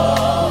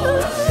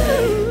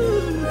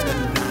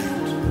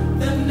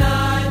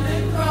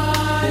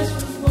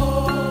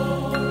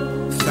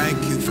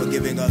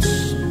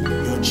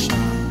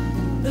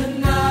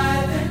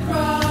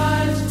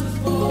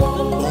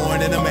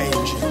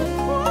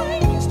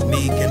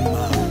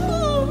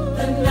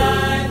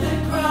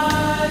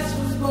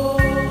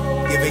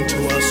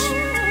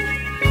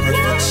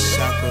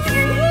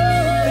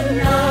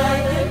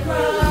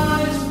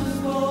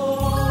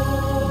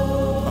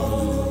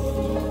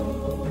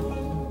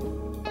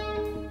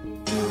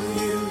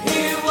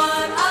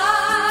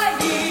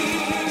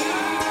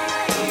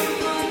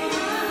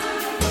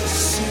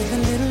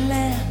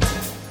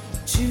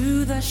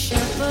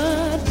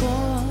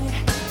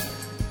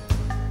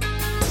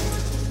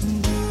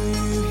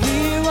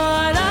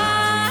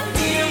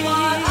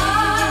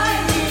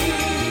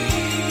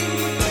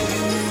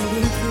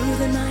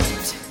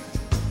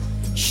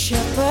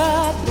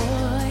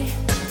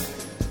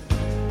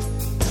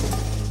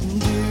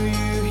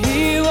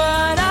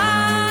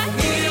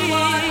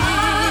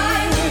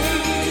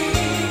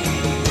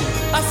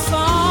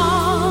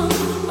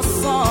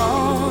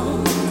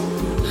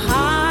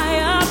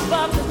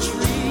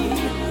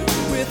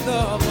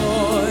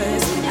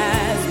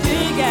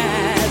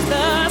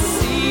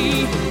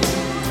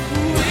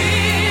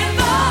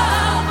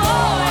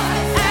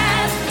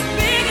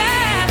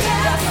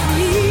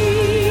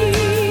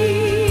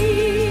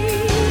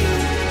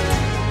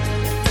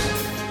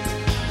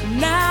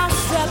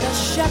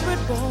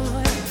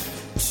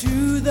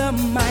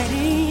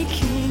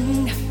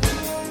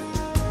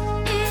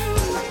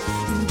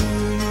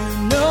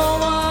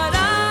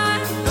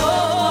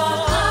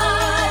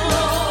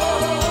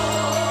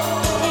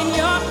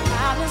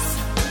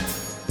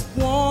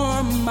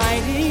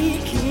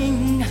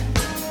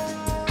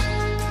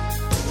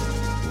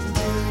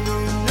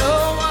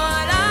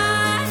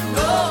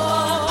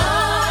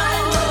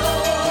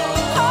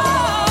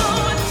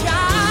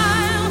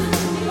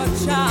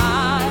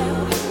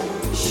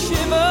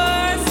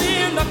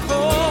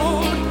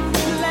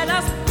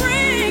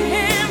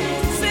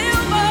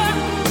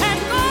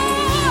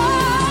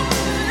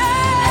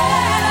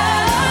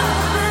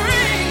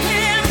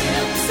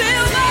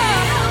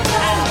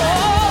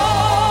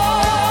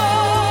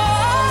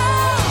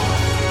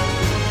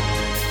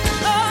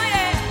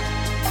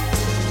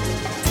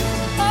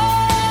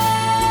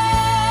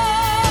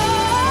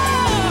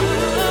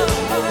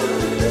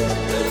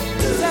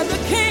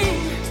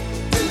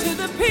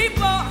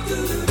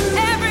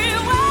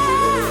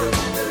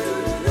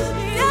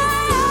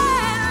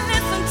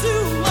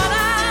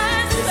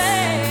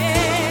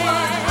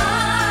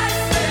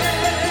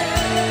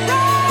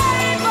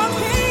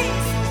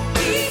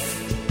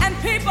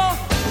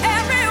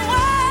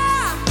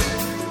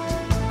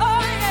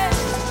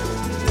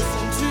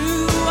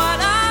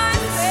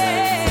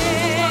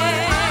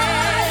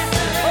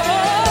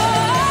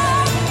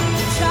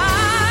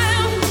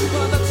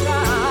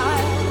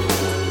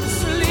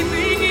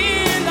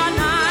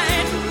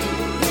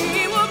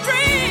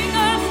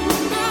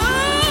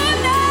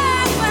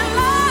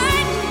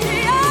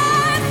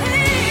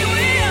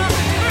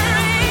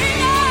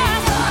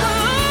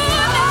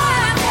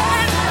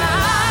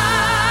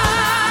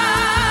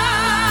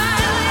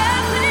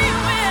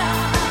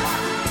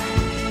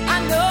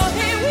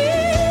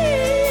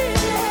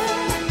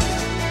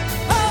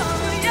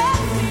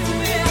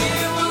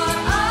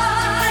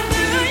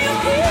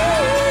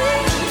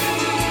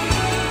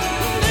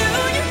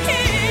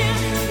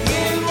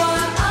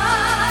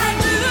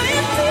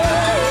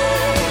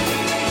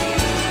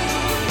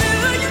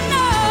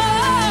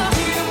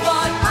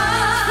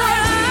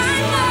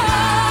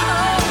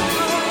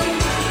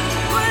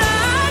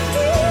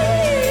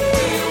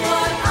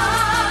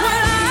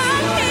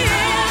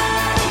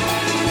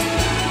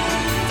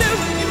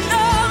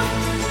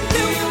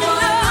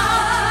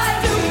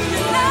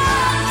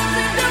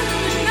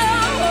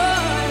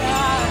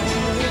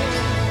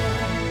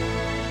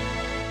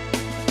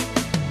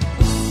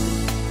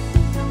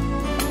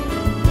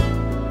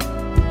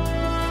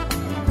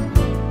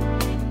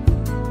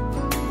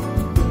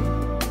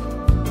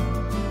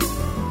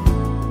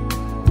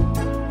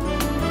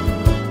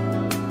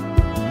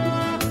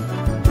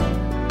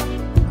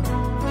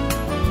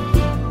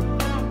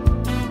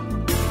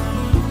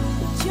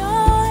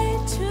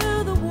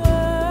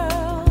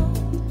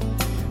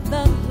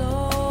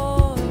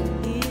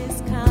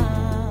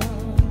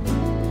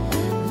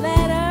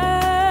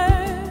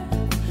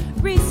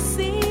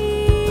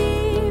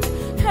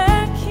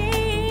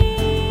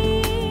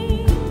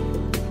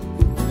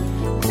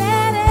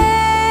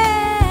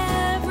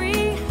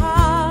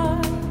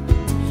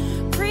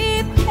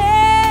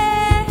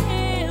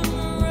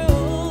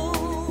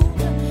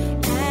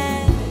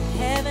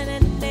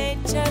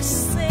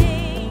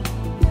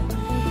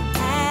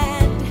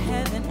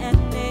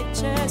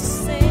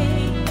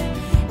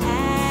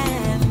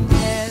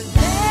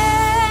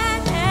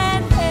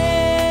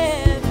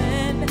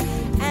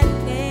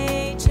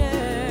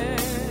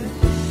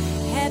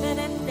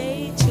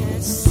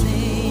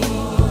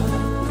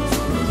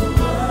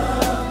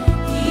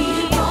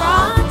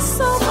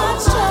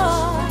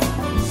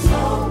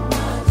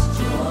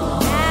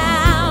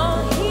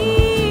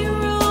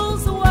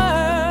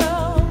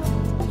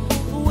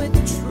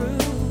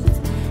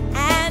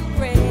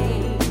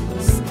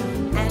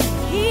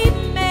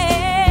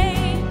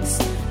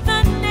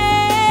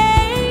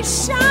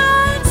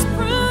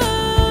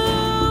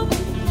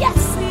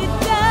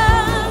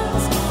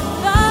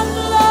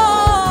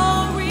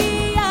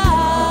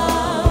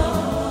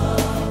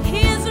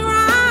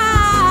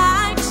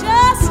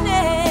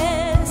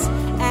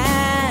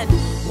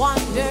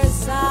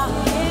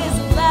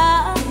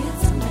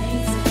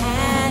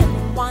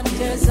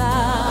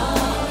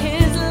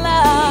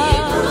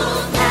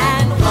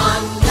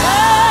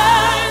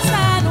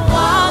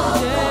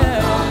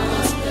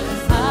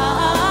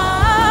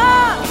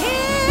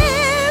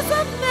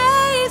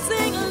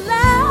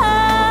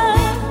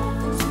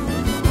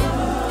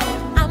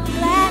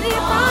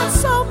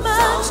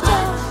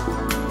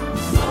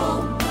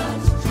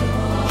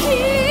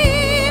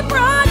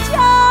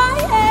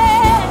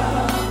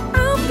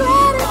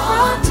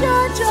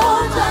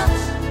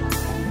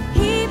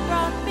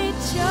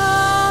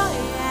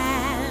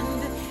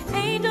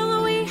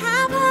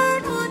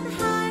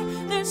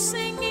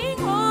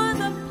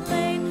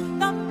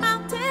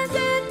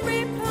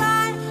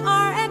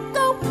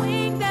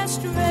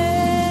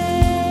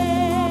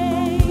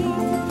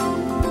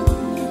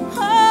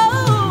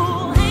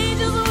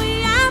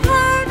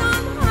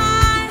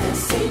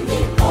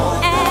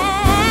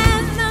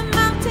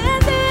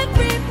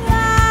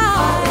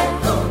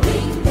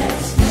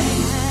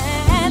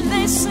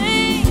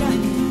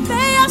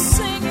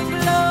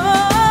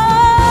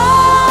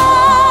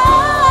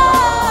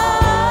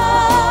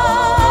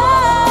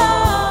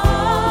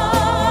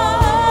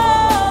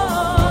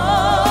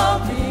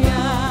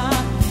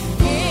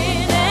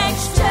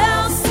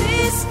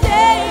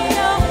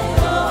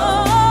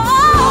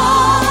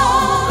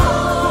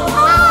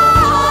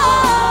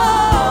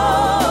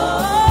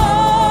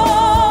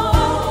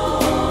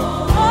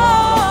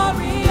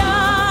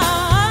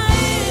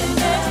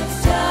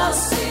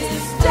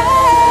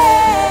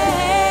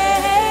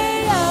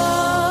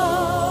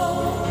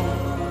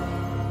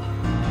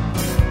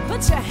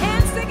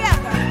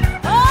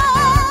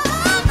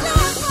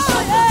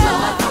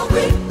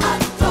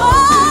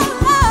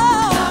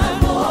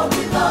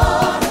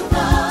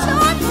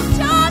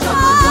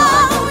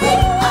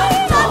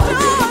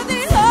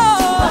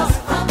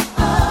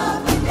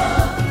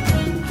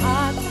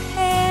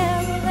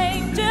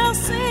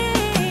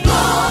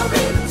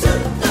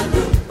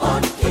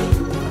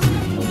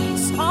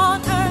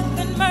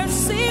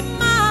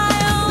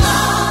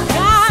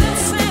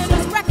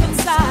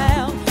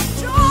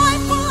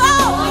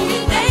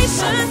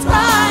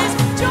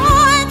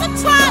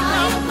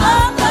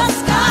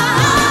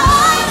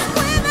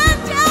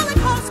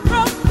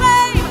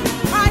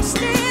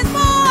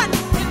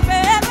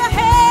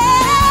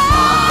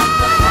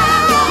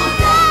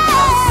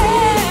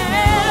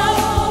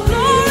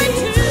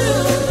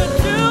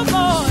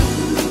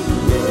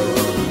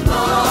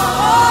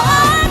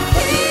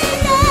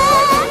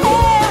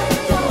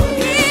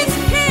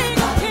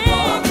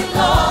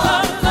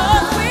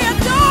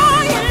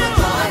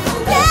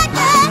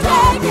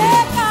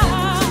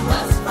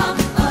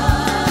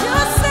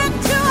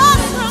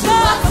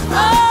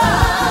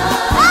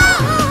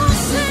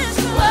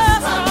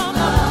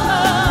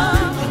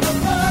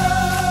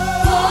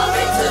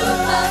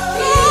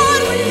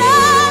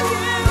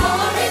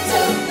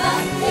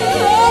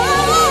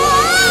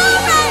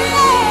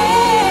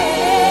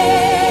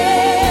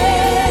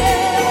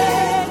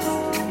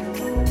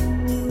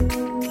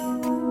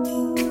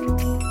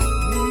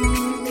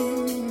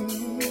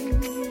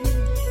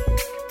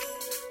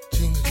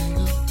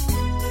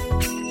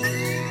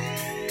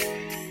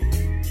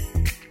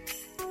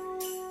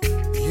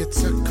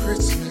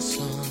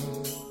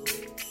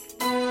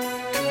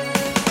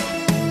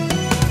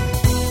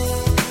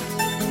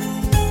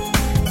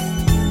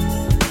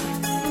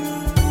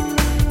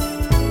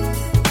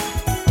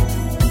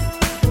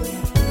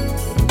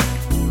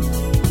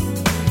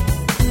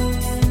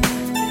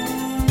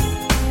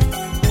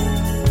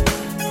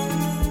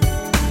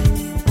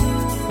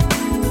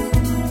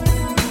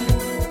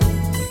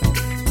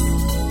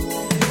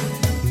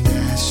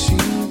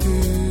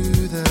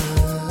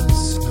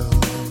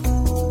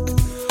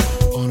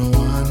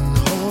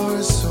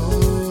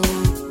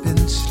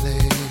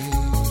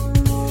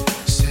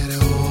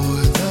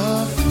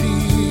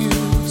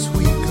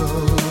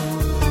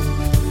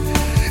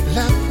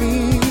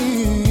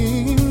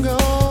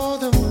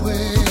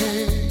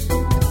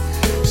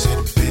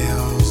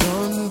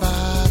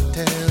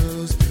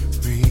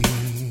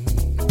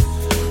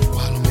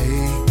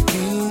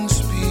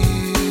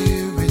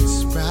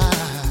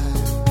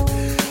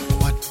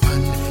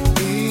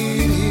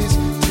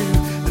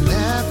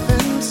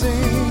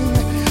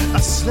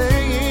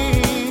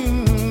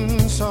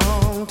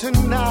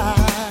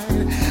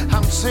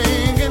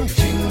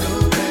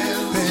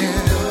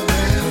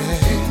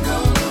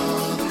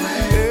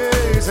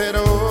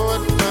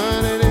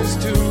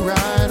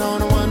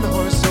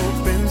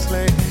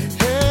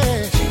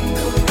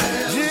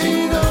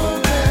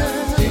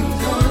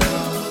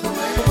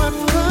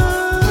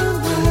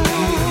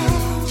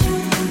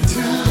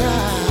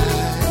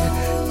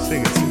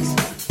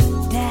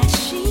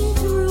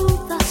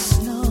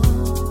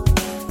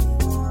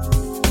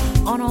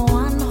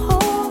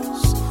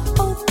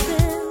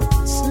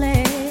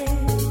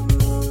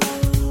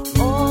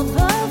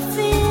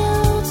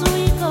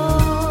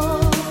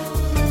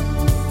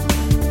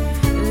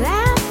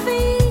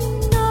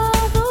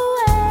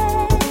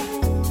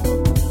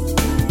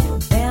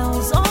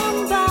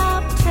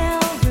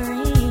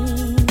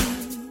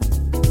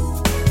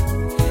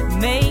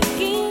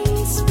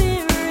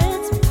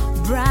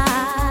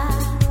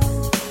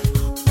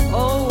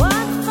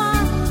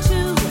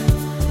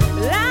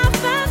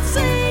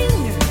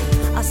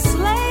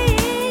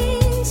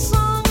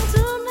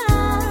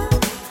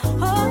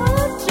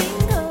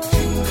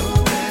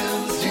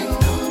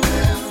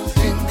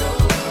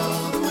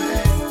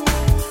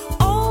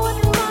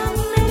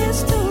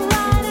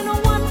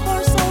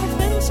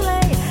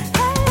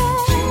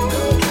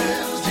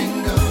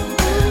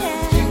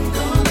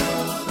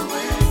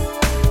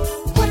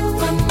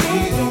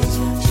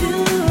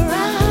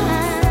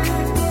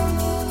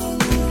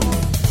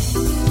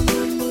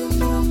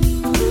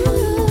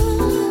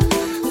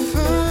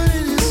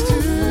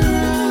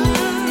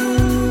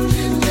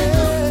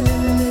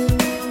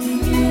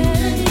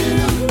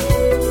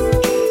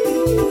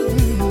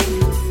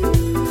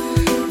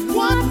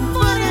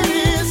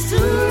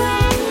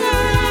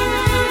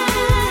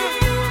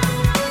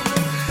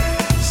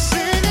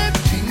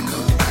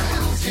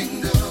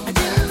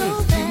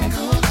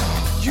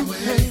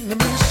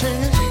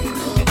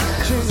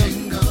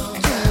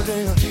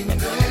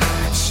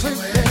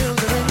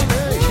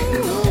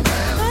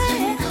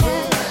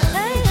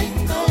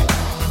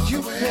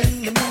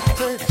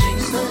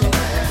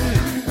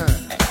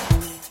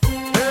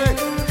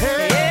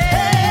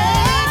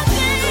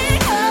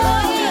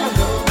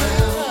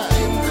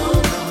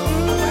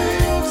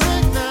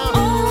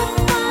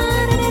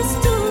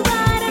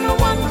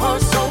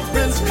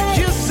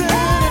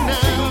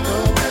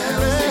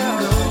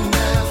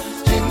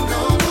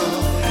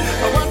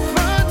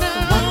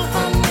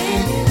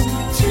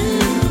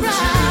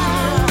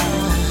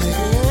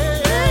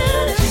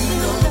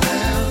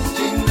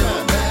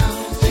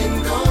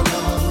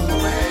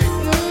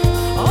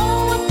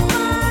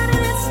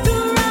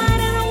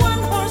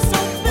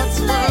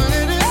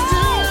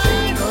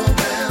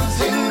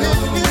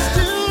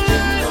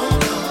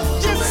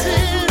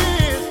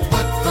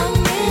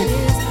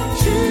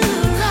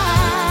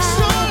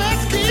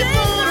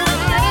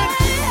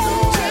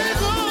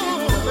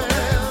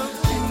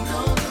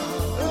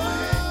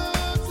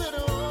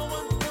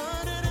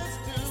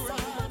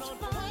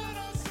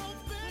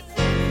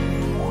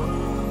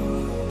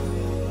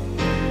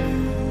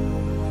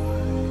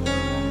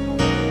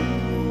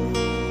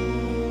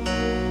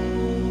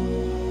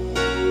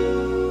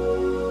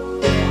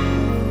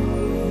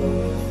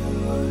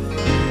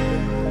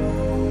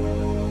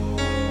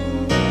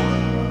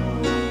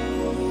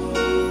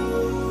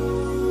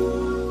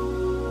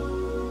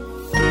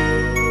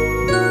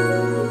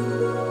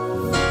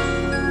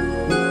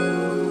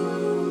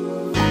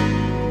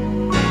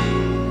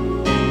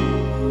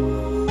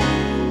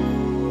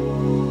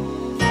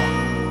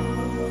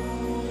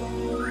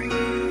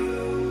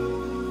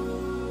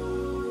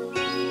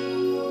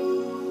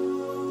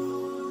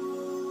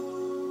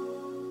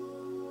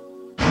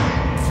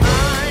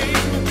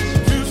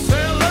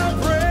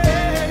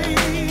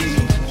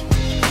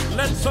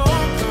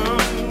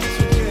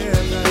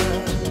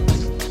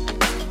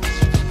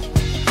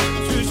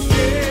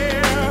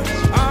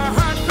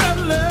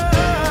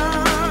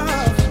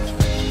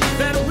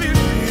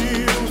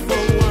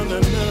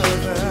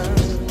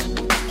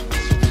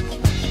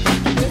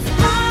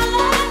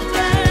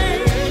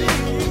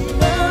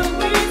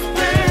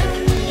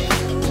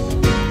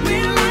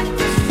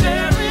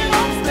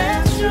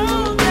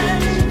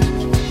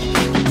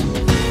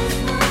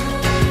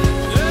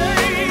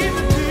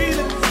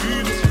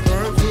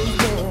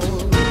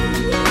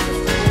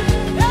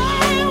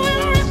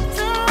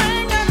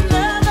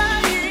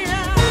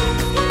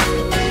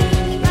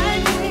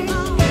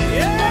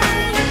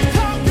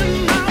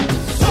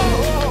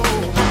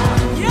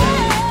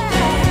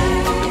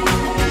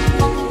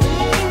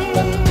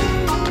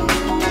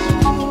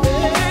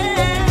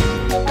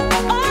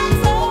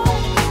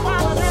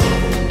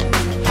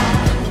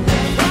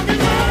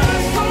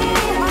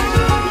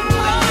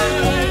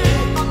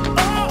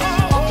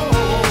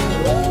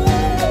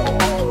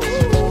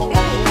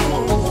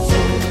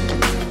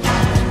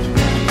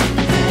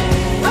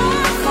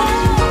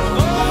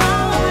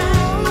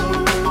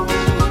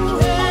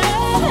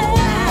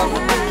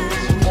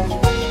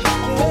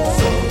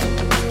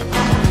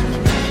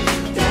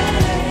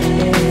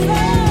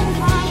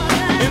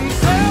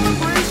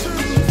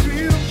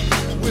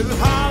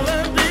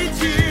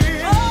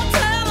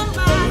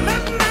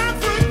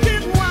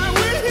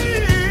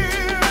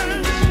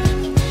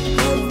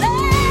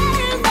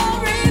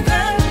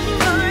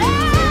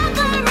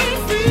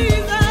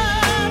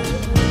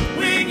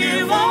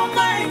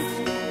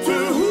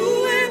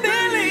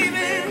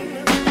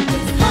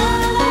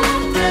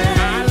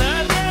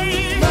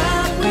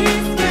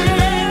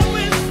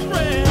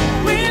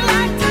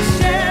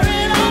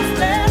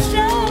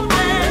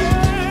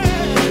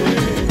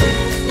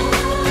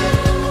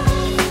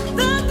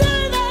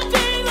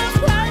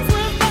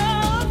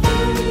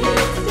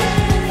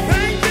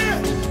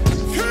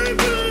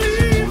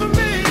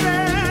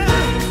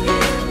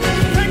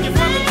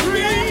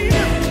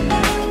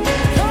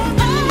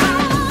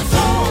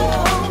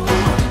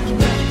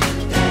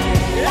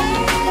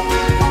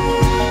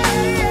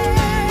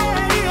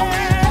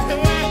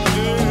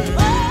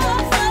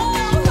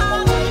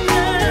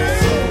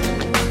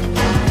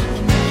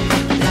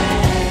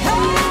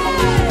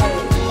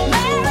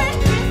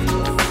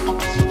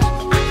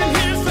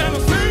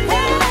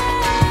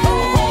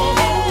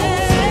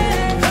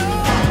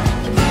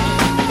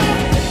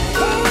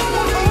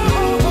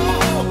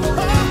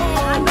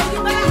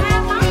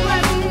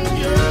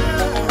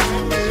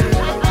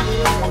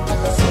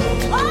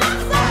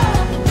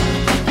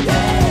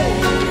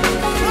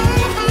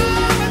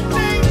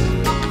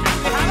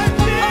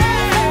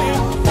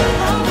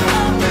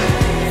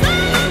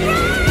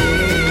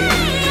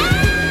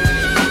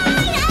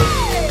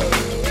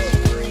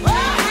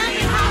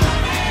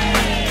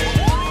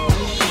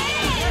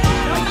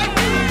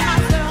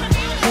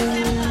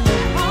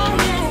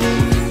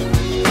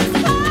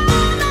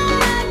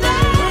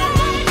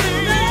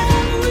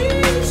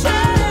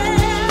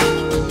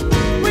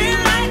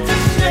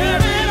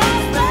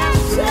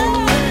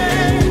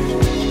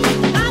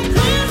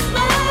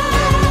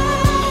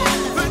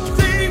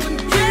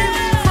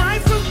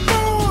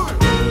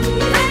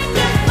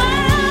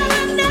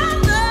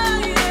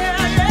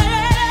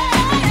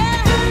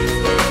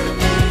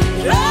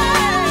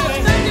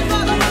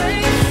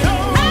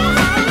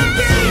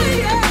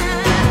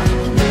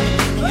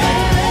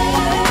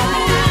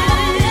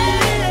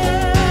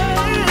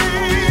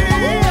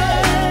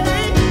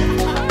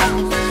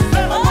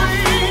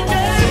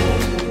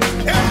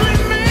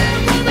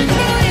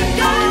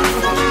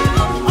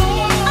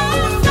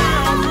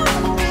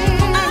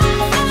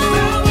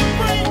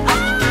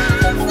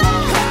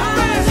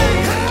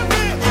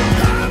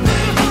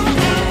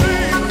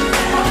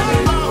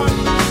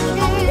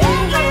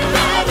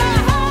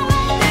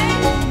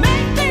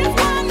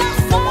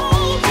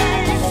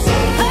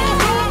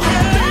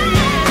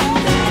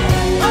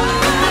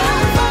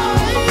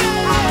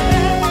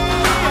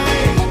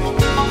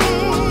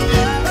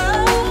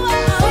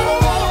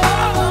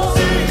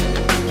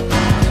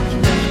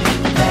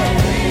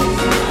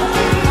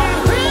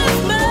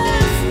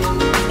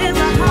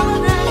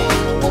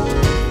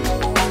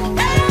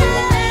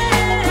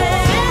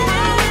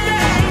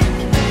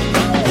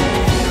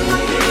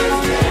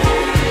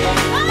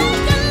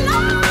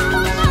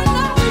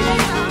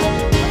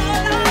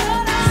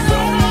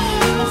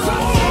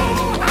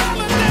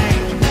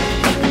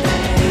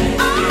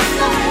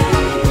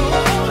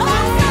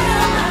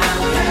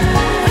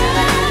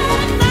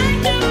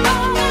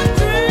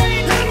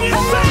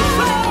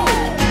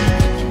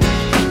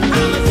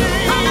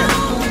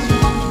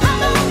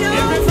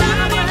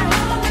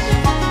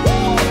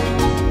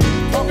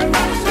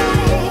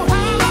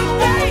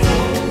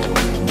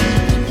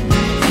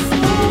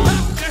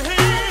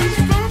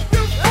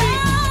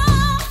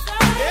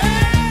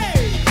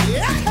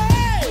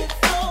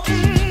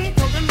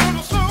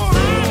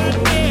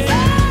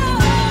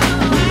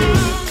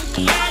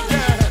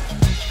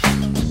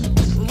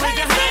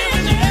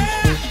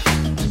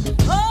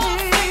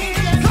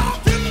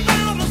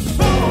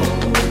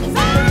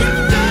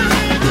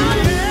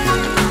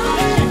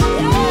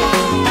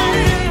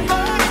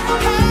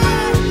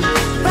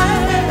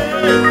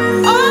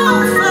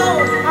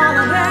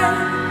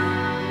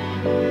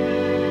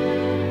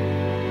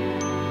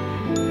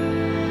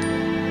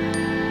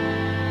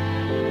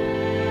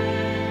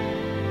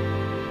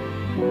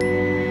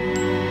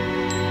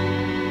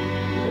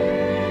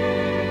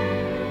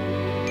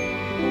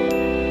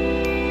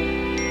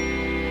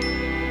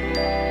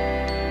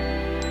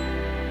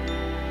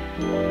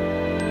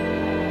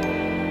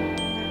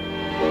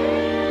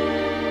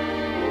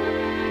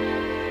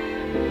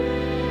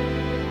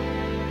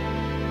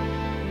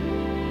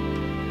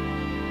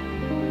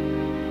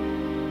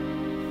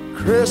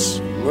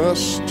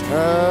Christmas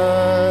time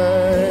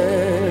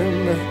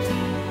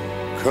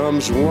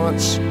comes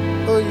once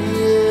a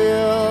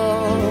year.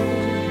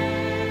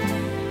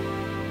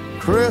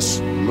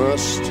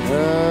 Christmas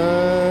time's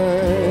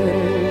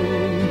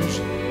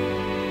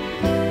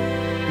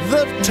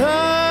the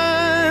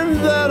time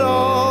that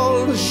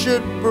all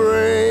should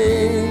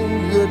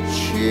bring good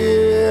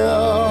cheer.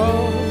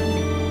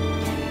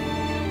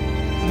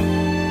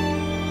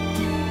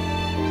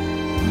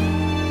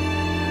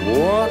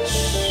 Once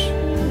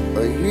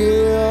a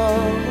year.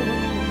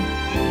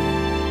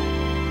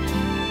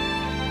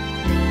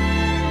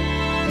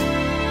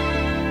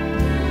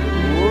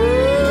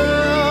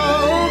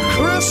 Well,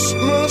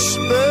 Christmas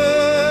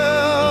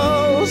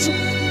bells,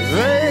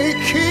 they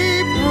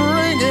keep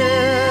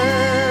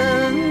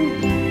ringing.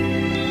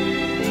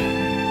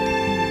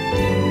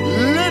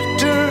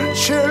 Little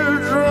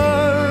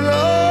children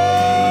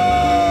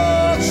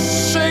are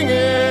singing,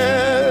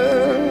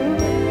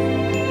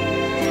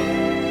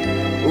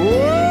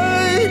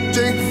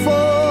 waiting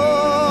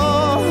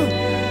for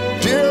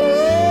dear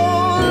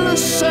old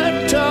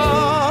Santa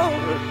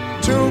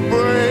to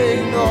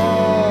bring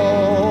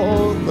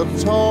all the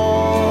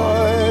toys.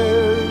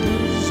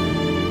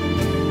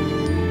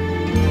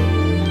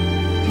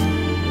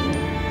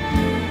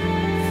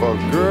 For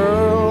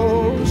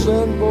girls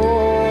and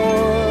boys.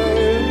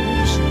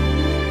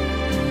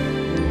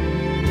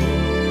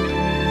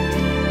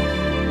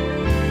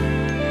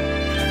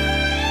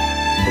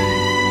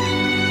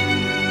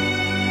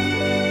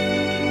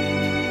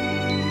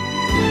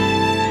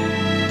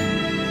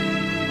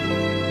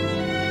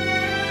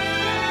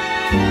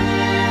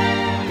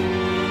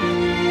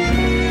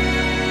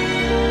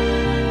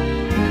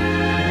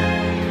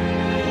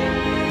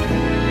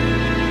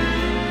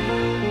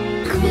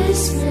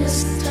 Christmas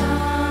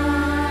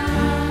time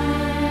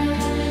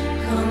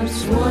comes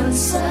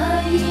once a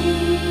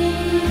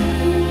year.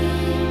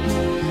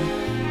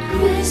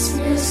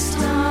 Christmas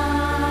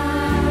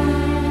time's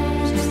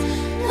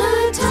the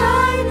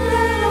time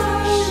that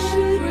all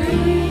should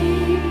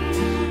bring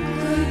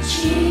good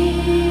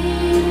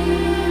cheer.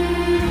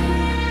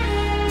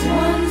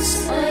 Once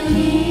a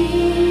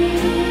year,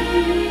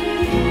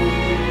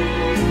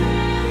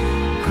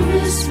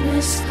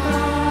 Christmas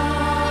cards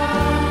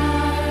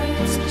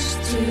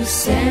to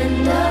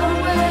send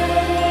away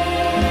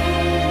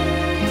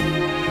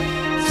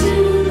to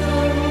the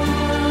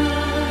ones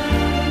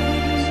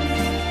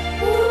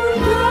who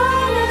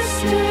gone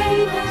astray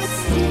but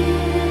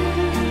still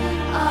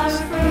are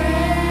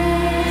friends.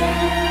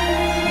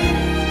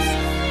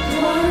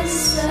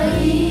 Once a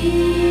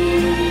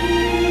year,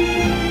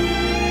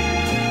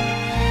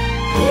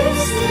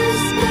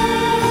 Christmas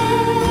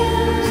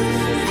bells,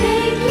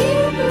 they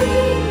keep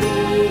ringing.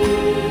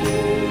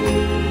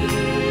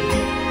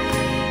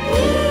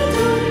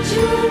 Little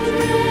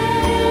children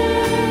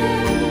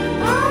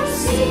are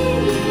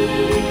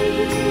singing,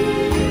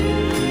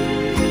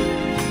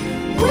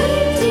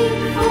 waiting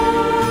for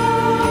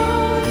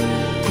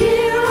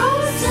dear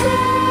old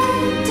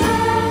Santa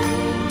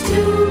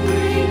to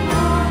bring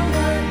all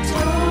the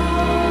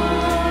toys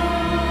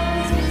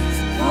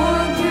for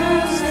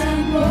girls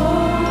and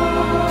boys.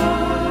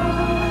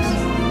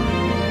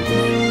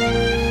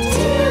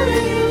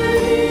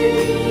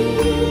 Ting-a-ling-a-ling,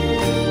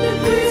 the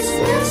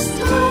Christmas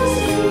toys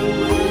will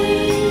bring.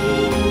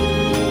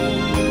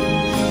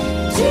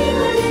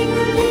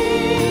 Ting-a-ling-a-ling,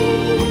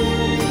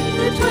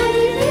 the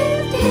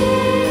 25th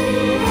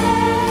year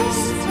has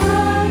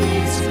come.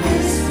 It's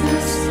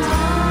Christmas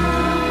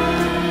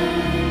time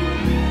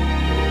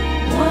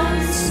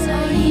once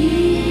a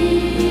year.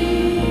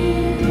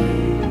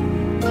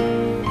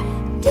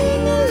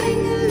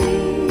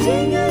 Ting-a-ling-a-ling,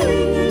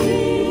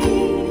 ting-a-ling-a-ling,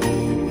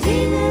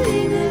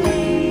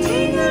 ting-a-ling-a-ling,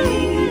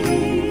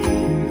 ting-a-ling-a-ling,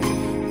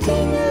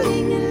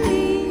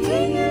 ting-a-ling-a-ling,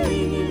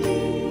 ting-a-ling-a-ling.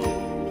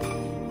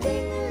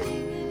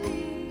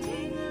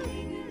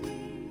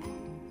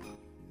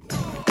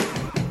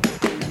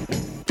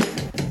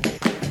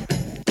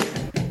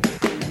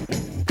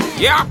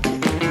 Yeah.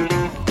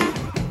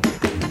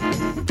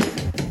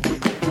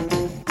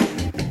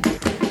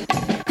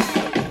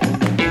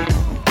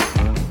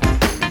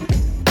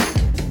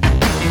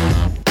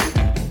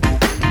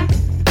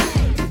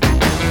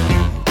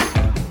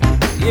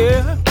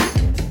 Yeah,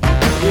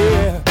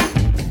 yeah,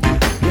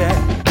 yeah.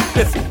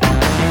 Listen.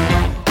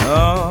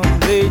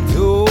 They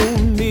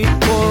told me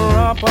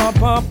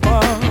pa-ra-pa-pa-pa,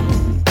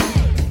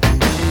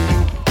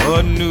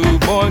 a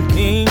newborn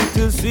king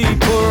to see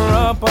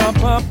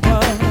pa-ra-pa-pa-pa.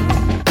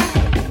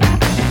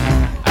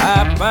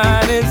 I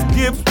find his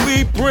gifts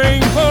we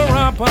bring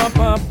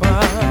pa-ra-pa-pa-pa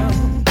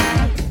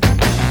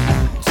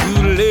to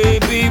lay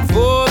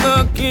before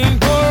the king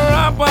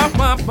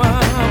pa-ra-pa-pa-pa,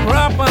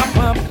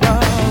 ra-pa-pa-pa,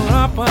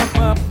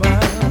 ra-pa-pa-pa.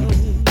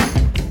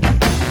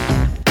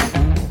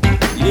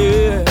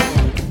 Yeah.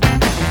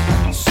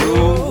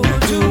 So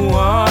to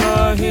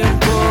honor him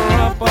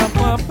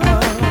pa-ra-pa-pa-pa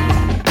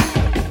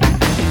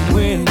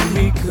when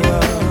he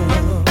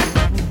comes.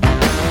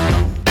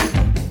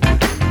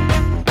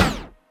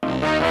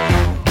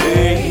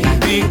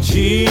 Baby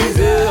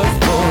Jesus,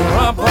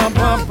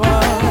 pa-ra-pa-pa-pa.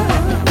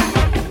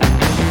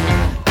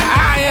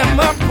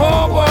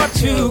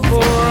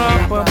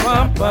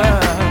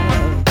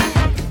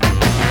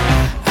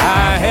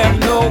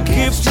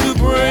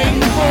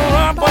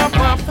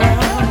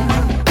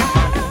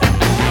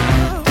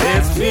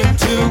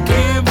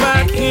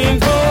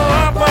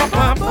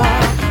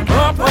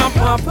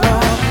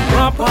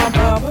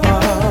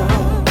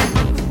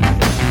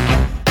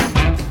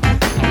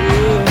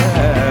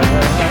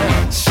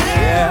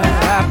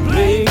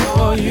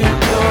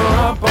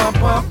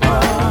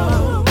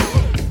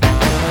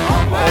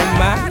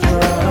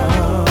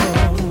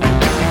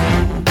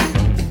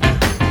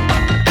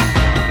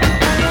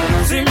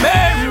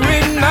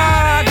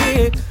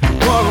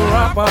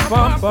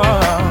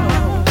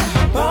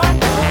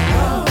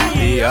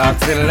 The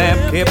oxen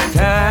lamp kept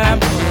time.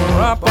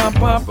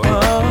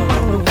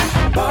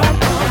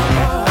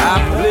 I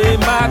play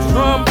my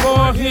drum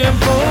for him.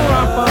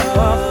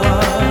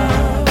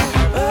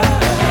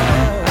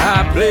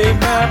 I play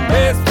my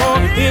bass for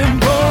him.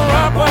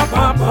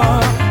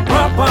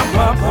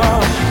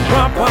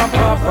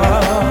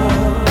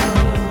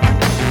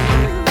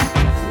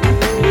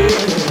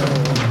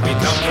 We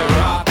come to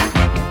rock,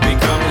 we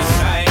come to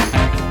sing,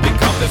 we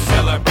come to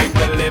celebrate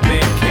the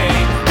living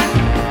King.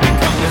 We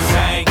come to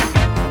sing,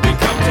 we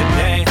come to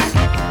dance,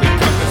 we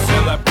come to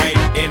celebrate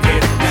in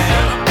His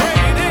name.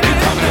 We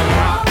come to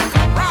rock,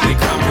 we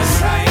come to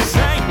sing,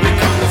 we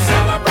come to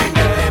celebrate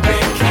the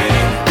living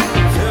King.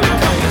 We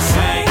come to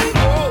sing,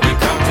 we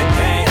come to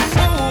dance,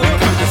 we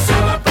come to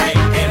celebrate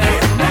in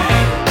His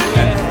name.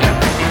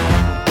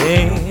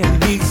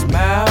 And He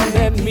smiled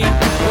at me.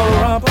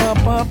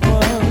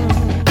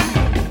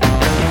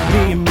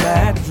 Me and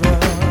my drum.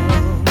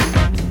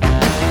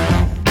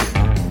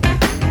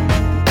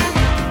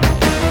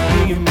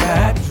 Me and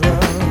my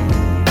drum.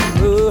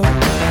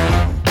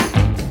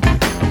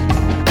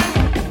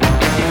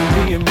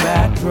 Me and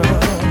my drum.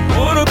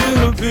 Wanna be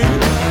the king.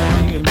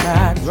 Me and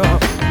my drum.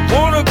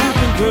 Wanna be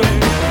the king.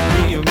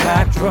 Me and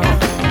my drum.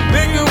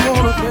 Make you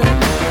wanna be.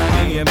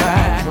 Me and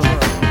my drum.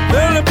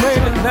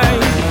 Celebrate the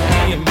night.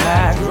 Me and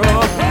my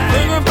drum.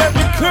 Think about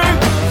the king.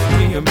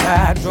 Me and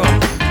my drum.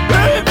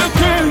 Baby the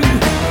king.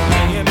 Me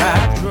and my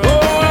drum. Oh,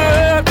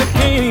 the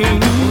king.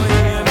 Me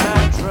and my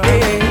drum.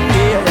 Yeah,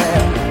 yeah.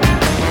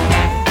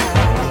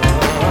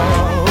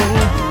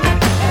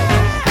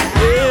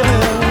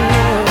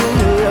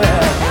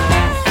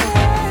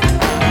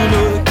 You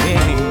know the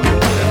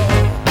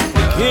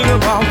king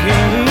of all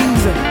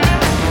kings.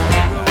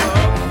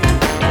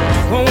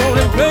 Go on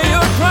and play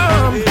your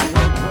drum.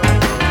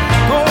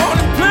 Go on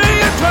and play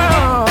your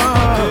drum.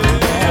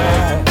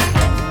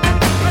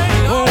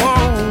 Go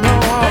on, go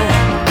on.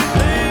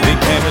 We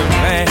came to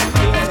play,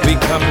 we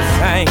come to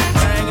sing,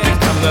 we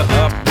come to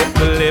uplift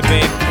the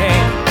living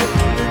King.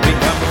 We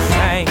come to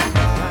sing,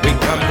 we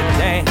come to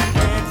dance,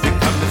 we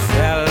come to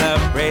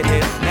celebrate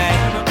His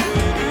name.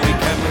 We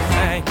come to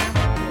sing,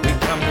 we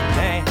come to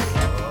dance,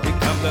 we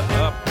come to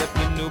uplift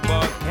the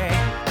newborn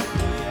King.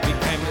 We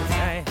came to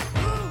sing,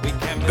 we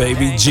came to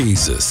Baby dance.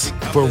 Jesus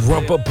for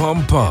Rumpa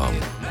Pum Pum.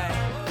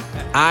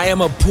 I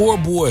am a poor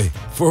boy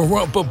for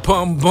Rumpa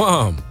Pum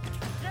Pum.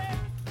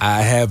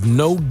 I have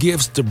no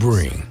gifts to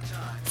bring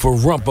for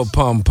Rumpa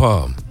Pum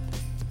Pum.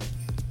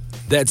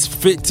 That's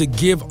fit to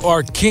give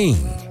our King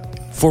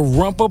for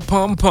Rumpa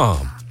Pum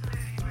Pum.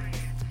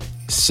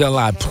 Shall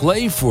I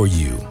play for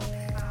you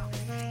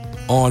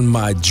on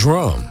my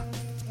drum?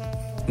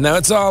 Now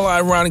it's all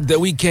ironic that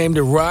we came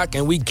to rock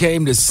and we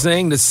came to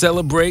sing to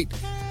celebrate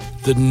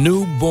the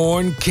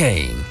newborn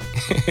King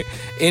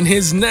in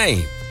His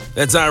name.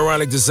 That's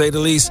ironic to say the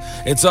least.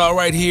 It's all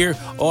right here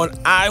on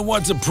I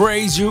Want to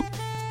Praise You.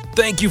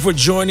 Thank you for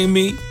joining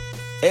me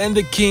and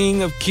the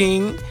King of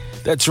King.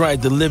 That's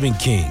right, the living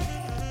King.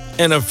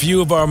 And a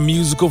few of our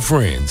musical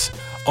friends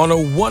on a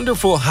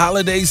wonderful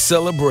holiday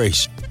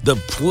celebration. The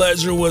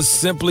pleasure was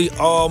simply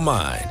all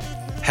mine.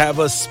 Have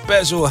a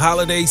special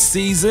holiday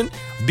season.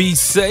 Be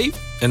safe,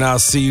 and I'll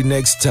see you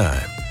next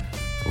time.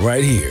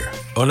 Right here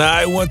on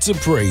I Want to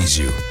Praise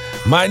You.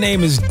 My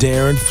name is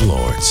Darren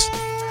Florence.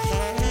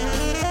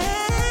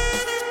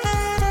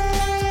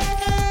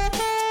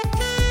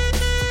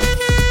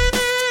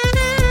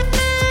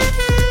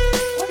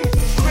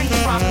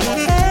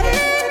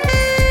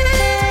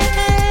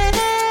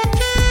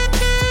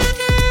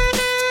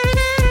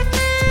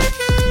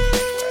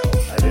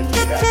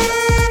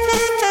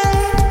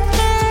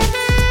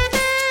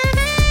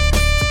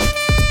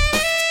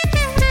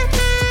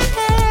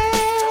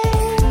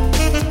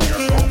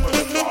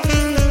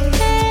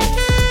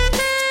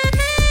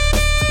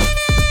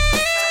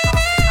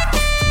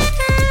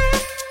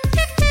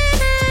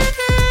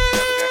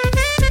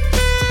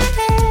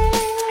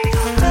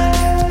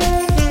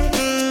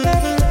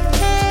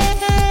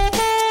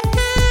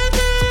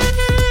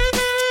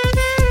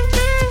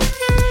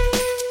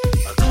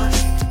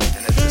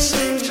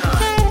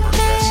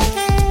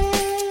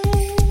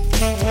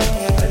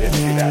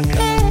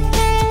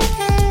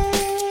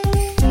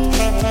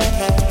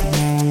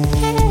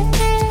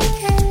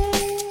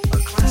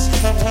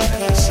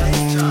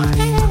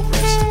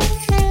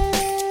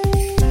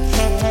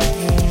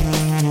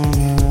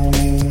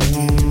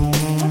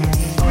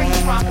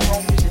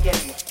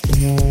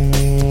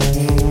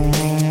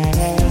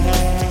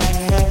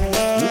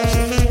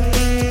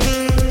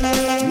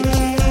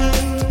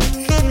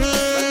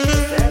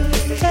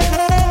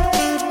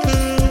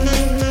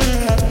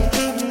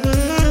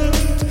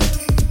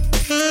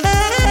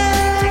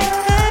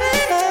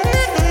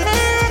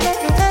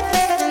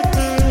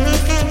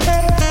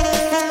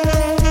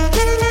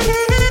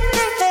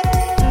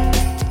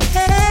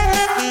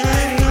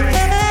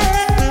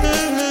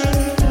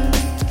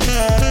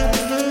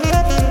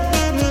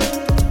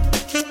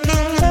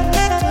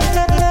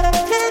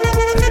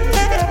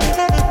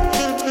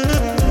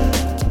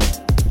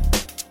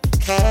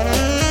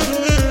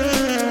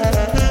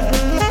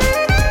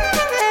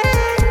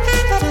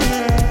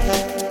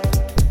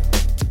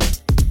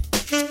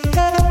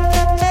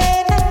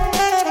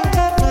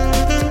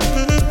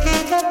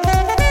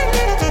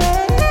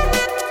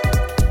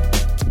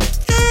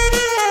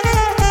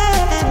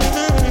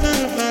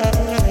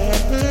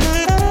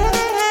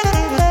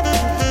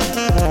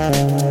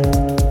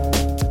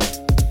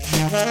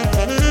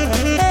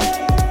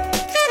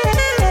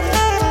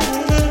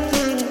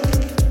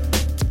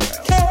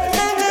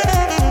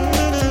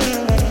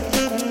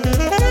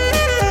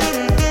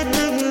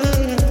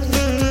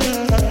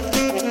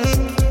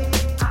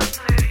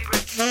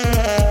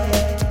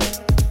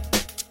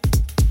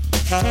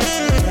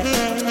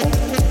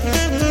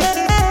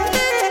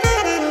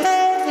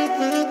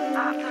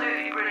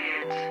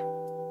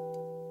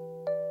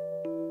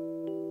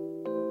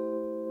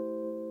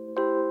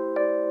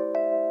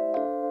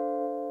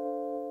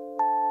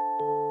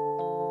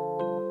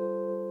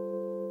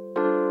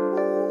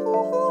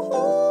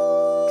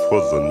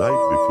 'Twas the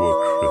night before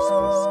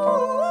Christmas,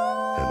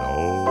 and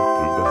all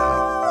through the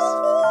house,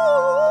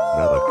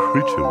 not a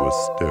creature was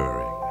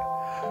stirring,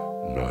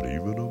 not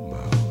even a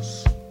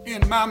mouse.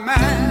 In my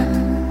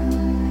mind,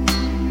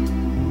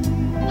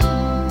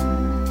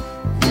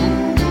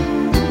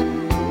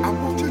 I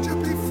want you to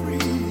be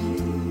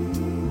free.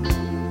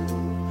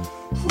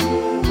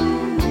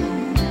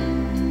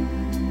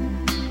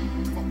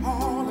 For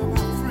all of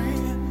my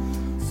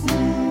friends,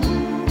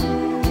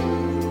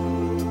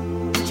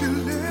 would you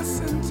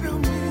listen to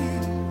me?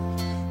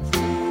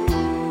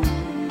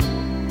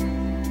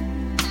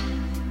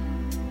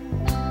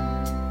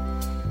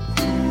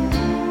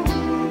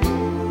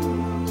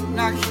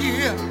 Now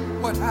hear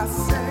what I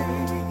say.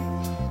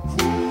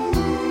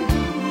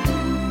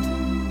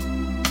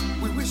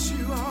 We wish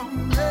you all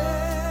Merry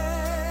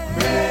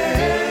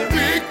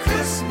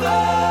Christmas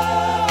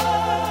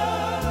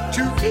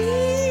to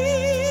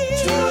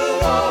each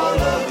all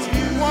of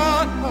you,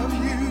 one of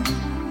you.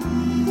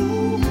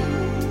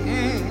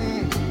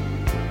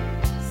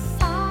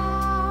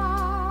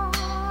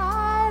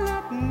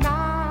 Silent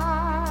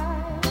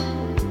night,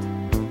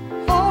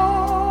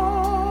 holy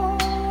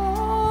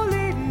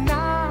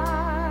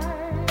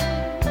night,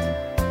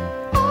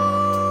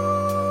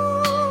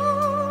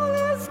 all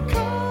is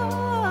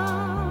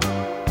calm,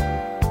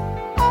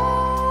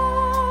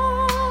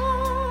 all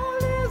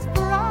is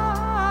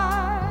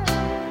bright.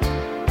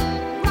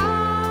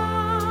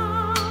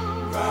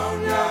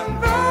 Round young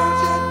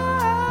virgin,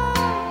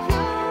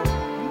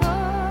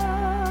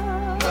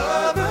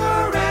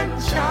 mother and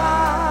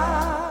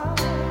child,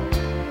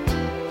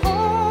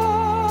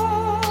 holy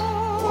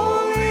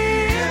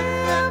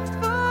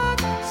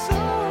infant,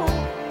 so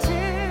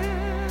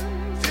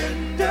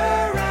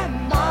tender and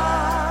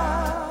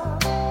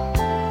mild,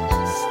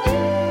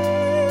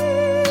 sleep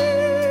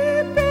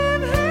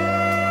in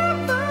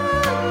heavenly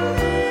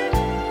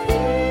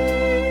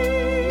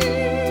peace.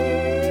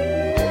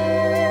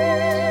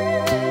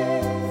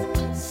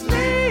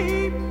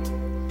 Sleep,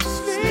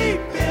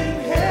 sleep in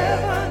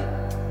heaven,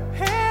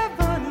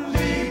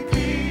 heavenly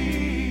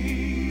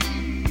peace.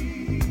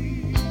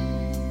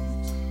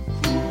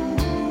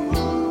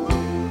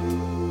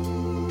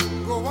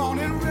 Go on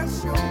and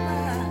rest your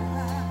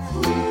mind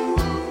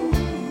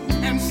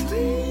and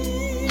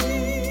sleep.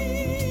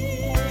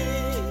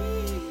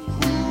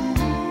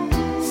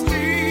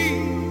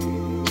 Sleep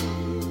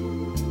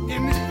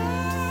in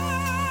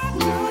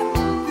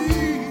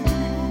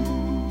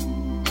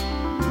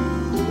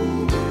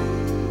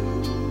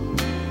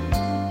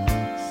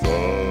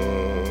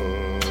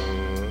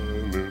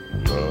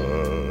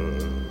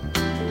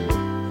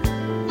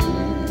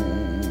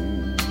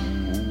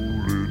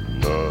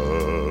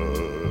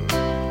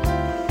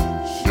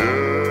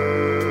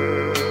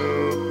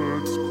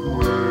Shepherds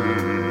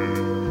quail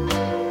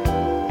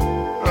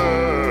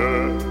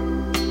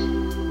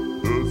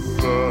at the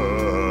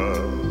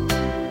sound,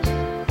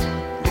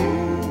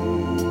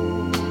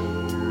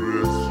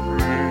 glorious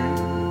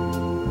streams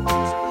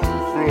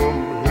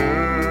from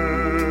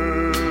heaven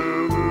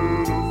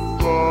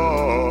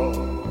afar,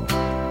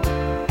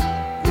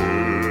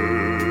 heavenly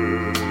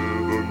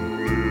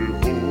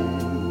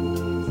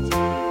hosts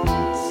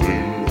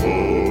sing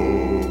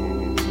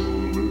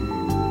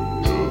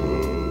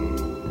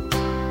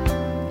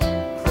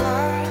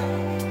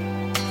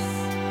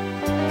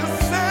the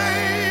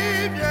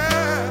Savior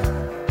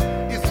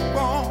is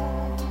born.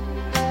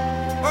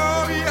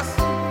 Oh yes,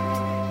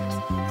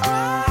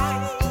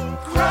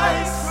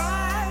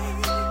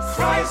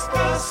 Christ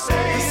the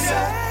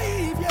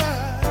Savior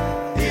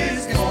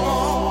is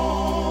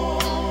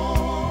born.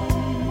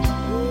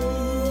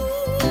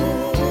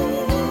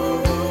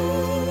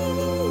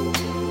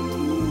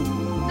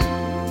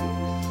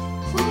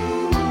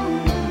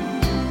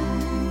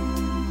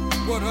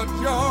 What a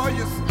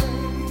joyous day.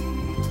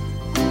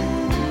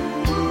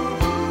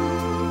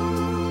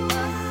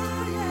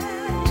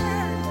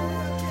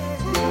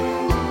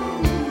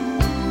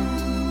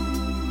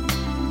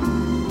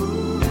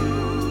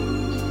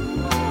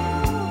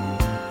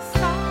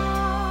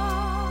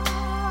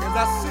 As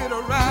I sit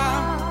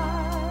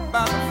around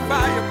by the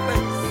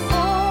fireplace,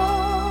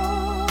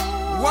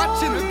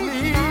 watching the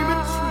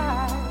gleaming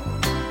tree.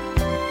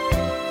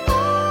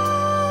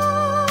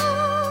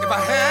 If I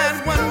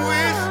had one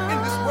wish in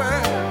this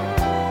world,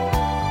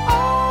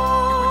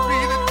 it would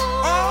be that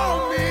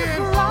all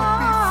men would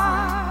be free.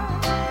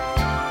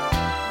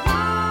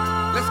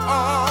 Let's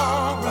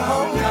all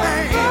hold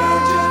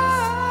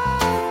hands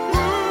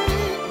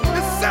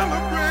and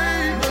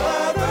celebrate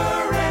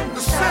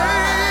the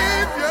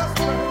Savior's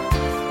birth.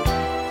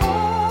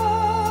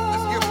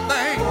 Let's give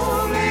thanks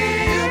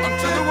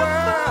unto the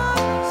world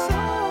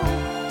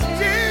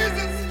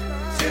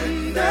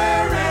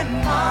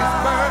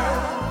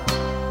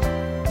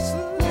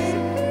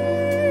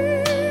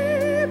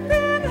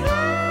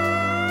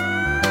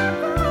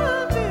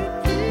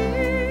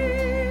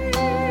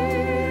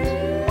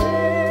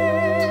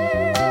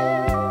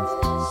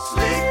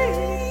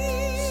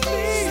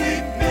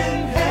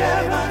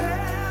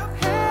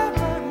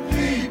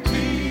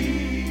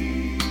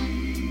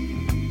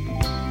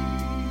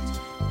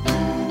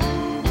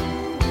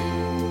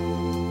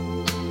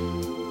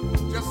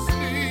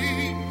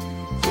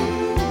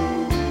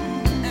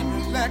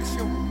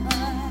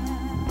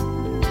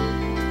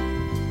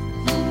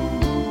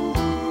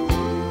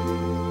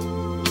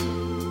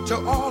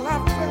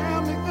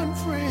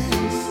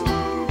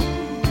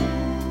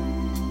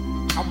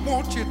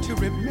you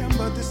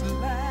remember this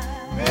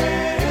line.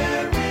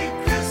 Merry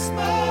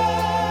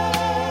Christmas.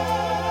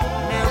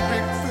 Merry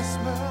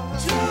Christmas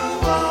to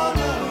all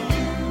of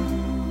you.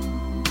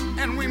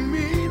 and we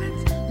mean it.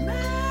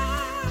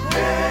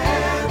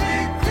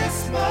 Merry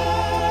Christmas.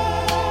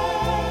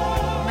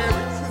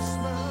 Merry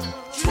Christmas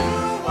to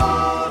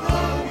all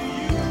of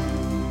you.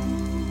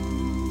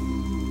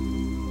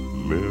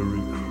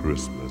 Merry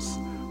Christmas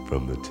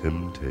from the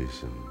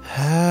Temptations.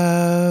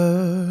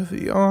 Have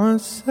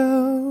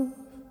yourself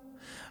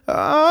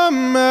a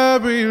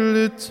merry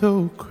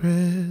little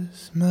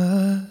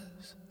Christmas.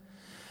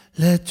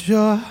 Let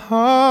your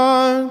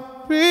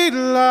heart be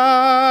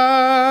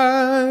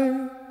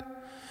light.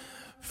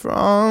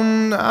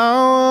 From now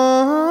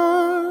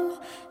on,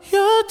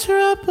 your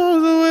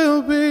troubles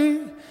will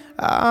be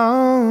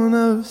out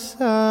of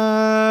sight.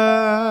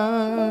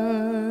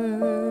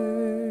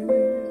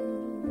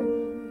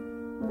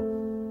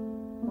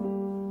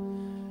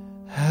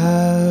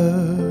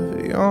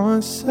 Have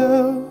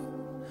yourself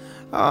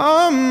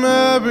a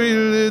merry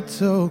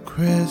little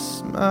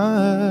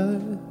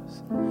Christmas.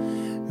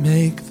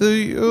 Make the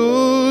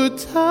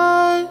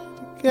Yuletide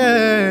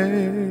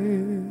gay.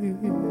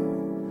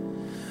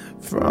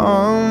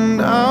 From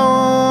now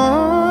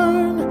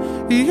on,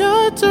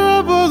 your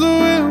troubles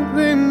will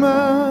be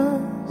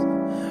miles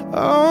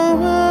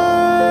away.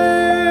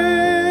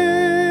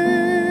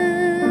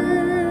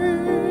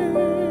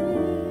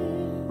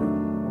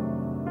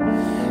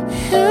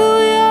 Here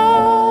we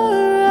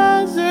are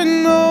as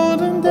in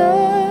olden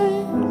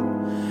days,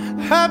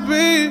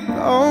 happy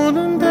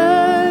golden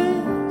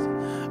days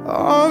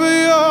of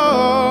yore.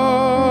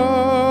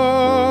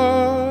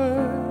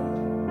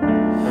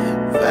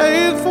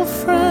 Faithful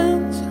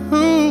friends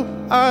who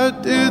are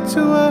dear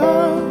to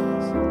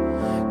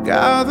us,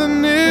 gather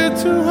near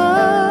to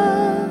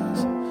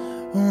us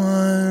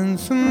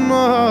once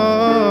more.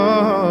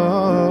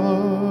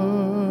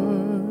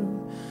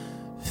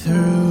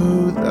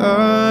 Through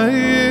the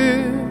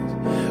years,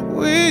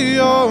 we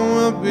all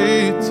will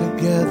be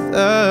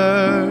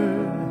together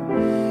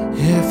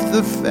if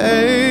the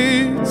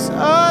fates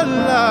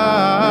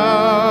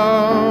allow.